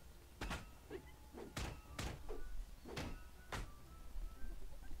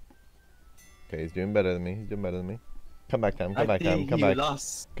 Okay, he's doing better than me. He's doing better than me. Come back time. Come I back time. think Come you back.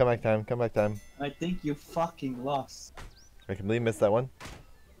 lost. Come back time. Come back time. I think you fucking lost. I completely missed that one.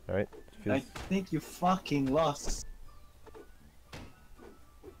 All right. I think you fucking lost.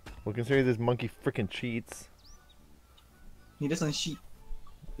 Well, considering this monkey freaking cheats. He doesn't cheat.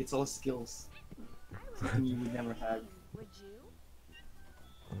 It's all skills. Something you would never have. would you?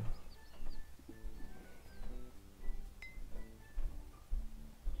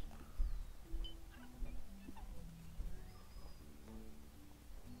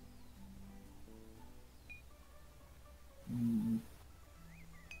 Mm.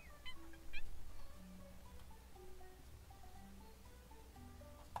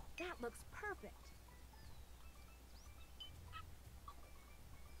 That looks perfect.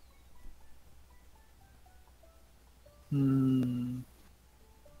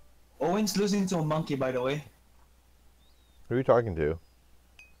 Owen's losing to a monkey, by the way. Who are you talking to?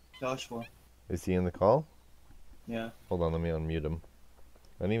 Joshua. Is he in the call? Yeah. Hold on, let me unmute him.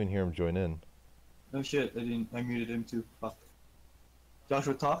 I didn't even hear him join in. No shit, I muted him too. Fuck.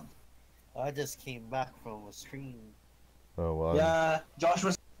 Joshua talk? I just came back from a stream. Oh well. Yeah,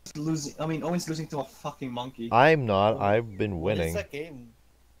 Joshua's losing. I mean, Owen's losing to a fucking monkey. I'm not. I've been What is winning. that game?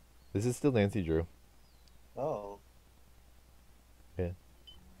 This is still Nancy Drew. Oh.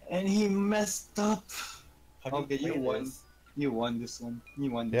 And he messed up. How do Okay, you play won. this? You won this one. You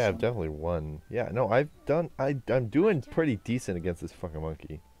won this Yeah, I've one. definitely won. Yeah, no, I'm doing pretty decent against this fucking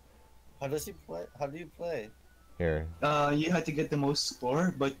monkey. How does he play? How do you play? Here. You had to get the most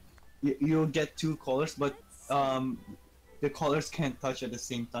score, but you'll get two colors, but the colors can't touch at the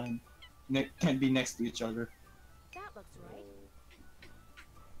same time. Can't be next to each other. That looks right.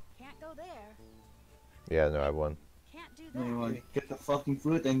 Can't go there. Yeah, no, I won. Can't do You that. want get the fucking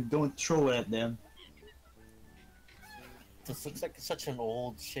fruit and don't throw it at them. This looks like such an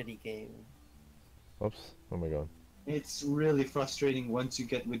old, shitty game. Oops. Oh my god. It's really frustrating once you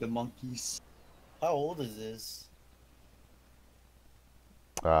get with the monkeys. How old is this?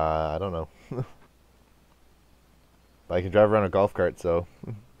 I don't know. I can drive around a golf cart, so.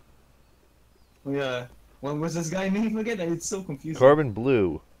 Oh yeah. What was this guy name again? It's so confusing. Corbin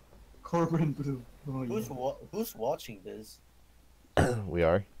Blue. Corbin Blue. Oh, yeah. Who's watching this? We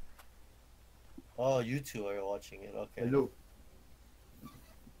are. Oh, you two are watching it. Okay. Hello.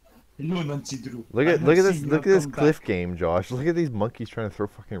 Hello, Nancy Drew. Look I at have this seen you look at have this come cliff back. game, Josh. Look at these monkeys trying to throw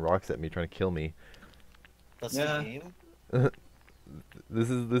fucking rocks at me, trying to kill me. That's Yeah. the game? This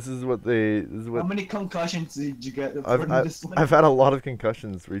is what they. This is How what many concussions did you get I've from this one? I've had a lot of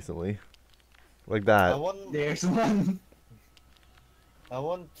concussions recently. Like I that. won. There's one. I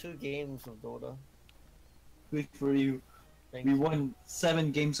won 2 games of Dota. Good for you. Thank We you. won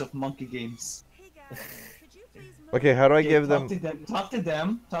 7 games of monkey games. Hey guys, could you please move? Okay, how do I Okay, give talk them? to them. Talk to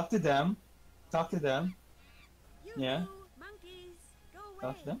them. Talk to them. Talk to them. Yeah. Yoo-hoo, monkeys, go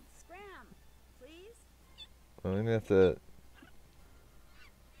Talk away. to them. Scram, please. I'm gonna have to.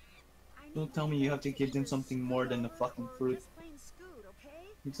 I need Don't tell for me you guys have to to give them either something scoot more than a over fucking or fruit. just plain scoot, okay?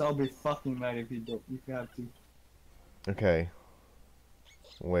 Because I'll be fucking mad if you don't. If you have to. Okay.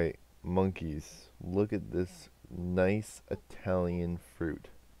 Wait, monkeys. Look at this nice Italian fruit.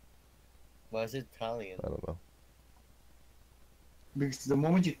 Why is it Italian? I don't know. Because the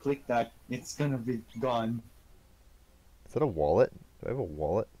moment you click that, it's gonna be gone. Is that a wallet? Do I have a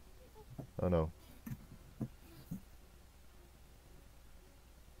wallet? Oh no.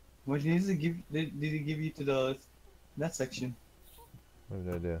 What did he give? Did he give you to the that section? I have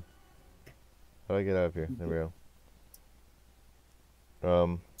no idea. How do I get out of here? There we go.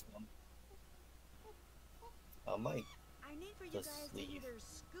 Mike. I need for you Just guys to leave. either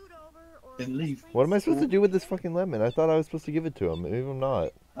scoot over or Then just leave. plain What am I supposed to scoot, do with this okay? fucking lemon? I thought I was supposed to give it to him. Maybe I'm not.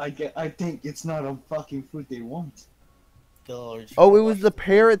 I think it's not a fucking fruit they want. George, Oh, it watch was the the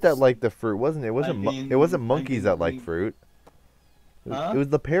parrot that videos. liked the fruit, wasn't it? It wasn't. It wasn't monkeys that like fruit. Huh? It was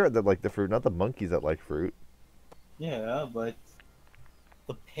the parrot that liked the fruit, not the monkeys that like fruit. Yeah, but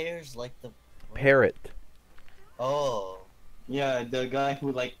The pears like the Parrot. Oh, yeah, the guy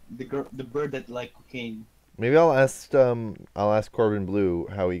who like the bird that like cocaine. Maybe I'll ask Corbin Blue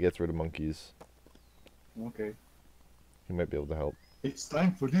how he gets rid of monkeys. Okay. He might be able to help. It's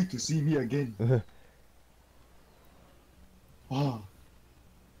time for you to see me again. Oh,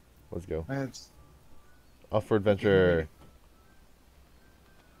 Let's go. I have. Off for adventure.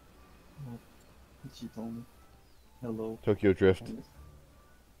 What she told me. Hello. Tokyo Drift.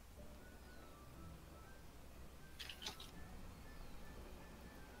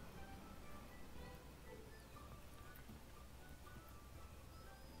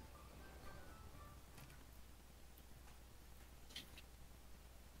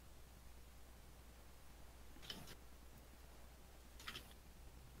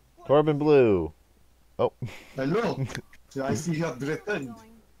 Corbin Blue. Oh. Hello. So I see you have returned.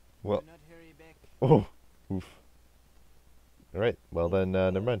 Well. Oh. Oof. Alright. Well then,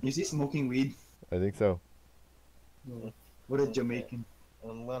 never mind. Is he smoking weed? I think so. No. What a Jamaican.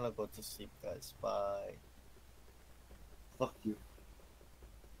 I'm gonna go to sleep, guys. Bye. Fuck you.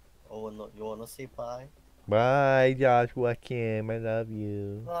 Oh no, you wanna say bye? Bye, Joshua Kim. I love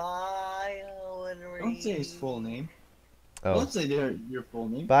you. Bye, Owen Reed. Don't say his full name. Oh. Don't say your full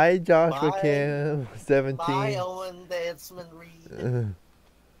name. Bye, Joshua Bye. Kim. 17. Bye, Owen Desmond Reed.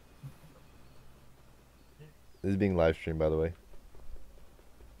 This is being live streamed, by the way.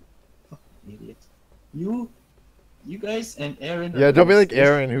 Idiot. You guys and Aaron. Yeah, are don't be like both-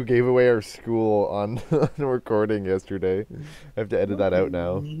 Aaron who gave away our school on the recording yesterday. I have to edit that out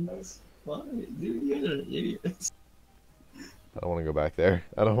now. Why? Dude, you're an idiot. I don't want to go back there.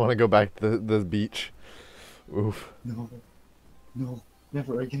 I don't want to go back to the beach. Oof. No. No.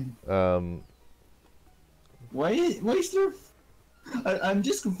 Never again. Why is there? I'm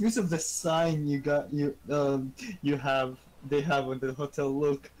just confused of the sign you have. They have on the hotel.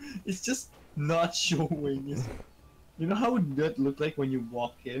 Look, it's just not showing. You know how would that look like when you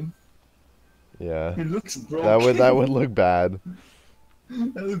walk in? Yeah. It looks broken. That would look bad.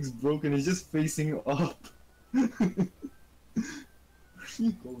 That looks broken. It's just facing up. Where are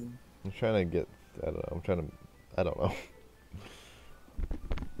you going? I'm trying to get. I don't know. I don't know.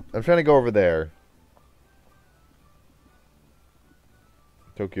 I'm trying to go over there.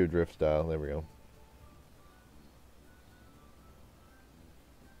 Tokyo Drift style. There we go.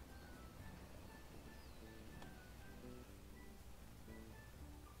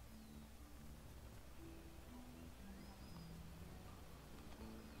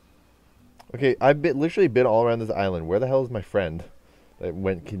 Okay, I've literally been all around this island. Where the hell is my friend that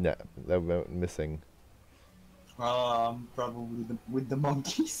went missing? Probably with the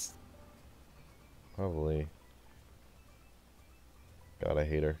monkeys. Probably. God, I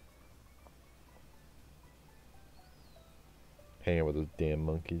hate her. Hanging out with those damn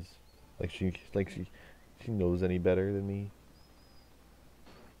monkeys. She knows any better than me.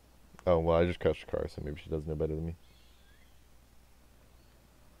 Oh well, I just crashed the car, so maybe she does know better than me.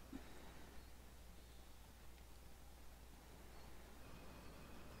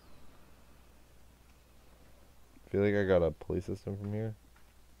 I feel like I got a police system from here.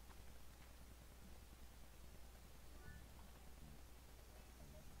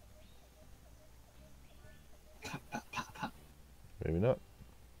 Maybe not.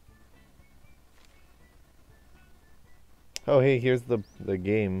 Oh, hey, here's the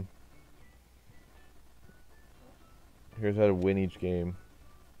game. Here's how to win each game.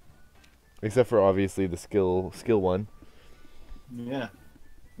 Except for obviously the skill one. Yeah.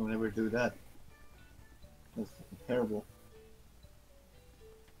 Don't ever do that. That's terrible.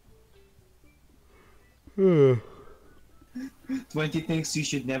 20 things you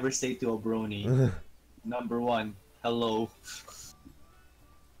should never say to a brony. Number 1, hello.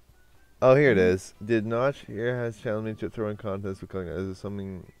 Oh, here it is. Did Notch here has challenged me to throwing contest with Kung. Is it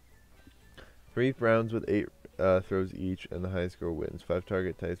something? 3 rounds with 8 throws each, and the highest score wins. 5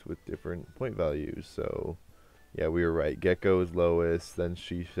 target types with different point values. So, yeah, we were right. Gecko is lowest, then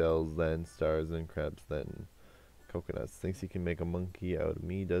seashells, then stars, then crabs, then coconuts. Thinks he can make a monkey out of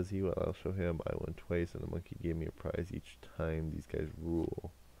me, does he? Well, I'll show him. I won twice, and the monkey gave me a prize each time. These guys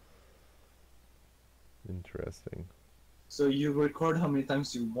rule. Interesting. So you record how many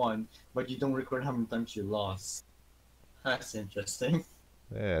times you won, but you don't record how many times you lost. That's interesting.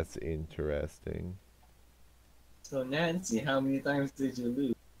 That's interesting. So Nancy, how many times did you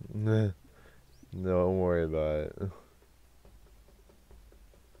lose? No, don't worry about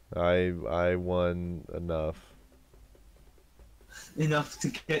it. I won enough. Enough to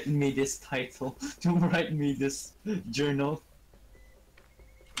get me this title, to write me this journal.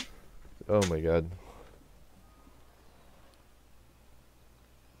 Oh my god.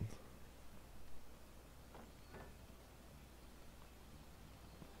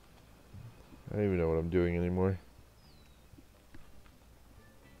 I don't even know what I'm doing anymore.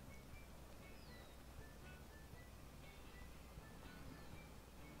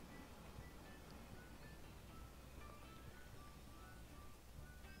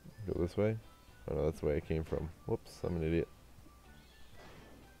 Go this way? Oh no, that's the way I came from. Whoops, I'm an idiot.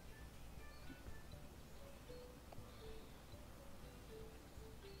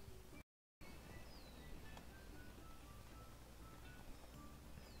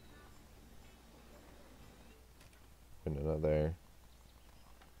 No, not there.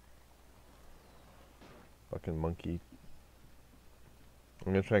 Fucking monkey.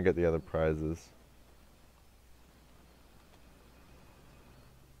 I'm gonna try and get the other prizes.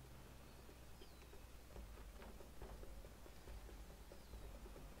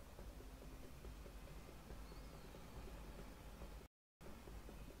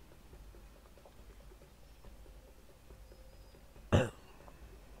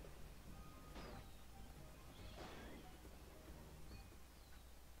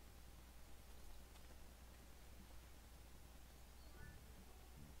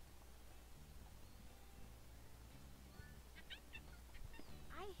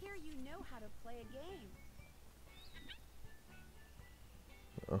 I hear you know how to play a game.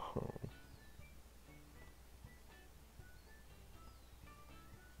 Oh.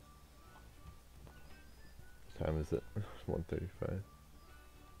 What time is it? 1:35.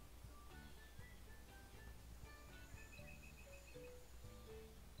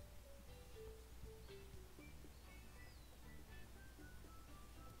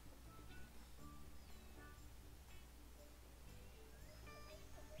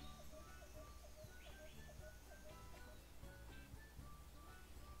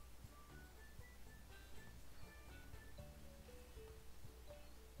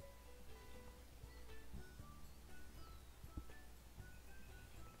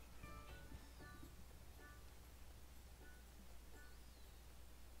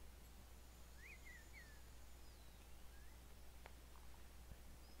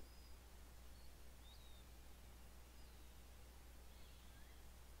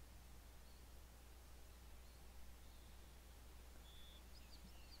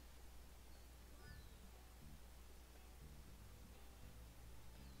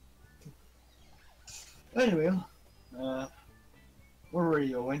 Anyway, where were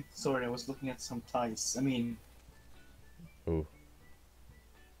you, Owen? Sorry, I was looking at some ties. I mean, Ooh.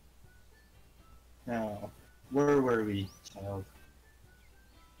 where were we, child?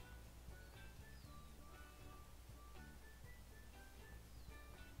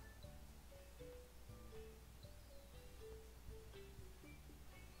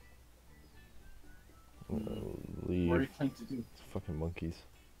 Leave. What are you trying to do? Fucking monkeys.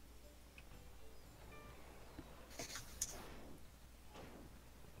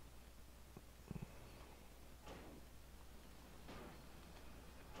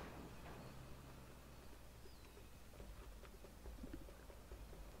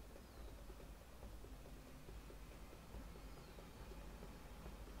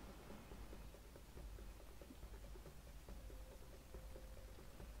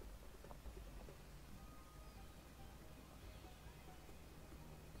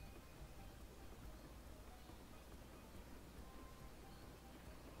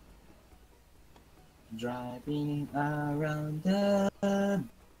 Driving around the Isn't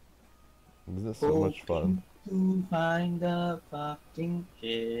this so much fun? to find the fucking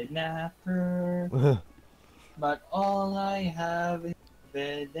kidnapper. But all I have in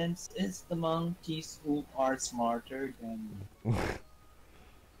evidence is the monkeys who are smarter than me.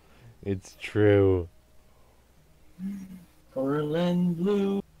 It's true. Orland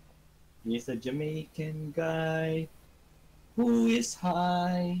Blue, he's a Jamaican guy who is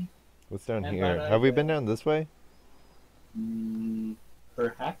high. What's down And here? but I Have we been bet- down this way?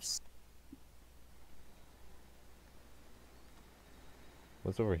 Perhaps.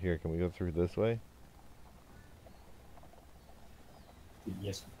 What's over here? Can we go through this way?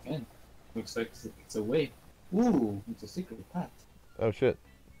 Yes, we can. Looks like it's a way. Ooh, it's a secret path. Oh shit.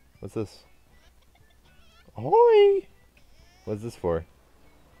 What's this? Ahoy! What's this for?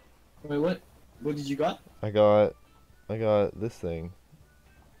 Wait, what? What did you got? I got this thing.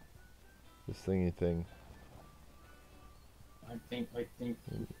 This thingy thing. I think you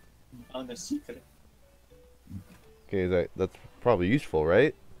found a secret. Okay, that's probably useful,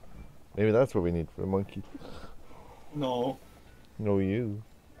 right? Maybe that's what we need for the monkey. No. No, you.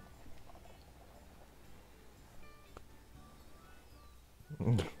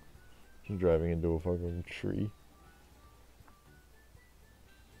 She's driving into a fucking tree.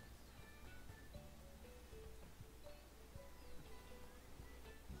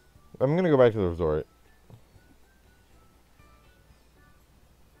 I'm gonna go back to the resort.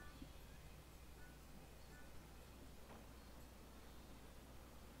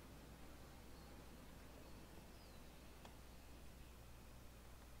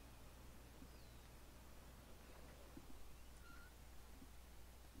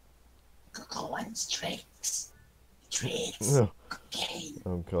 Owen's tricks. Tricks. No. Cocaine.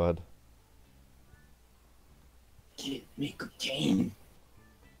 Oh god. Give me cocaine.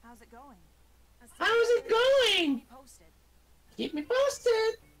 How's it going? How's it going? Keep posted. Keep me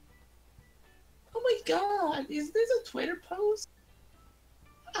posted. Oh my god, is this a Twitter post?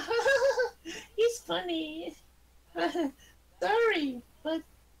 He's funny. Sorry, but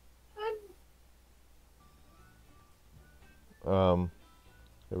I'm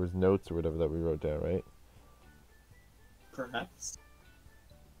There was notes or whatever that we wrote down, right? perhaps.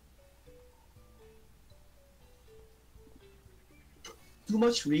 Too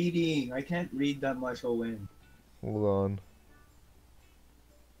much reading. I can't read that much, Owen. Hold on.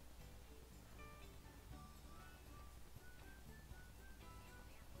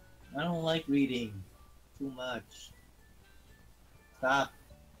 I don't like reading. Too much. Stop.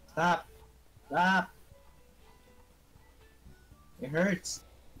 Stop. Stop. It hurts.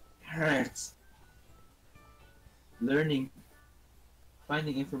 It hurts. Learning.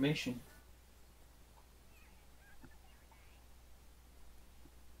 Finding information.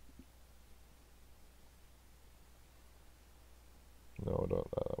 No, don't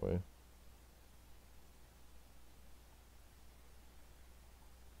that way.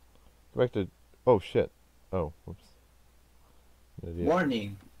 Go back to. Oh shit. Oh, whoops. An idiot.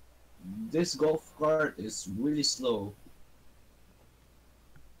 Warning. This golf cart is really slow.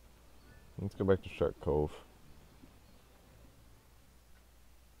 Let's go back to Shark Cove.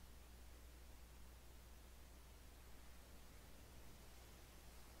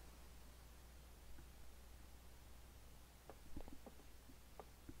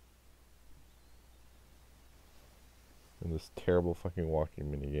 In this terrible fucking walking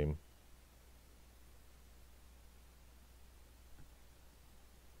minigame.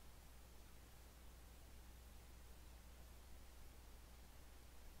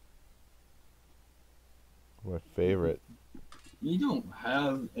 My favorite. You don't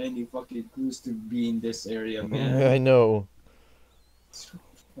have any fucking clues to be in this area, man. I know. What's the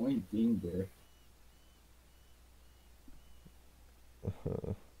point being there?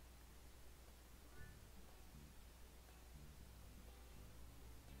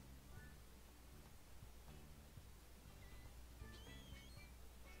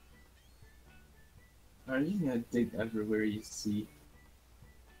 Are you gonna dig everywhere you see?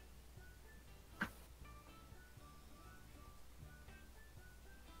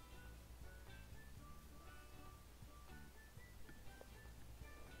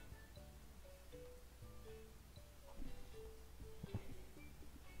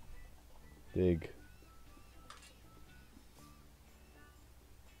 Dig.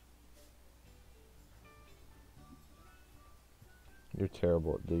 You're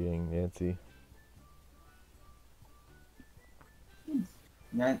terrible at digging, Nancy.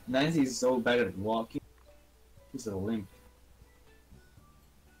 Nancy's so bad at walking. She's a limp.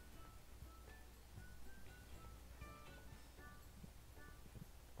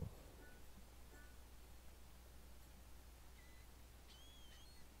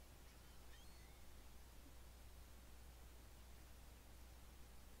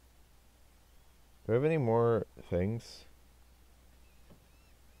 we have any more things?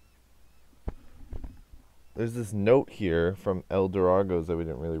 There's this note here from El Doragos that we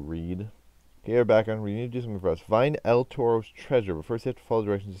didn't really read. Okay, our background. We need to do something for us. Find El Toro's treasure, but first you have to follow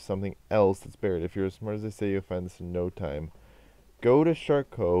directions to something else that's buried. If you're as smart as they say, you'll find this in no time. Go to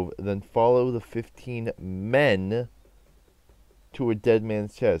Shark Cove, then follow the 15 men to a dead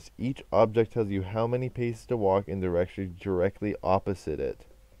man's chest. Each object tells you how many paces to walk in directly opposite it.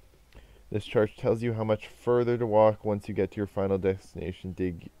 This chart tells you how much further to walk once you get to your final destination.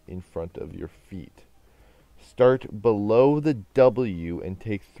 Dig in front of your feet. Start below the W and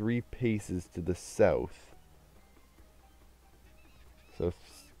take 3 paces to the south. So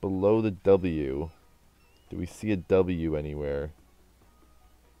below the W. Do we see a W anywhere?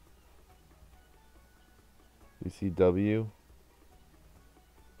 Do you see W?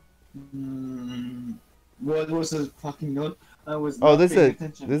 What was the fucking note? I was Oh, not this paying is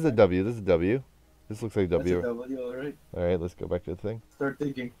attention. this is a W. This is a W. This looks like That's a W. W, alright. All right, let's go back to the thing. Start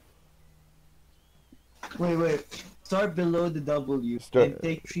thinking. Wait. Start below the W Start- and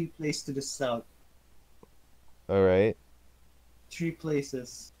take 3 places to the south. All right. 3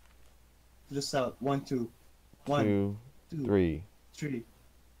 places to the south. 1, 2. 1, 2, 2, 3. 3.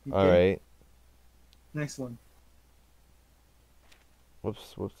 All right. Next one.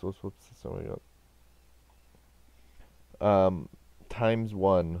 Whoops. Somebody got. Times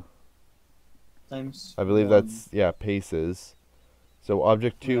 1. Times. I believe 1. that's, yeah, paces. So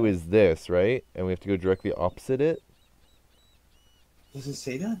object 2 Yeah. is this, right? And we have to go directly opposite it? Does it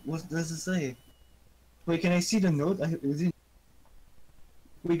say that? What does it say? Wait, can I see the note?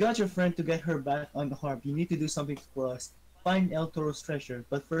 We got your friend to get her back on the harp. You need to do something for us. Find El Toro's treasure,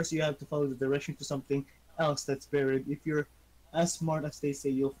 but first you have to follow the direction to something else that's buried. If you're as smart as they say,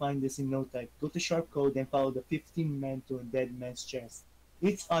 you'll find this in no time. Go to Sharp Code and follow the 15 men to a dead man's chest.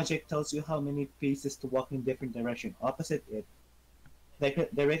 Each object tells you how many paces to walk in different direction, opposite it.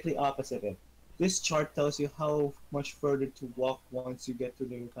 Directly opposite it. This chart tells you how much further to walk once you get to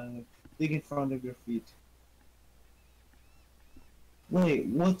the final dig in front of your feet. Wait,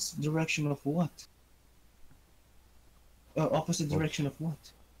 what's direction of what? Opposite direction of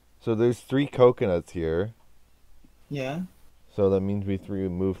what? So there's 3 coconuts here. Yeah. So that means we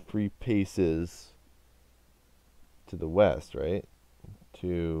move 3 paces to the west, right?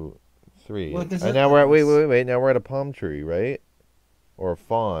 2, 3. What does And that now we're at mean? wait. Now we're at a palm tree, right? Or a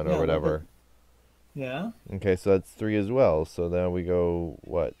fawn Yeah, or whatever. Yeah. Okay, so that's 3 as well. So then we go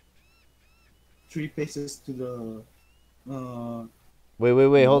what? 3 paces to the.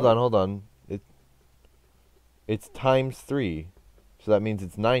 Wait. Hold on. It's times 3, so that means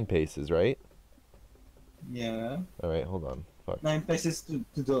it's 9 paces, right? Yeah. All right, hold on. Fuck. 9 paces to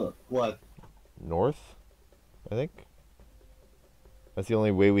the what? North, I think. That's the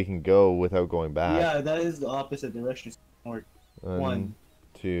only way we can go without going back. Yeah, that is the opposite direction. North. 1,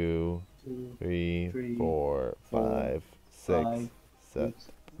 2, 2, 3, 3, 4, 4, 5, 6, 5, 7.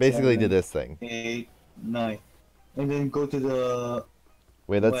 6, Basically, do 7, this thing. 8, 9, and then go to the.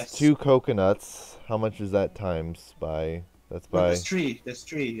 Wait, that's west. 2 coconuts. How much is that times by? That's No, by there's 3. There's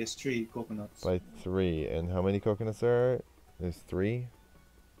 3. There's 3 coconuts. by 3. And how many coconuts there are? There's 3.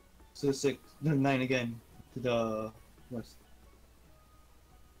 So 6. No, 9 again. To the west.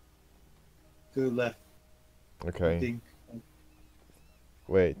 To the left. I Okay. think.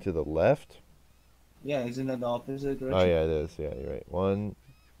 Wait, to the left? Yeah, isn't that the opposite direction? Oh yeah, it is. Yeah, you're right. 1,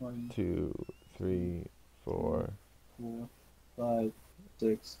 1, 2, 3, 4. 4, 5,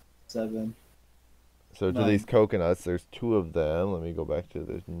 6, 7. So to 9. these coconuts, there's 2 of them. Let me go back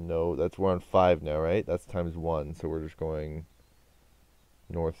to we're on 5 now, right? That's times 1. So we're just going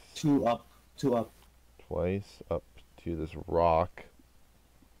north 2 up. 2 up. twice up to this rock.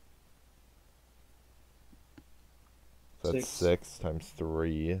 So that's 6 times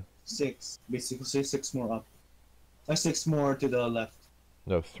 3. 6. Basically, so 6 more up. 6 more to the left.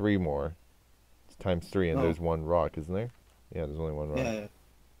 No, 3 more. It's times 3, and Oh. there's 1 rock, isn't there? Yeah, there's only 1 rock. Yeah.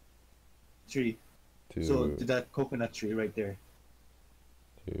 3. 2, So to that coconut tree right there.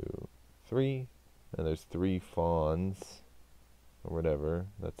 2, 3, and there's 3 fawns, or whatever.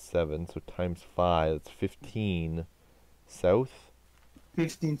 That's 7. So times 5. That's 15. South.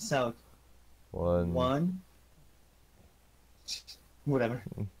 15 south. 1. 1. Whatever.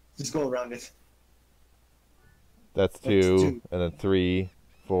 Just go around it. That's That's 2, 2. and then 3,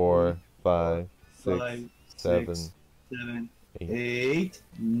 4, 5, 6, 5, 7, 6, 7, 8. 8,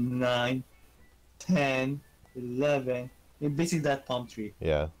 9, 10, 11. And basically that palm tree.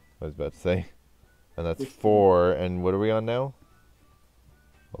 Yeah, I was about to say. And that's 15. 4, and what are we on now?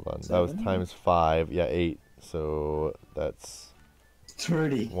 Hold on, that was 7. times 5. Yeah, 8. So that's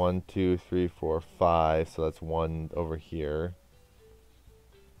 30. 1, 2, 3, 4, 5. So that's 1 over here.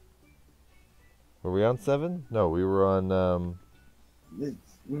 Were we on 7? No, we were on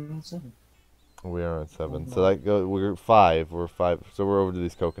We're on 7. we are on 7. Oh, So no. that go we're 5. We're 5. So we're over to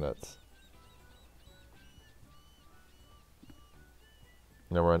these coconuts.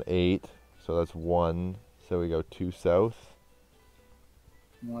 Now we're on 8. So that's 1. So we go 2 south.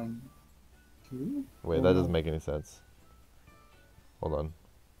 1, 2. Wait, Oh, that no. doesn't make any sense. Hold on.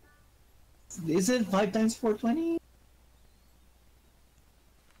 Is it 5 times 420?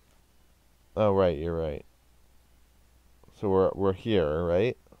 Oh, right, you're right. So we're here,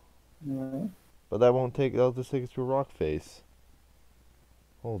 right? No. But that won't take. That'll just take us to a rock face.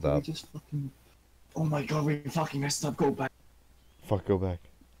 Hold We up. just fucking. Oh my god, we fucking messed up. Go back. Fuck, go back.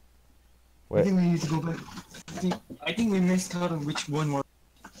 I Wait. think we need to go back. I think we missed out on which one more.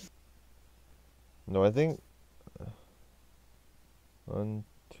 No, I think. 1,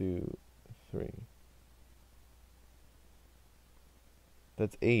 2, 3.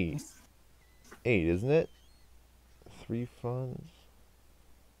 That's 8. 8, isn't it? 3 funds.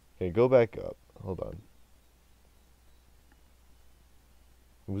 Okay, go back up. Hold on.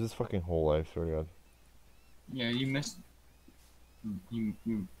 It was this fucking hole, I swear to God. Yeah, you missed. You.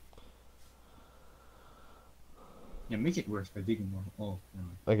 Yeah, make it worse by digging more. Oh, never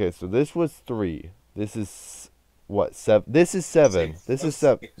mind. Okay, so this was 3. This is what? 7. This is 7. Six. This Oh, is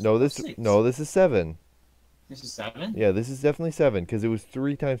 7. six. No, Oh, this six. no, this is 7. This is 7? Yeah, this is definitely 7 because it was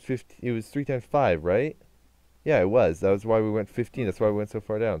 3 times 15. It was 3 times 5, right? Yeah, it was. That was why we went 15. That's why we went so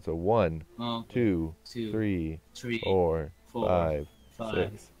far down. So 1, Oh, 2, 2, 3, 3, 4, 4, 5, 5,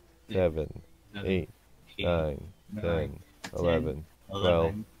 6, 7, 8, 9, 10, 11,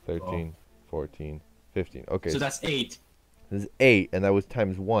 12, 13, 14, 15. Okay, So that's 8. this is 8, and that was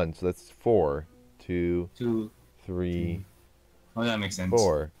times 1, so that's 4, 2, 2. 3, Oh, that makes sense.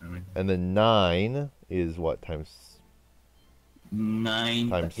 4. I mean, And then 9 is what times? 9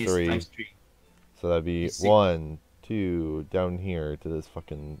 Times is 3. times 3. So that'd be Six. 1, 2, down here to this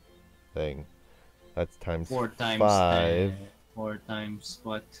fucking thing. That's times 4 times 5. 10. 4 times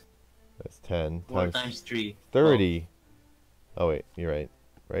what? That's 10. 4 Times times 3. 30. Oh, wait, you're right.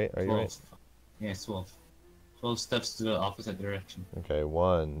 Right? Are 12. you right? Yeah, 12. 12 steps to the opposite direction. Okay,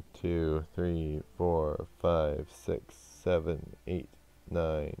 1, 2, 3, 4, 5, 6, 7, 8,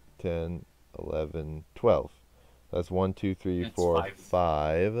 9, 10, 11, 12. That's 1, 2, 3, That's 4, five.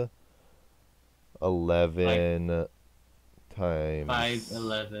 5. 11 times 5,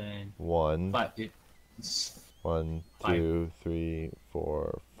 11. 1. 5. It's 1, Five. 2, 3,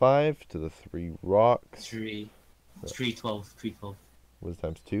 4, 5 to the 3 rocks. 3. 3, 12. 3, 12. Was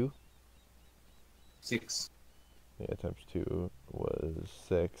times 2? 6. Yeah, times 2 was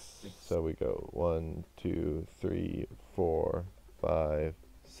 6. Six. So we go 1, 2, 3, 4, 5,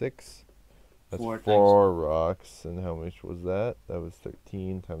 6. That's 4 4 times rocks. And how much was that? That was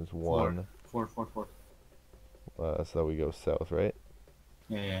 13 times 1. 4, 4, 4. So we go south, right?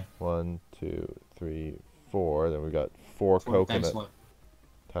 Yeah, yeah. 1, 2, 3, 4. Then we got 4 4 times coconut what?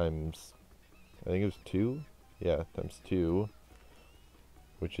 times, I think it was 2. Yeah, times 2,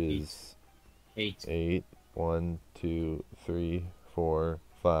 which is 8. 8. 1, 2, 3, 4,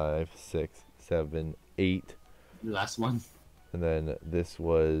 5, 6, 7, 8. The last one. And then this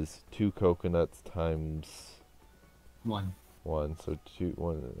was 2 coconuts times 1. 1. So 2,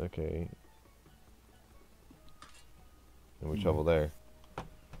 1, okay. And we shovel there.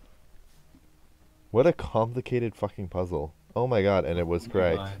 What a complicated fucking puzzle. Oh my god, and it was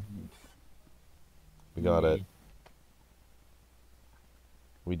correct. We got it.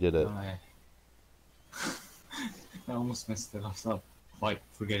 We did it. I almost messed it up by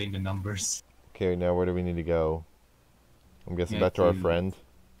forgetting the numbers. Okay, now where do we need to go? I'm guessing Yeah, back to our to- friend.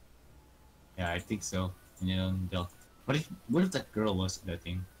 Yeah, I think so. You know, what if that girl was that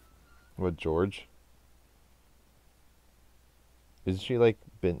thing? What, George? Isn't she like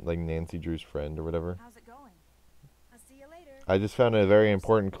Nancy Drew's friend or whatever? How's it going? I'll see you later. I just found a very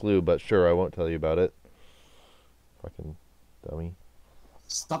important clue, but sure, I won't tell you about it. Fucking dummy.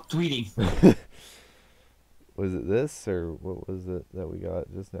 Stop tweeting. Was it this, or what was it that we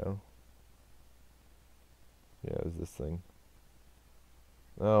got just now? Yeah, it was this thing.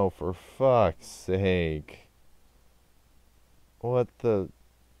 Oh, for fuck's sake. What the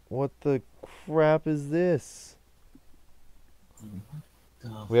crap is this?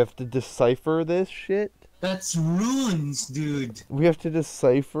 We have to decipher this shit? That's runes, dude. We have to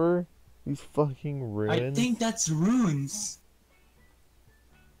decipher these fucking I ruins? think that's runes.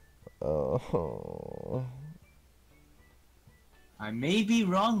 Oh. I may be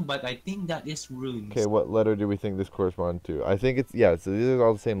wrong, but I think that is runes. Okay, what letter do we think this corresponds to? I think it's, yeah, so these are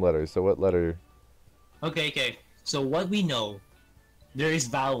all the same letters. So what letter? Okay. So what we know, there is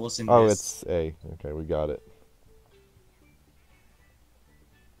vowels in Oh, this. it's A. Okay, we got it.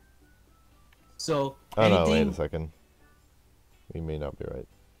 So Oh, no, wait a anything. second. We may not be right.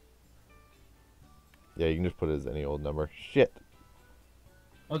 Yeah, you can just put it as any old number. Shit.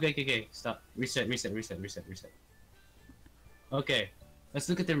 Okay. Stop. Reset. Okay, let's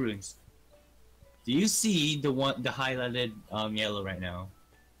look at the runes. Do you see the highlighted yellow right now?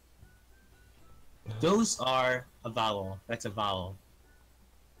 Those are a vowel. That's a vowel.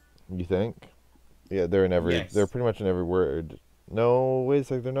 You think? Yeah, they're in every. Yes. They're pretty much in every word. No, wait a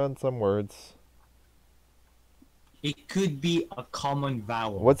sec. They're not in some words. It could be a common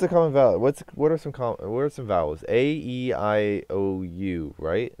vowel. What's a common vowel? What are some vowels? A, E, I, O, U,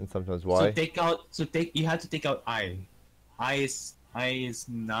 right? And sometimes Y. You have to take out I. I is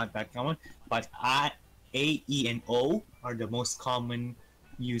not that common, but A, E, and O are the most common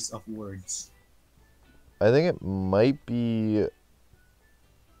use of words. I think it might be.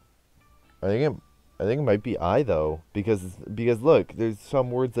 I think it might be I though, because look, there's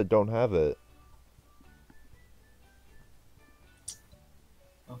some words that don't have it.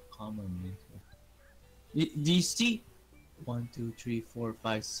 Oh, common. Do you see? 1, 2, 3, 4,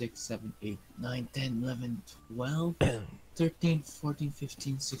 5, 6, 7, 8, 9, 10, 11, 12, 13, 14,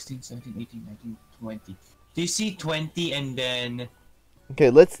 15, 16, 17, 18, 19, 20. Do you see 20 and then... Okay,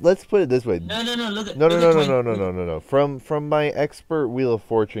 let's put it this way. No. Look at No. 20. From my expert Wheel of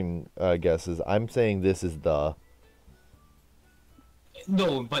Fortune guesses, I'm saying this is the.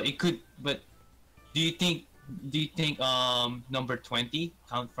 No, but it could. But do you think number 20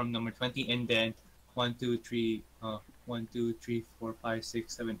 count from number 20 and then 1, 2, 3, 1, 2, 3, 4, 5,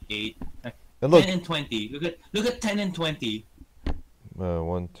 6, 7, 8, 9, And look, 10 and 20. Look at 10 and 20.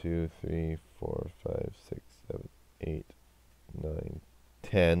 1, 2, 3, 4, 5, 6, 7, 8, 9,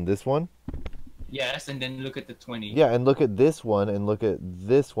 10. This one? Yes, and then look at the 20. Yeah, and look at this one, and look at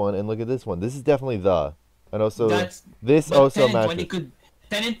this one, and look at this one. This is definitely the. And also, this but also 10 and 20 matches.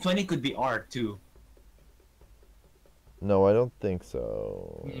 10 and 20 could be R too. No, I don't think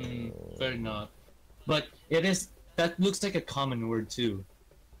so. Fair enough. But it is. That looks like a common word too.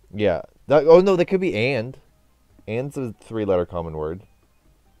 Yeah. Oh no, that could be and. And's a 3-letter common word.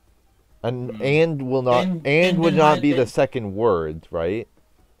 And will not. And would not be the second word, right?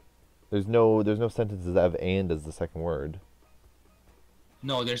 There's no sentences that have and as the second word.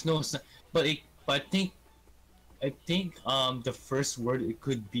 No, there's no. But I think the first word it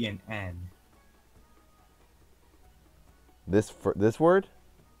could be an and. This word?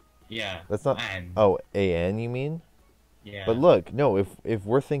 Yeah. That's not. And. Oh, an you mean? Yeah. But look, no. If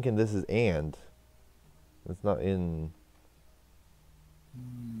we're thinking this is and, it's not in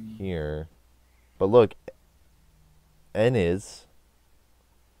here. But look, n is.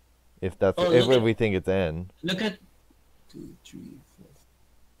 If that's if we think it's n. Look at 2, 3, 4.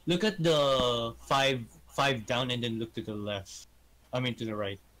 Look at the five down and then look to the left. I mean to the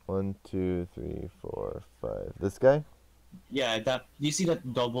right. 1, 2, 3, 4, 5. This guy? Yeah, that. Do you see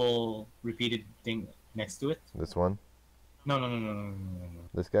that double repeated thing next to it? This one? No.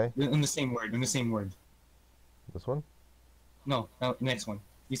 This guy? In the same word. This one? No, next one.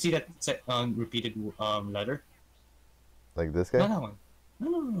 You see that repeated letter? Like this guy? No, that one.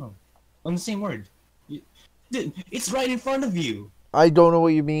 No. On the same word. Dude, it's right in front of you. I don't know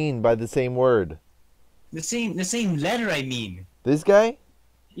what you mean by the same word. The same letter, I mean. This guy?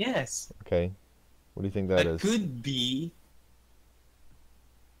 Yes. Okay. What do you think that is?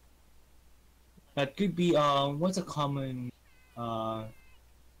 That could be what's a common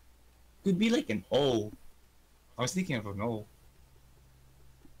could be like an O. I was thinking of an O.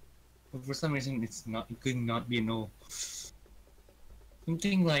 But for some reason it could not be an O.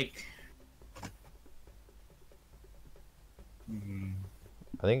 Something like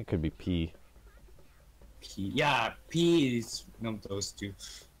I think it could be P. Yeah, P is one of those two.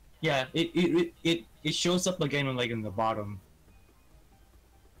 Yeah, it shows up again on like on the bottom.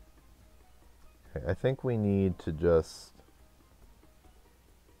 Okay, I think we need to just.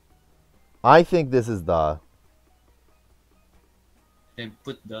 I think this is the. Then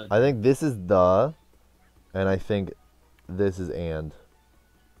put the. I think this is the, and I think this is and.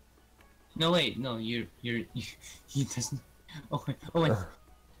 No wait, no, he doesn't. Oh wait,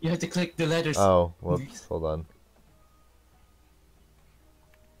 you have to click the letters. Oh, whoops! Hold on.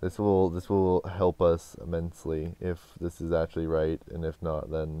 This will help us immensely if this is actually right, and if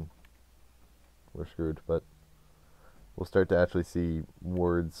not, then we're screwed. But we'll start to actually see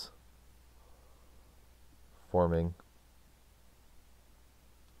words forming.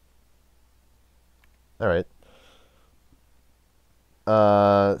 All right.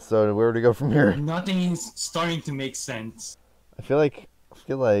 So where to go from here? Nothing is starting to make sense. I feel like.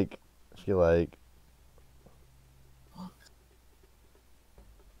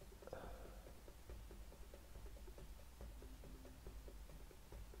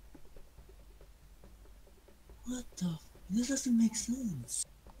 What the? This doesn't make sense.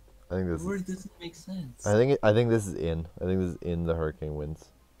 I think The this. word doesn't make sense. I think this is in. I think this is in the hurricane winds.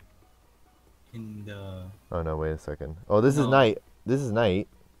 In the. Oh no! Wait a second. Oh, this is No. night. This is night.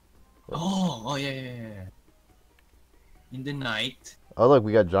 Oh yeah. In the night. Oh look,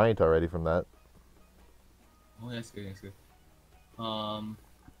 we got giant already from that. Oh, that's good. That's good. Oh,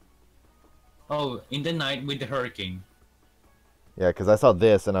 in the night with the hurricane. Yeah, because I saw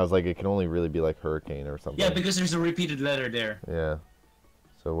this and I was like, it can only really be like hurricane or something. Yeah, because there's a repeated letter there. Yeah.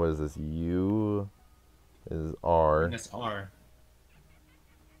 So what is this? U is R. And that's R.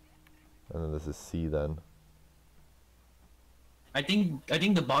 And then this is C then. I think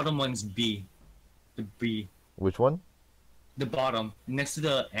the bottom one's B. The B. Which one? The bottom. Next to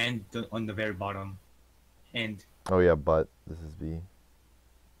the end on the very bottom. End. Oh yeah, but this is B.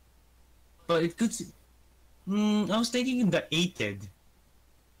 But it could. I was thinking the ated.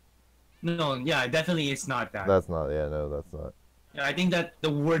 No, yeah, definitely it's not that. That's not. Yeah, no, that's not. Yeah, I think that the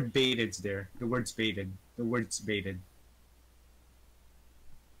word baited's there. The word's baited. The word's baited.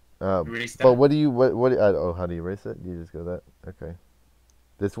 Erase that. But what do you oh, how do you erase it? You just go that. Okay.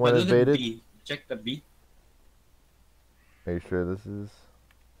 This one But is look at baited. B. Check the B. Are you sure this is?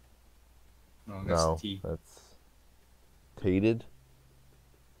 No, that's No, T. that's tated.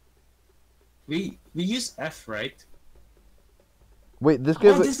 We use F, right? Wait, this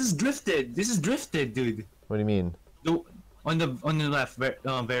gives. Oh, this is drifted. This is drifted, dude. What do you mean? On the left,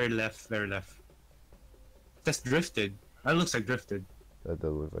 very left. That's drifted. That looks like drifted. That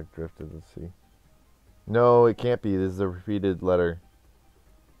does look like drifted. Let's see. No, it can't be. This is a repeated letter.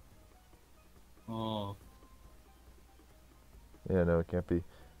 Oh. Yeah, no, it can't be.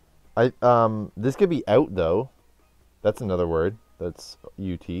 This could be out though. That's another word. That's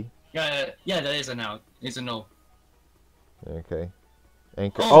UT. Yeah, that is an out. It's a no. Okay.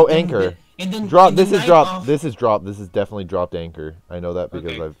 Anchor. Oh, Oh, anchor. And then Drop. in the This is night drop. of- This is drop. This is definitely dropped anchor. I know that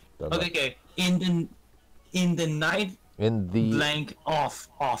because Okay. I've done that. Okay. In the night In the. blank off.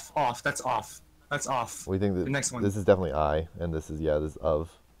 That's off. That's off. We think that The next one. this is definitely I, and this is this is of.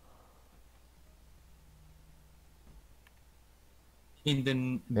 In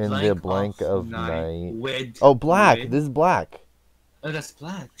the the blank of night. with. Oh, black. with- This is black. Oh, that's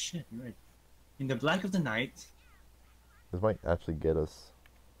black. Shit, you're right. In the black of the night. This might actually get us.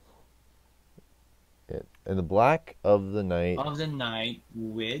 In the black of the night. Of the night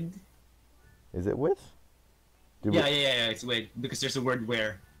with. Is it with? Yeah, it's with because there's a word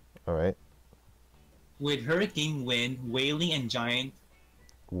where. All right. With hurricane wind, wailing and giant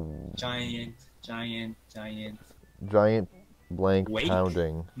Giant Giant blank Wake?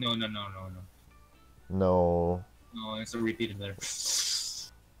 pounding. No. No. No, it's a repeated letter.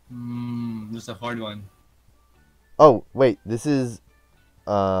 That's a hard one. Oh wait, this is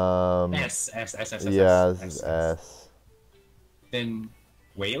S. Yeah, this is S. Then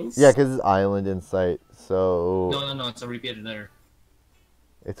Wales? Yeah, because it's island in sight, so No, it's a repeated letter.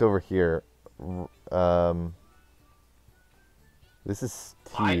 it's over here. This is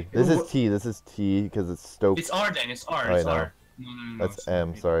T. This is T because it's Stoke. It's R then, it's R, I it's know. R. No. That's it's M.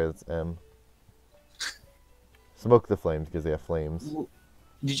 not. Sorry, that's M. Smoke the flames because they have flames. Well,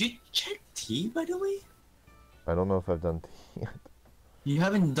 did you check T, by the way? I don't know if I've done T yet. You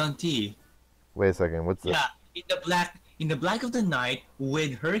haven't done T. Wait a second. What's this? Yeah, in the black of the night,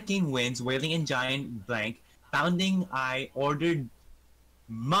 with hurricane winds, wailing and giant blank, pounding, I ordered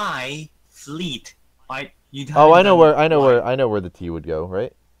my fleet. Oh, I know where the T would go.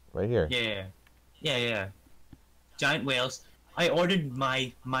 Right here. Yeah. Giant whales. I ordered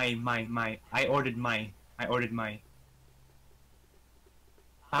my. I ordered my.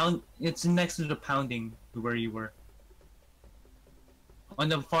 Pound. It's next to the pounding where you were. On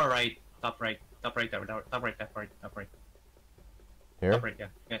the far right, top right. Here. Top right,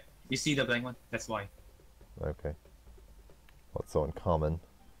 yeah. You see the blank one? That's why. Okay. Well, it's so uncommon.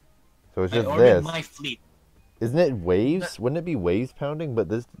 So it's I just ordered this. my fleet. Isn't it waves? Wouldn't it be waves pounding? But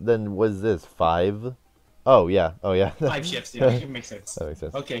this then was this 5? Oh yeah. 5 ships. Yeah, it makes sense. That makes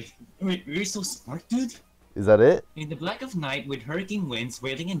sense. Okay. Wait, you're so smart, dude. Is that it? In the black of night, with hurricane winds,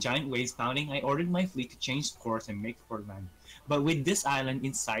 wailing and giant waves pounding, I ordered my fleet to change course and make for land. But with this island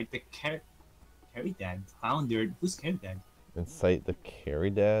in sight, the Caridad foundered. Who's Caridad? Incite the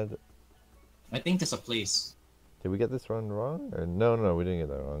Caridad? I think that's a place. Did we get this one wrong? Or no, we didn't get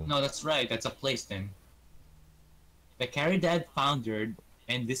that wrong. No, that's right. That's a place then. The Caridad foundered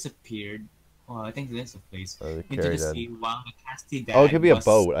and disappeared. Oh, I think this is a place. The Into the Caridad. sea while the Castidad Oh, it could be a was...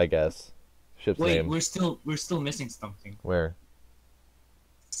 boat, I guess. Ship's Wait, name. we're still missing something. Where?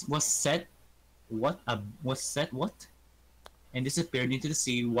 Was set what? Was set what? And disappeared into the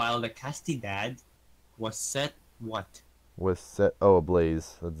sea while the Castidad was set what? Was set. Oh,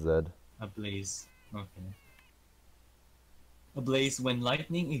 ablaze. That's Zed. Ablaze. Okay. Ablaze when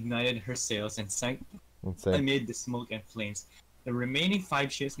lightning ignited her sails and sank Let's say. amid the smoke and flames. The remaining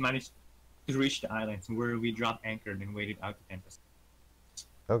 5 ships managed to reach the islands where we dropped anchored and waited out the tempest.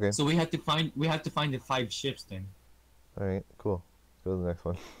 Okay. So we have to find the 5 ships then. All right. Cool. Go to the next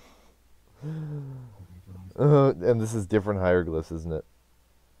one. And this is different hieroglyphs, isn't it?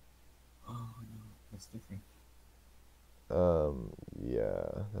 Oh no, that's different.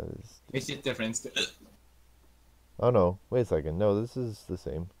 Yeah, that is. It's just different. Oh no! Wait a second. No, this is the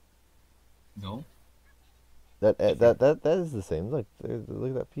same. No, That is the same. Look, look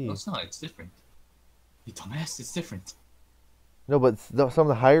at that P. no, it's not. It's different. You dumbass, it's different. No, but some of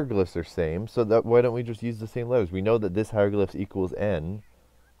the hieroglyphs are same. So why don't we just use the same letters? We know that this hieroglyph equals N.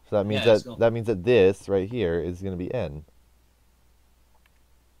 So that means Yeah, let's go. that means that this right here is going to be N.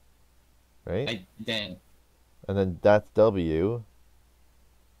 Right? Then And then that's W.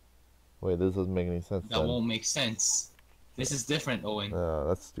 Wait, this doesn't make any sense that then. won't make sense. This is different, Owen. Oh,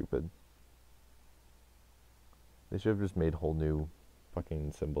 that's stupid. They should have just made whole new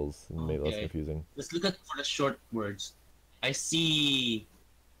fucking symbols and made it less Okay. confusing. Let's look at for the short words. I see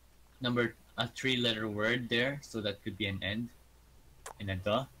a 3-letter word there, so that could be an end and a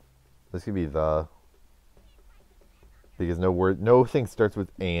the. This could be the. Because no thing starts with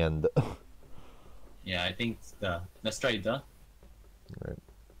and. Yeah, I think it's the. Let's try the. Right.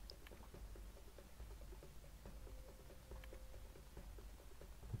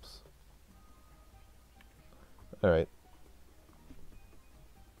 Oops. All right.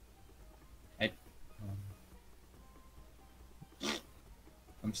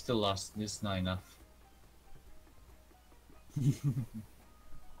 I'm still lost. This is not enough.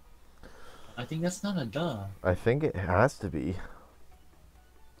 I think that's not a the. I think it has to be.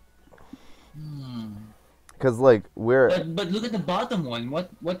 Hmm. Cause like we're But look at the bottom one. What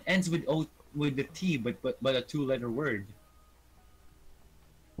ends with O with the T but a 2-letter word?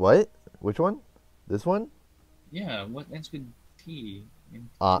 what? Which one? This one? Yeah, what ends with T? in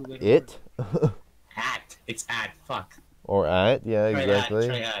 2-letter It word? At. It's at. Fuck. or at? Yeah, Try exactly.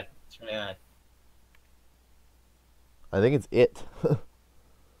 Try at. Try at. I think it's it.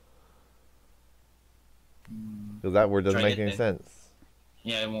 Because that word doesn't Try make it any then. sense.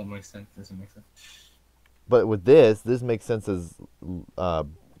 Yeah, it won't make sense. Doesn't make sense. But with this makes sense as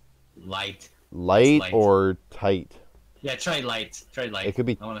Light. light light. or tight. Yeah, try light. Try light. It could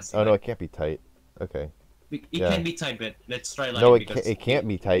be. I want to see. Oh no, light. it can't be tight. Okay. It yeah. can be tight, but let's try light. No, it because can't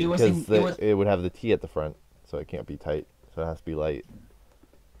be tight it was because in- it was- it would have the T at the front, so it can't be tight. So it has to be light.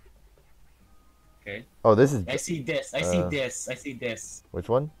 Okay. Oh, this is I see this. I see this. I see this. which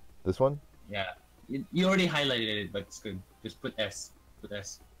one? This one? Yeah. You already highlighted it, but it's good. Just put S. Put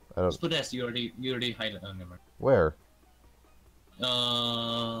S. I don't. Just put S. You already highlighted. Oh, never mind. Where?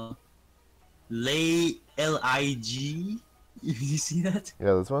 Lig. You see that?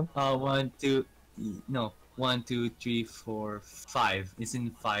 Yeah, this one. 1, 2. No. 1, 2, 3, 4, 5. It's in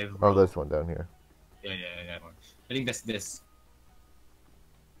 5. Oh, this one down here. Yeah, that one. I think that's this.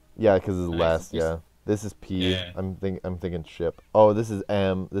 Yeah, because it's Nice. last. Yes. Yeah. This is P. Yeah. I'm thinking ship. Oh, this is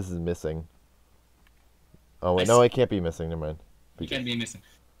M. This is missing. Oh wait, I no, see. it can't be missing. Never mind. You can be missing.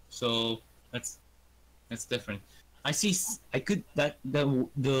 So that's different. I see. I could that the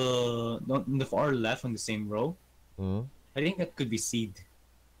far left on the same row. Hmm. I think that could be seed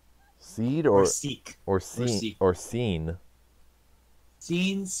Seed or or seek. scene seek. or scene.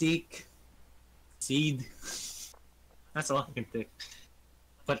 Seen, seek, seed. That's all I can think.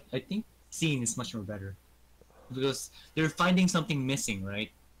 But I think seen is much more better because they're finding something missing,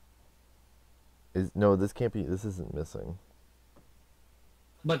 right? No, this can't be. This isn't missing.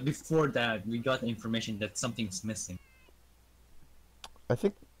 But before that, we got the information that something's missing. I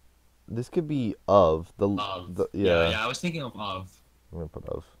think this could be of the. Of. Yeah. Yeah, I was thinking of. I'm gonna put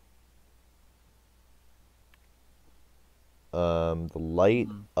of. The light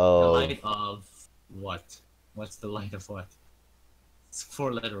The of. light of what? What's the light of what? It's a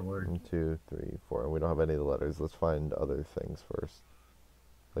 4-letter word. 1, 2, 3, 4. And we don't have any of the letters. Let's find other things first.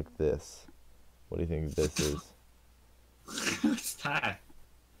 Like this. What do you think this is? What's that?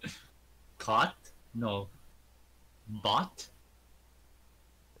 Caught? No. Bot?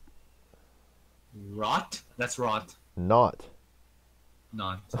 Rot? That's rot. Not.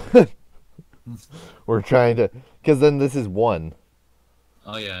 Not. We're trying to, because then this is 1.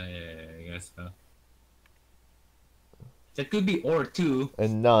 Oh yeah, I guess so. That could be or 2.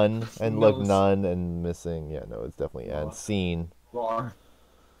 And none. And Who look, knows? none and missing. Yeah, no, it's definitely and seen. Or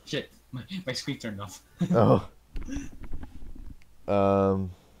shit, my screen turned off. Oh.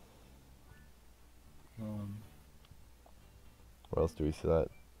 Where else do we see that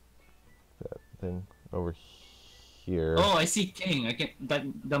thing over here? Oh, I see king. I can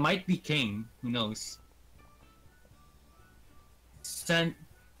that might be king. Who knows? Scent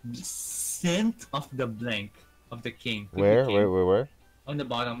of the blank of the king. Could be Where? king. Where? On the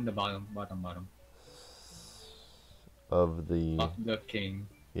bottom. Of the. Of the king.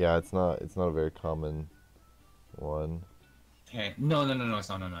 Yeah, it's not a very common one. Okay. No, it's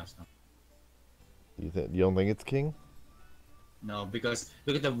not. You don't think it's king? No, because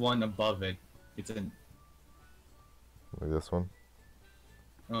look at the one above it. It's an. Like this one?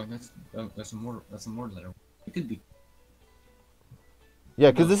 Oh, that's a more letter. It could be.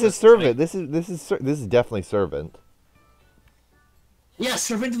 Yeah, because No, this is that's servant. like- This is definitely servant. Yeah,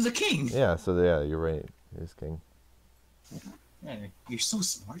 servant of the king. Yeah, so yeah, you're right. He's king. Yeah, you're so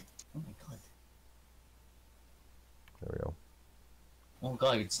smart. Oh my god. There we Oh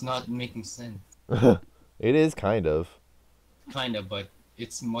god, it's not making sense. go. It is kind of. Kinda, but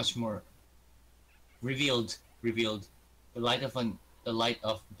it's much more revealed. The light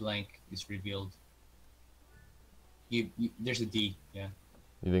of blank is revealed. There's a D. Yeah,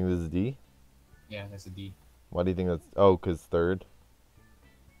 You think this is D? yeah, that's a D. Why do you think that's? Oh, because third.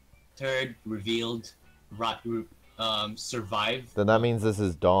 Third revealed. Survive. Then that means this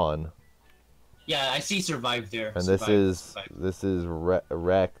is dawn, Yeah, I see survive there. and Survive. this is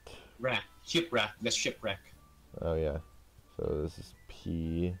wrecked. Wreck. Shipwreck. That's shipwreck. Oh yeah. So this is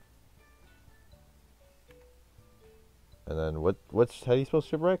P. And then how do you spell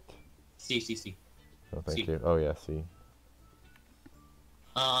shipwrecked? C. Oh, thank C. you. Oh yeah, C.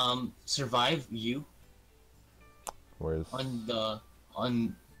 Survive U Where's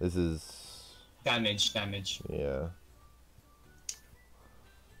on this is damage. yeah.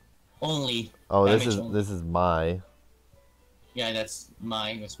 Only. Oh, damage only. this is my Yeah, that's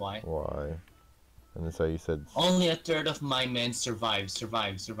Y. Y. And that's how you said Only a third of my men survive. it's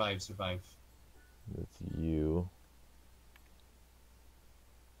you.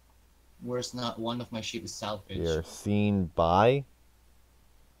 Whereas not one of my ship is salvage. You're seen by.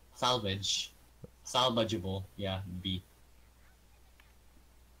 Salvage. Salvageable. Yeah, B.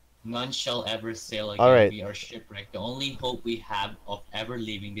 None shall ever sail again. Alright. We are shipwrecked. The only hope we have of ever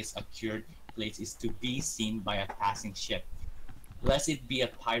leaving this accursed place is to be seen by a passing ship. Lest it be a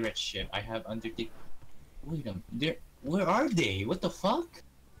pirate ship. I have undertaken. Wait a minute. Where are they? What the fuck?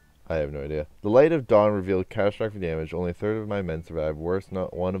 I have no idea. The light of dawn revealed catastrophic damage. Only a third of my men survived. Worse,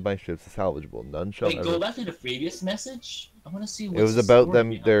 not one of my ships is salvageable. None shall Wait, ever. go back to the previous message. I want to see. It What's was the about story them,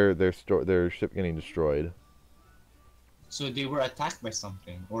 behind- their ship getting destroyed. So they were attacked by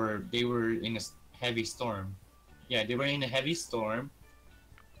something, or they were in a heavy storm. Yeah, they were in a heavy storm.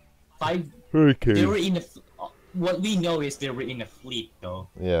 They Hurricane. were in a. What we know is they were in a fleet, though.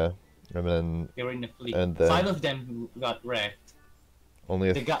 Yeah, and then They were in a fleet. And then- 5 of them got wrecked. only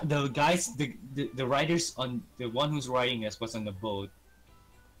a The riders on the one who's riding us was on the boat.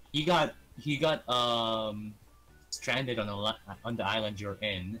 He got stranded on the island you're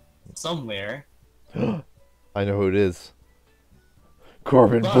in somewhere. I know who it is.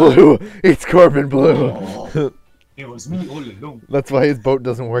 Corbin But- Blue. It's Corbin Blue. Oh, it was me all along. That's why his boat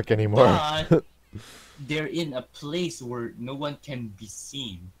doesn't work anymore. But they're in a place where no one can be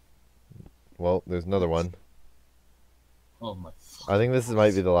seen. Well, there's another one. Oh my. I think this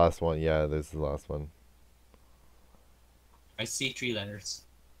might be the last one. Yeah, this is the last one. I see 3 letters.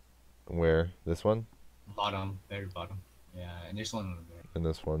 Where? This one? Bottom, very bottom. Yeah, and there's one over there. And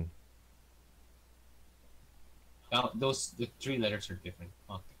this one. Now the 3 letters are different.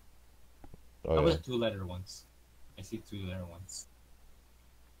 Okay. How Oh yeah. about the 2-letter ones? I see 2-letter ones.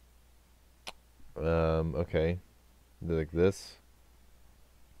 Okay. Like this.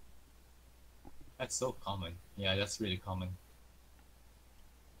 That's so common. Yeah, that's really common.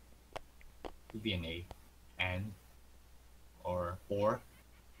 Could be an A, and, or.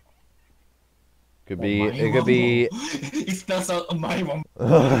 Could be. It could be. It spells out my one.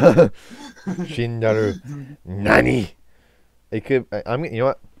 Shindaru Nani. It could. I'm. You know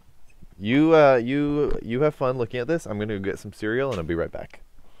what? You have fun looking at this. I'm gonna go get some cereal and I'll be right back.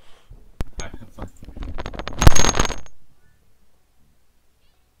 Alright, have fun.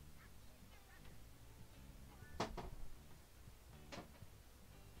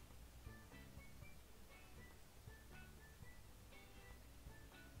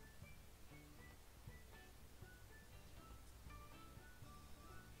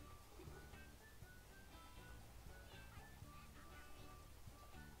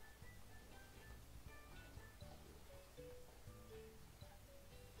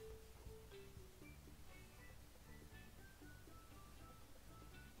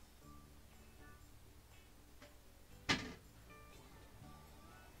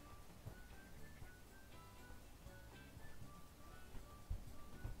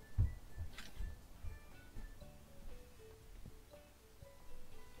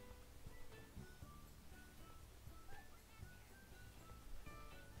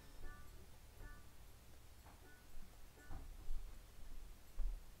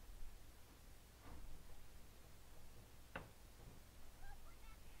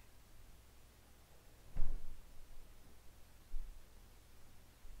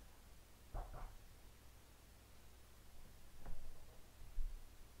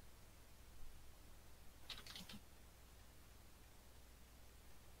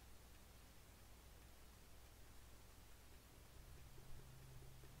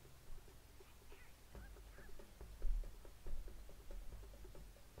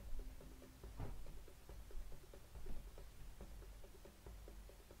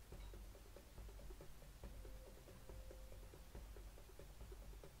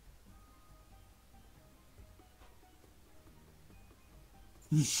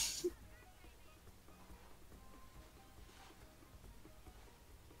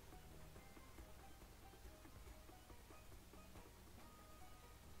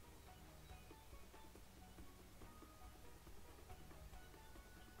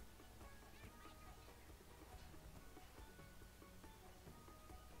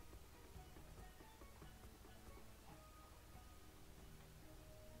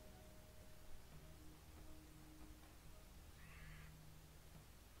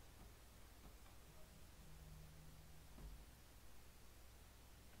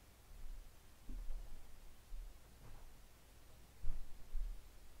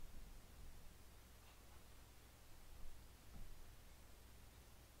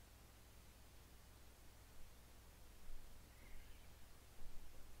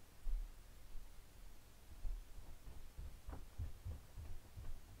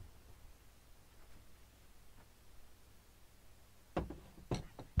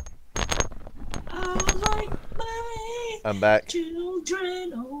 I'm back.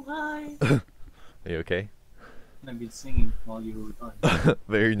 Children, oh I. Are you okay? I've been singing while you were gone.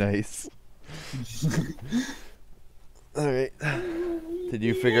 Very nice. Alright. Did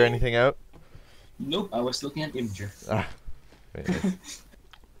you figure anything out? Nope, I was looking at Imager. Ah. Very nice.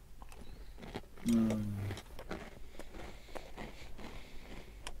 You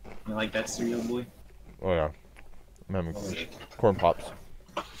like that cereal, boy? Oh yeah. I'm having corn pops.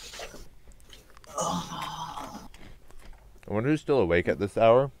 I wonder who's still awake at this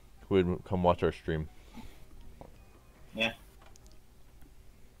hour who would come watch our stream. Yeah.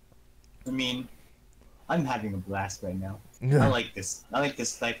 I mean, I'm having a blast right now. I like this. I like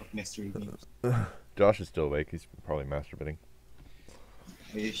this type of mystery games. Josh is still awake. He's probably masturbating.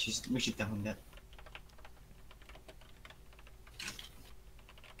 We should tell him that.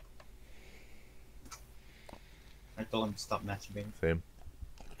 I told him to stop masturbating. Same.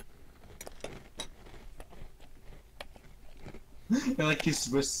 And like his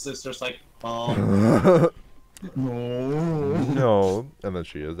sister's like, oh. No. No. And then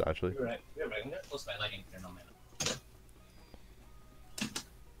she is, actually. You're right. You're right. I'm gonna close my lighting turn on, man.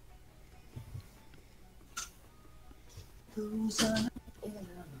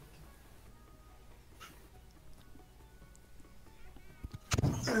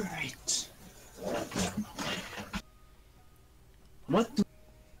 Alright. What do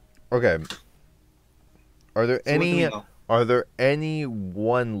Okay. Are there So what do we any know? Are there any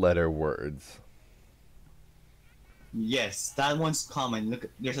one-letter words? Yes, that one's common. Look,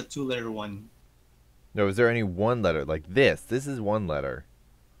 there's a two-letter one. No, is there any one letter like this? This is one letter.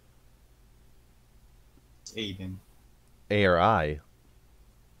 It's Aiden. A or I?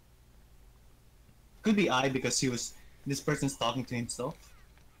 Could be I because this person's talking to himself.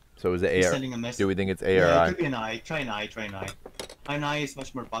 So is it He's A or? sending a message. Do we think it's A or Yeah, it I? could be an I. Try an I. Try an I. An I is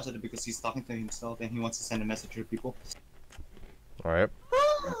much more positive because he's talking to himself and he wants to send a message to people. All right.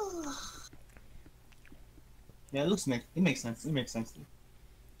 Yeah, it makes sense. It makes sense.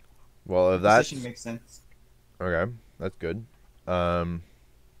 Well, if that's Position makes sense. okay, that's good. All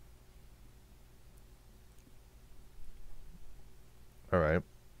right.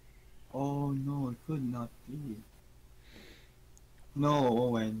 Oh no, it could not be. No,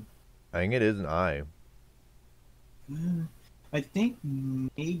 Owen. I think it is an I. I think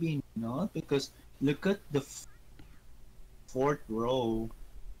maybe not because look at the fourth row.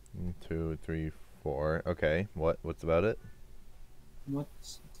 1, 2, 3, 4. Okay. What's about it? What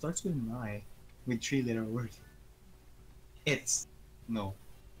starts with an I with three-letter word? It's no.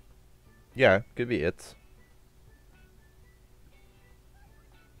 Yeah, could be it's.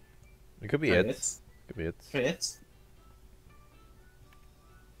 It could be Try it's. Could be it's. Try it's.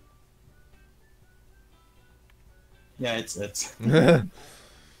 Yeah, it's.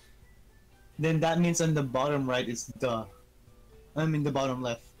 Then that means on the bottom right is the. I mean the bottom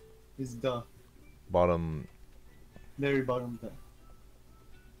left is the Bottom. very bottom the.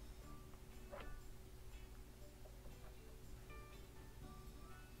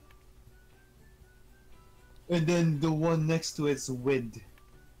 And then the one next to it's with.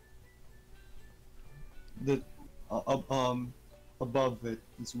 The above it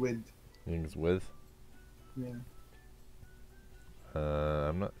is with. You think it's with? Yeah.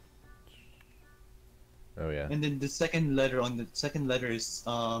 I'm not. Oh yeah. And then the second letter is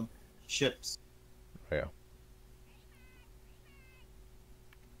ships. Oh, yeah.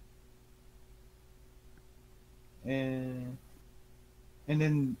 And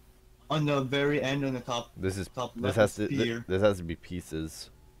then on the very end on the top This is top this left has is to pier. this has to be pieces.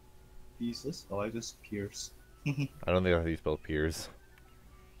 Pieces. Oh, I just pierce. I don't think that's how you spell peers.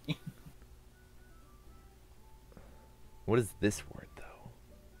 What is this word though?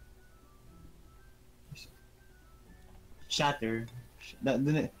 shatter.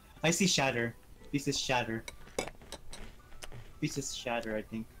 I see shatter. Pieces shatter. Pieces shatter, I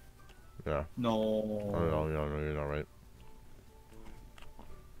think. Yeah. No. Oh, no, you're not right.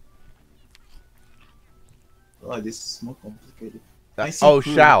 Oh, this is more complicated. Uh, I see oh,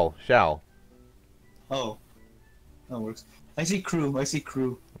 crew. shall. Oh. That works. I see crew. I see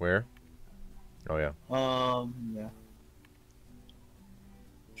crew. Where? Oh, yeah. Yeah.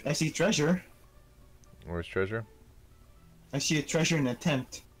 I see treasure. Where's treasure? I see a treasure in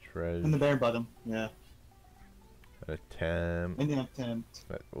attempt. Treasure. In the bare bottom. Yeah. Attempt. In the attempt.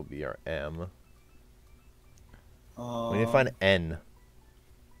 That will be our M. We need to find N.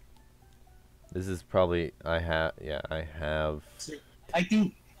 This is probably I have. I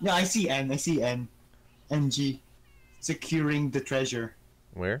think. Yeah, I see N. I see N. NG. Securing the treasure.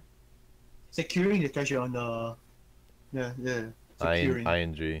 Where? Securing the treasure on the. Yeah. Securing.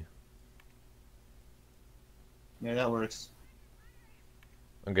 ING. Yeah, that works.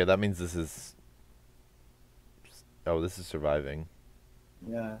 Okay, that means this is. Oh, this is surviving.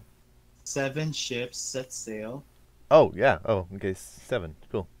 Yeah. 7 ships set sail. Oh, yeah. Oh, okay. 7.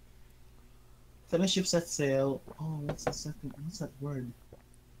 Cool. 7 ships set sail. Oh, what's the second? What's that word?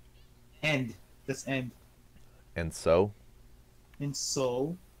 End. That's end. And so? And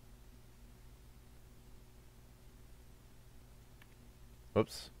so.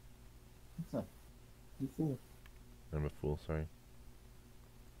 Oops. What's that? You fool. I'm a fool, sorry.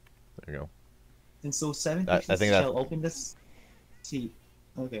 There you go. And so 7 I pieces think that- shall open this sea.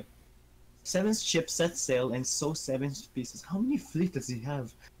 Okay. 7 ships set sail and so 7 pieces. How many fleet does he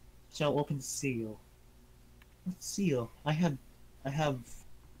have? Shall open the seal. What seal? I have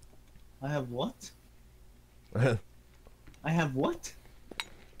what? I have what?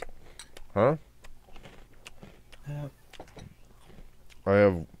 Huh? I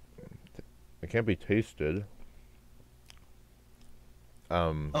have It can't be tasted.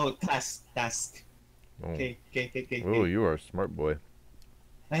 Oh, task. Oh. Okay. Oh, you are a smart boy.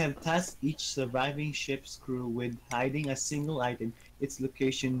 I have tasked each surviving ship's crew with hiding a single item, its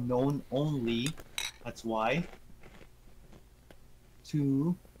location known only, that's why,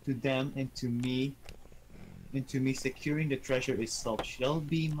 to them and to me securing the treasure itself shall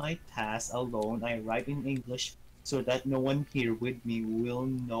be my task alone. I write in English so that no one here with me will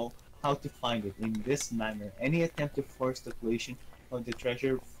know how to find it. In this manner, any attempt to force the collection of the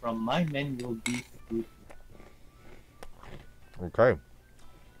treasure from my men will be fruitless. Okay.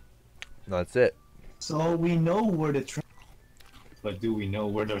 That's it. So we know where the treasure, but do we know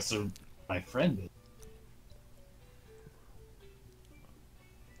where my friend is?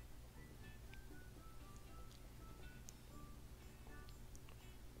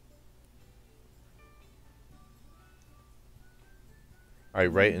 I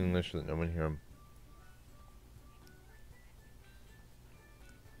write in English so that no one hear him.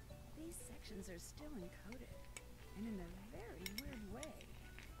 These sections are still encoded, and in a very weird way.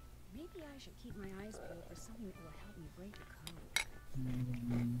 Maybe I should keep my eyes peeled for something that will help me break the code.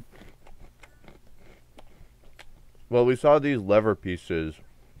 Well, we saw these lever pieces.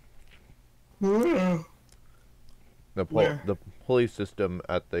 Where? The pulley system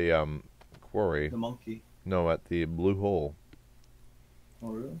at the quarry. The monkey. No, at the blue hole. Oh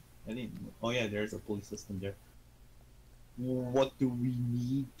really? I didn't. Oh yeah, there's a pulley system there. What do we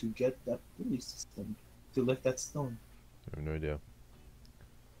need to get that pulley system to lift that stone? I have no idea.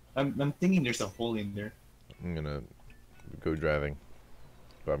 I'm thinking there's a hole in there. I'm gonna go driving,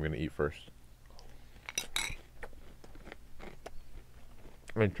 but I'm gonna eat first.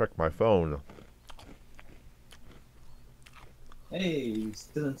 Let me check my phone. Hey, you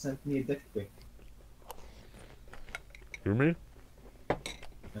still haven't sent me a dick pic. Hear me?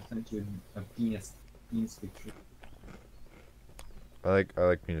 I sent you a penis picture. I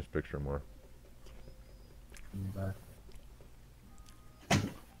like penis picture more. But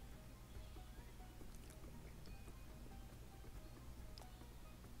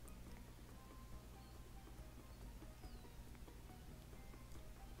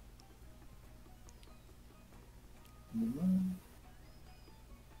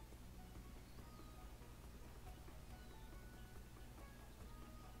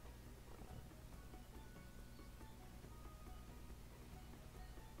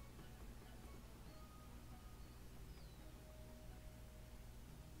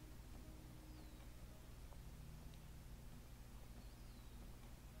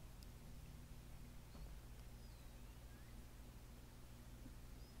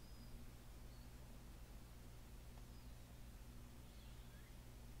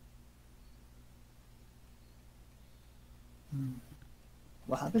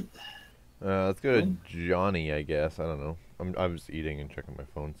what happened? Let's go to Johnny, I guess. I don't know. I was eating and checking my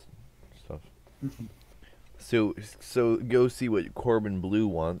phone stuff. So go see what Corbin Blue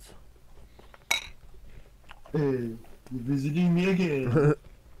wants. Hey, you're visiting me again.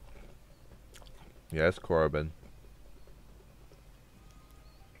 Yes, Corbin.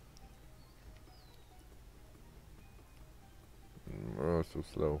 Oh, so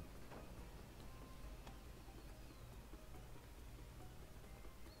slow.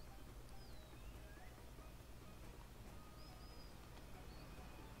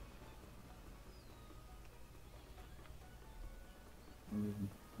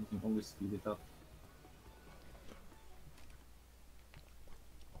 You can always speed it up.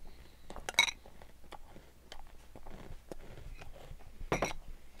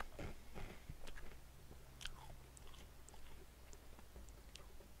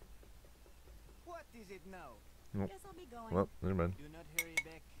 What is it now? Nope. Guess I'll be going. Well, never mind. Do not hurry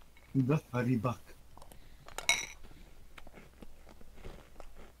back. The hurry back.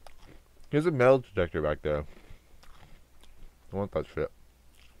 Here's a metal detector back there. I want that shit.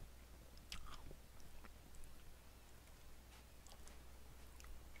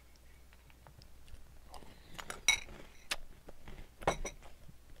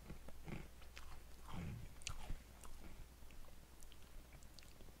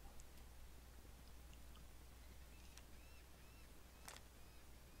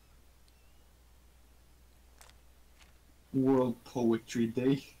 World Poetry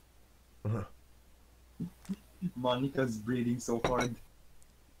Day. Monica's breathing so hard.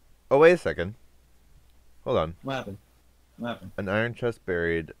 Oh, wait a second. Hold on. What happened? What happened? An iron chest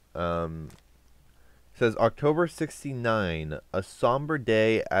buried. Says October 69, a somber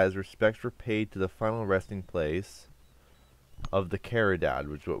day as respects were paid to the final resting place of the Caridad,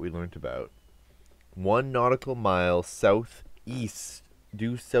 which is what we learnt about. 1 nautical mile southeast,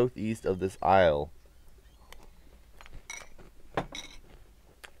 due southeast of this isle.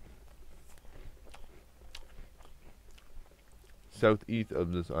 Southeast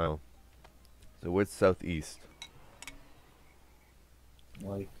of this isle. So what's southeast?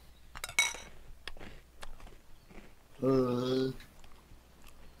 Like. It's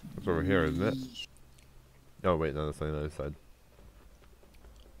over here, isn't it? Oh wait, no, that's on the other side.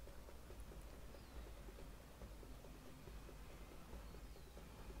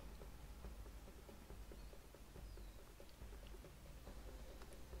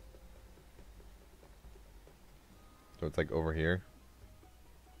 So it's like over here.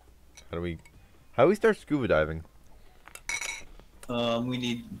 How do we start scuba diving? We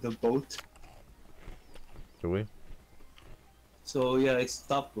need the boat. Do we? So yeah, it's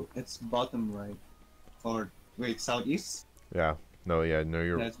bottom right. Or wait, southeast? Yeah. No, yeah, no,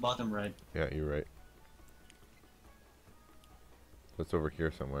 Yeah, it's bottom right. yeah, you're right. So it's over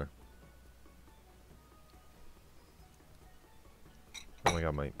here somewhere. Oh my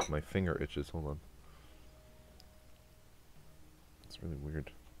god, my finger itches. Hold on. It's really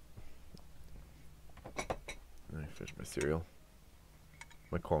weird. I finish my cereal.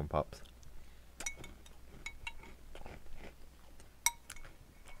 My corn pops.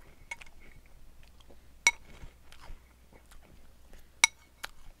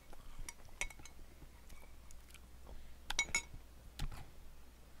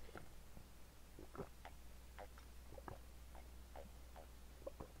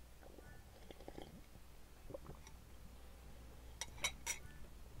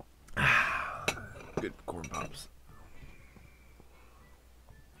 Good corn pops.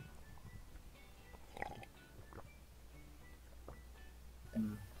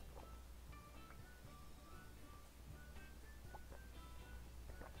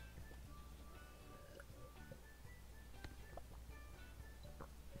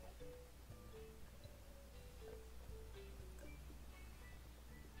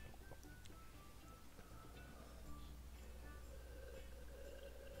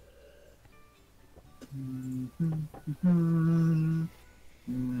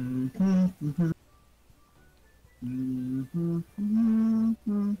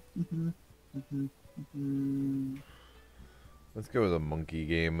 Let's go with a monkey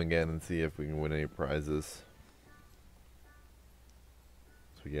game again and see if we can win any prizes.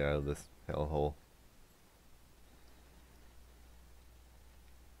 So we get out of this hellhole.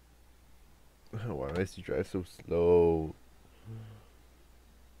 Why does he drive so slow?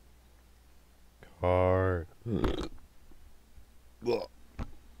 Car.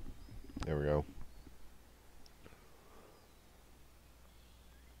 There we go.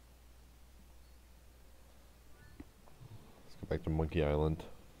 Let's go back to Monkey Island.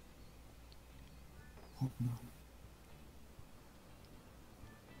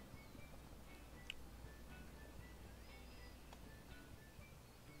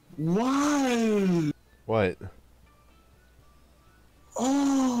 Why? What?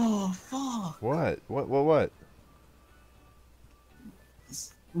 Oh, fuck. What?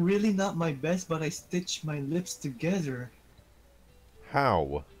 It's really not my best, but I stitched my lips together.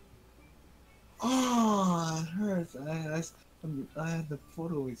 How? Oh, it hurts. The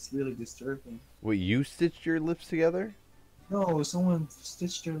photo is really disturbing. Wait, you stitched your lips together? No, someone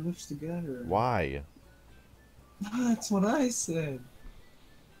stitched their lips together. Why? That's what I said.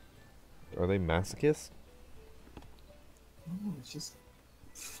 Are they masochists? Oh, it's just...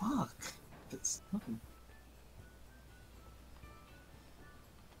 Fuck. That's nothing.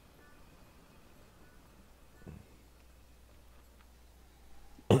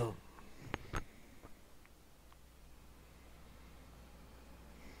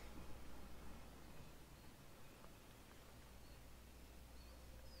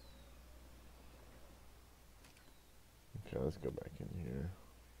 Okay, let's go back in here.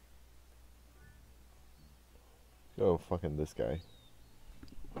 Oh, fucking this guy.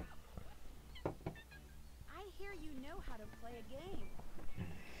 I hear you know how to play a game.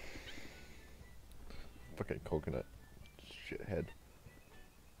 Fucking coconut. Shithead.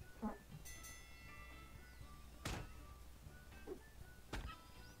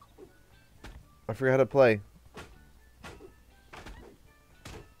 I forgot how to play.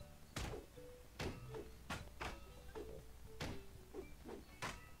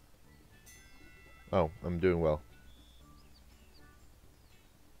 Oh, I'm doing well.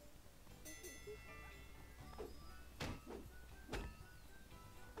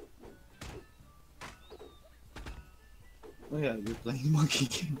 Oh yeah, you're playing monkey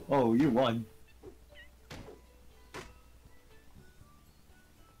game. Oh, you won.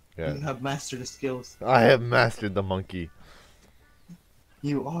 Yeah. You have mastered the skills. I have mastered the monkey.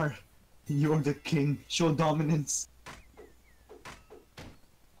 You are. You're the king. Show dominance.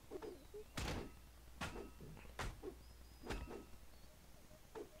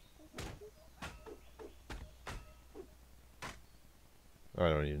 I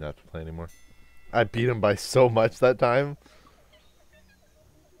don't even have to play anymore. I beat him by so much that time.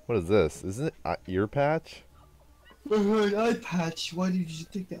 What is this? Isn't it ear patch? Eye patch. Why did you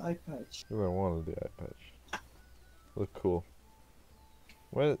take the eye patch? Because I wanted the eye patch. Look cool.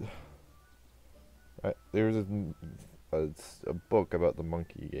 What? There was a book about the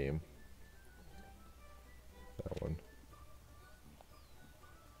monkey game. That one.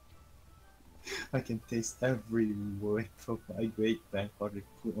 I can taste every word of my great grandfather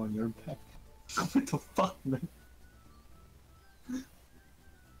put on your back. What the fuck, man?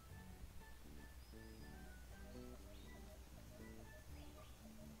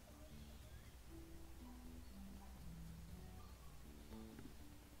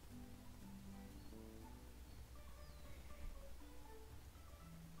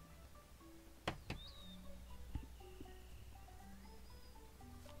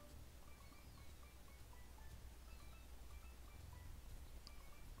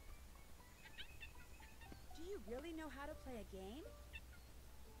 Do you really know how to play a game?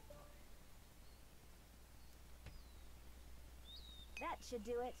 That should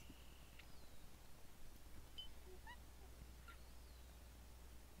do it.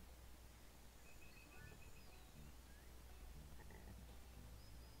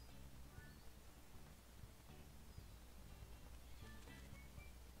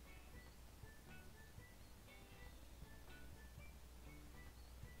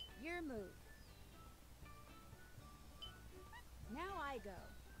 Your move. Now I go.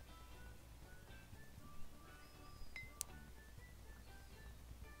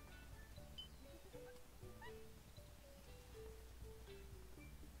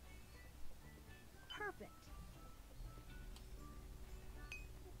 Perfect.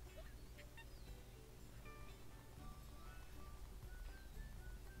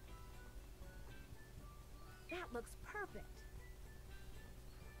 That looks perfect.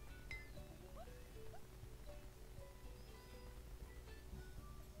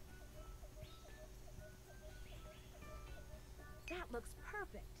 That looks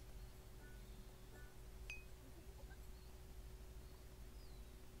perfect.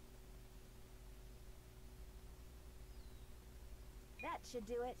 That should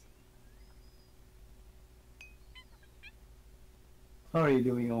do it. How are you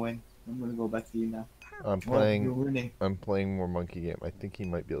doing, Owen? I'm gonna go back to you now. I'm Well, playing. you're winning. I'm playing more monkey game. I think he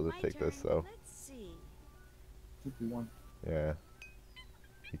might be able to My take this turn. though. Let's see. If you won. Yeah.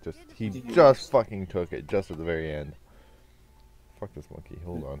 He Beautiful. just fucking took it just at the very end. Fuck this monkey.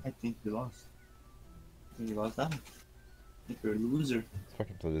 Hold on. I think you lost. I think you lost that one. I think you're a loser. Let's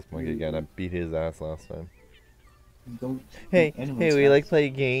fucking play this monkey again. I beat his ass last time. Don't. Hey, anyone's hey, we like fast. play a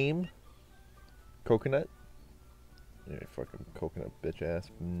game. Coconut? Yeah, fucking coconut bitch ass.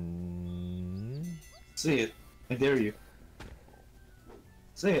 Say it. I dare you.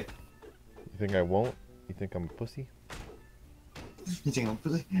 Say it. You think I won't? You think I'm a pussy? You think I'm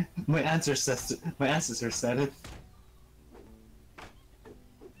pussy? My ancestor said it.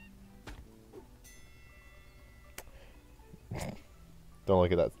 Don't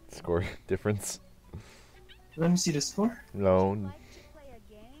look at that score difference. Let me see the score. No,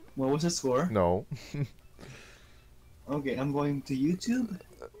 What was the score? no, Okay, I'm going to YouTube.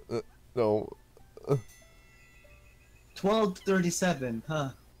 no. 12 to 37, huh?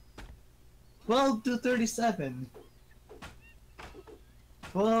 12 to 37.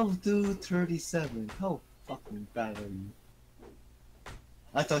 12 to 37. How fucking bad are you?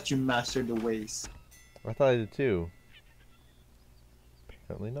 I thought you mastered the ways. I thought I did too.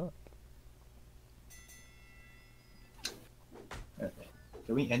 Apparently not.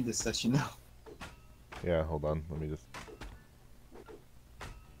 Can we end this session now? Yeah, hold on. Let me just.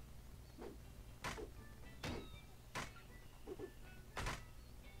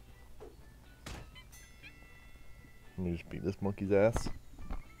 Let me just beat this monkey's ass.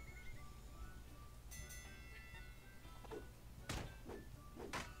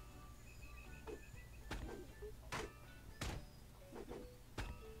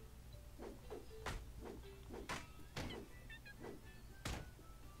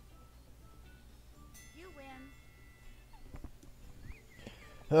 You win.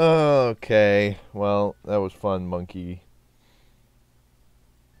 Okay, well, that was fun, monkey.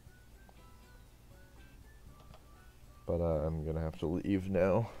 But I'm gonna have to leave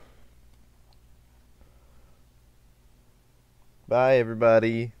now. Bye,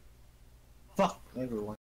 everybody. Fuck everyone.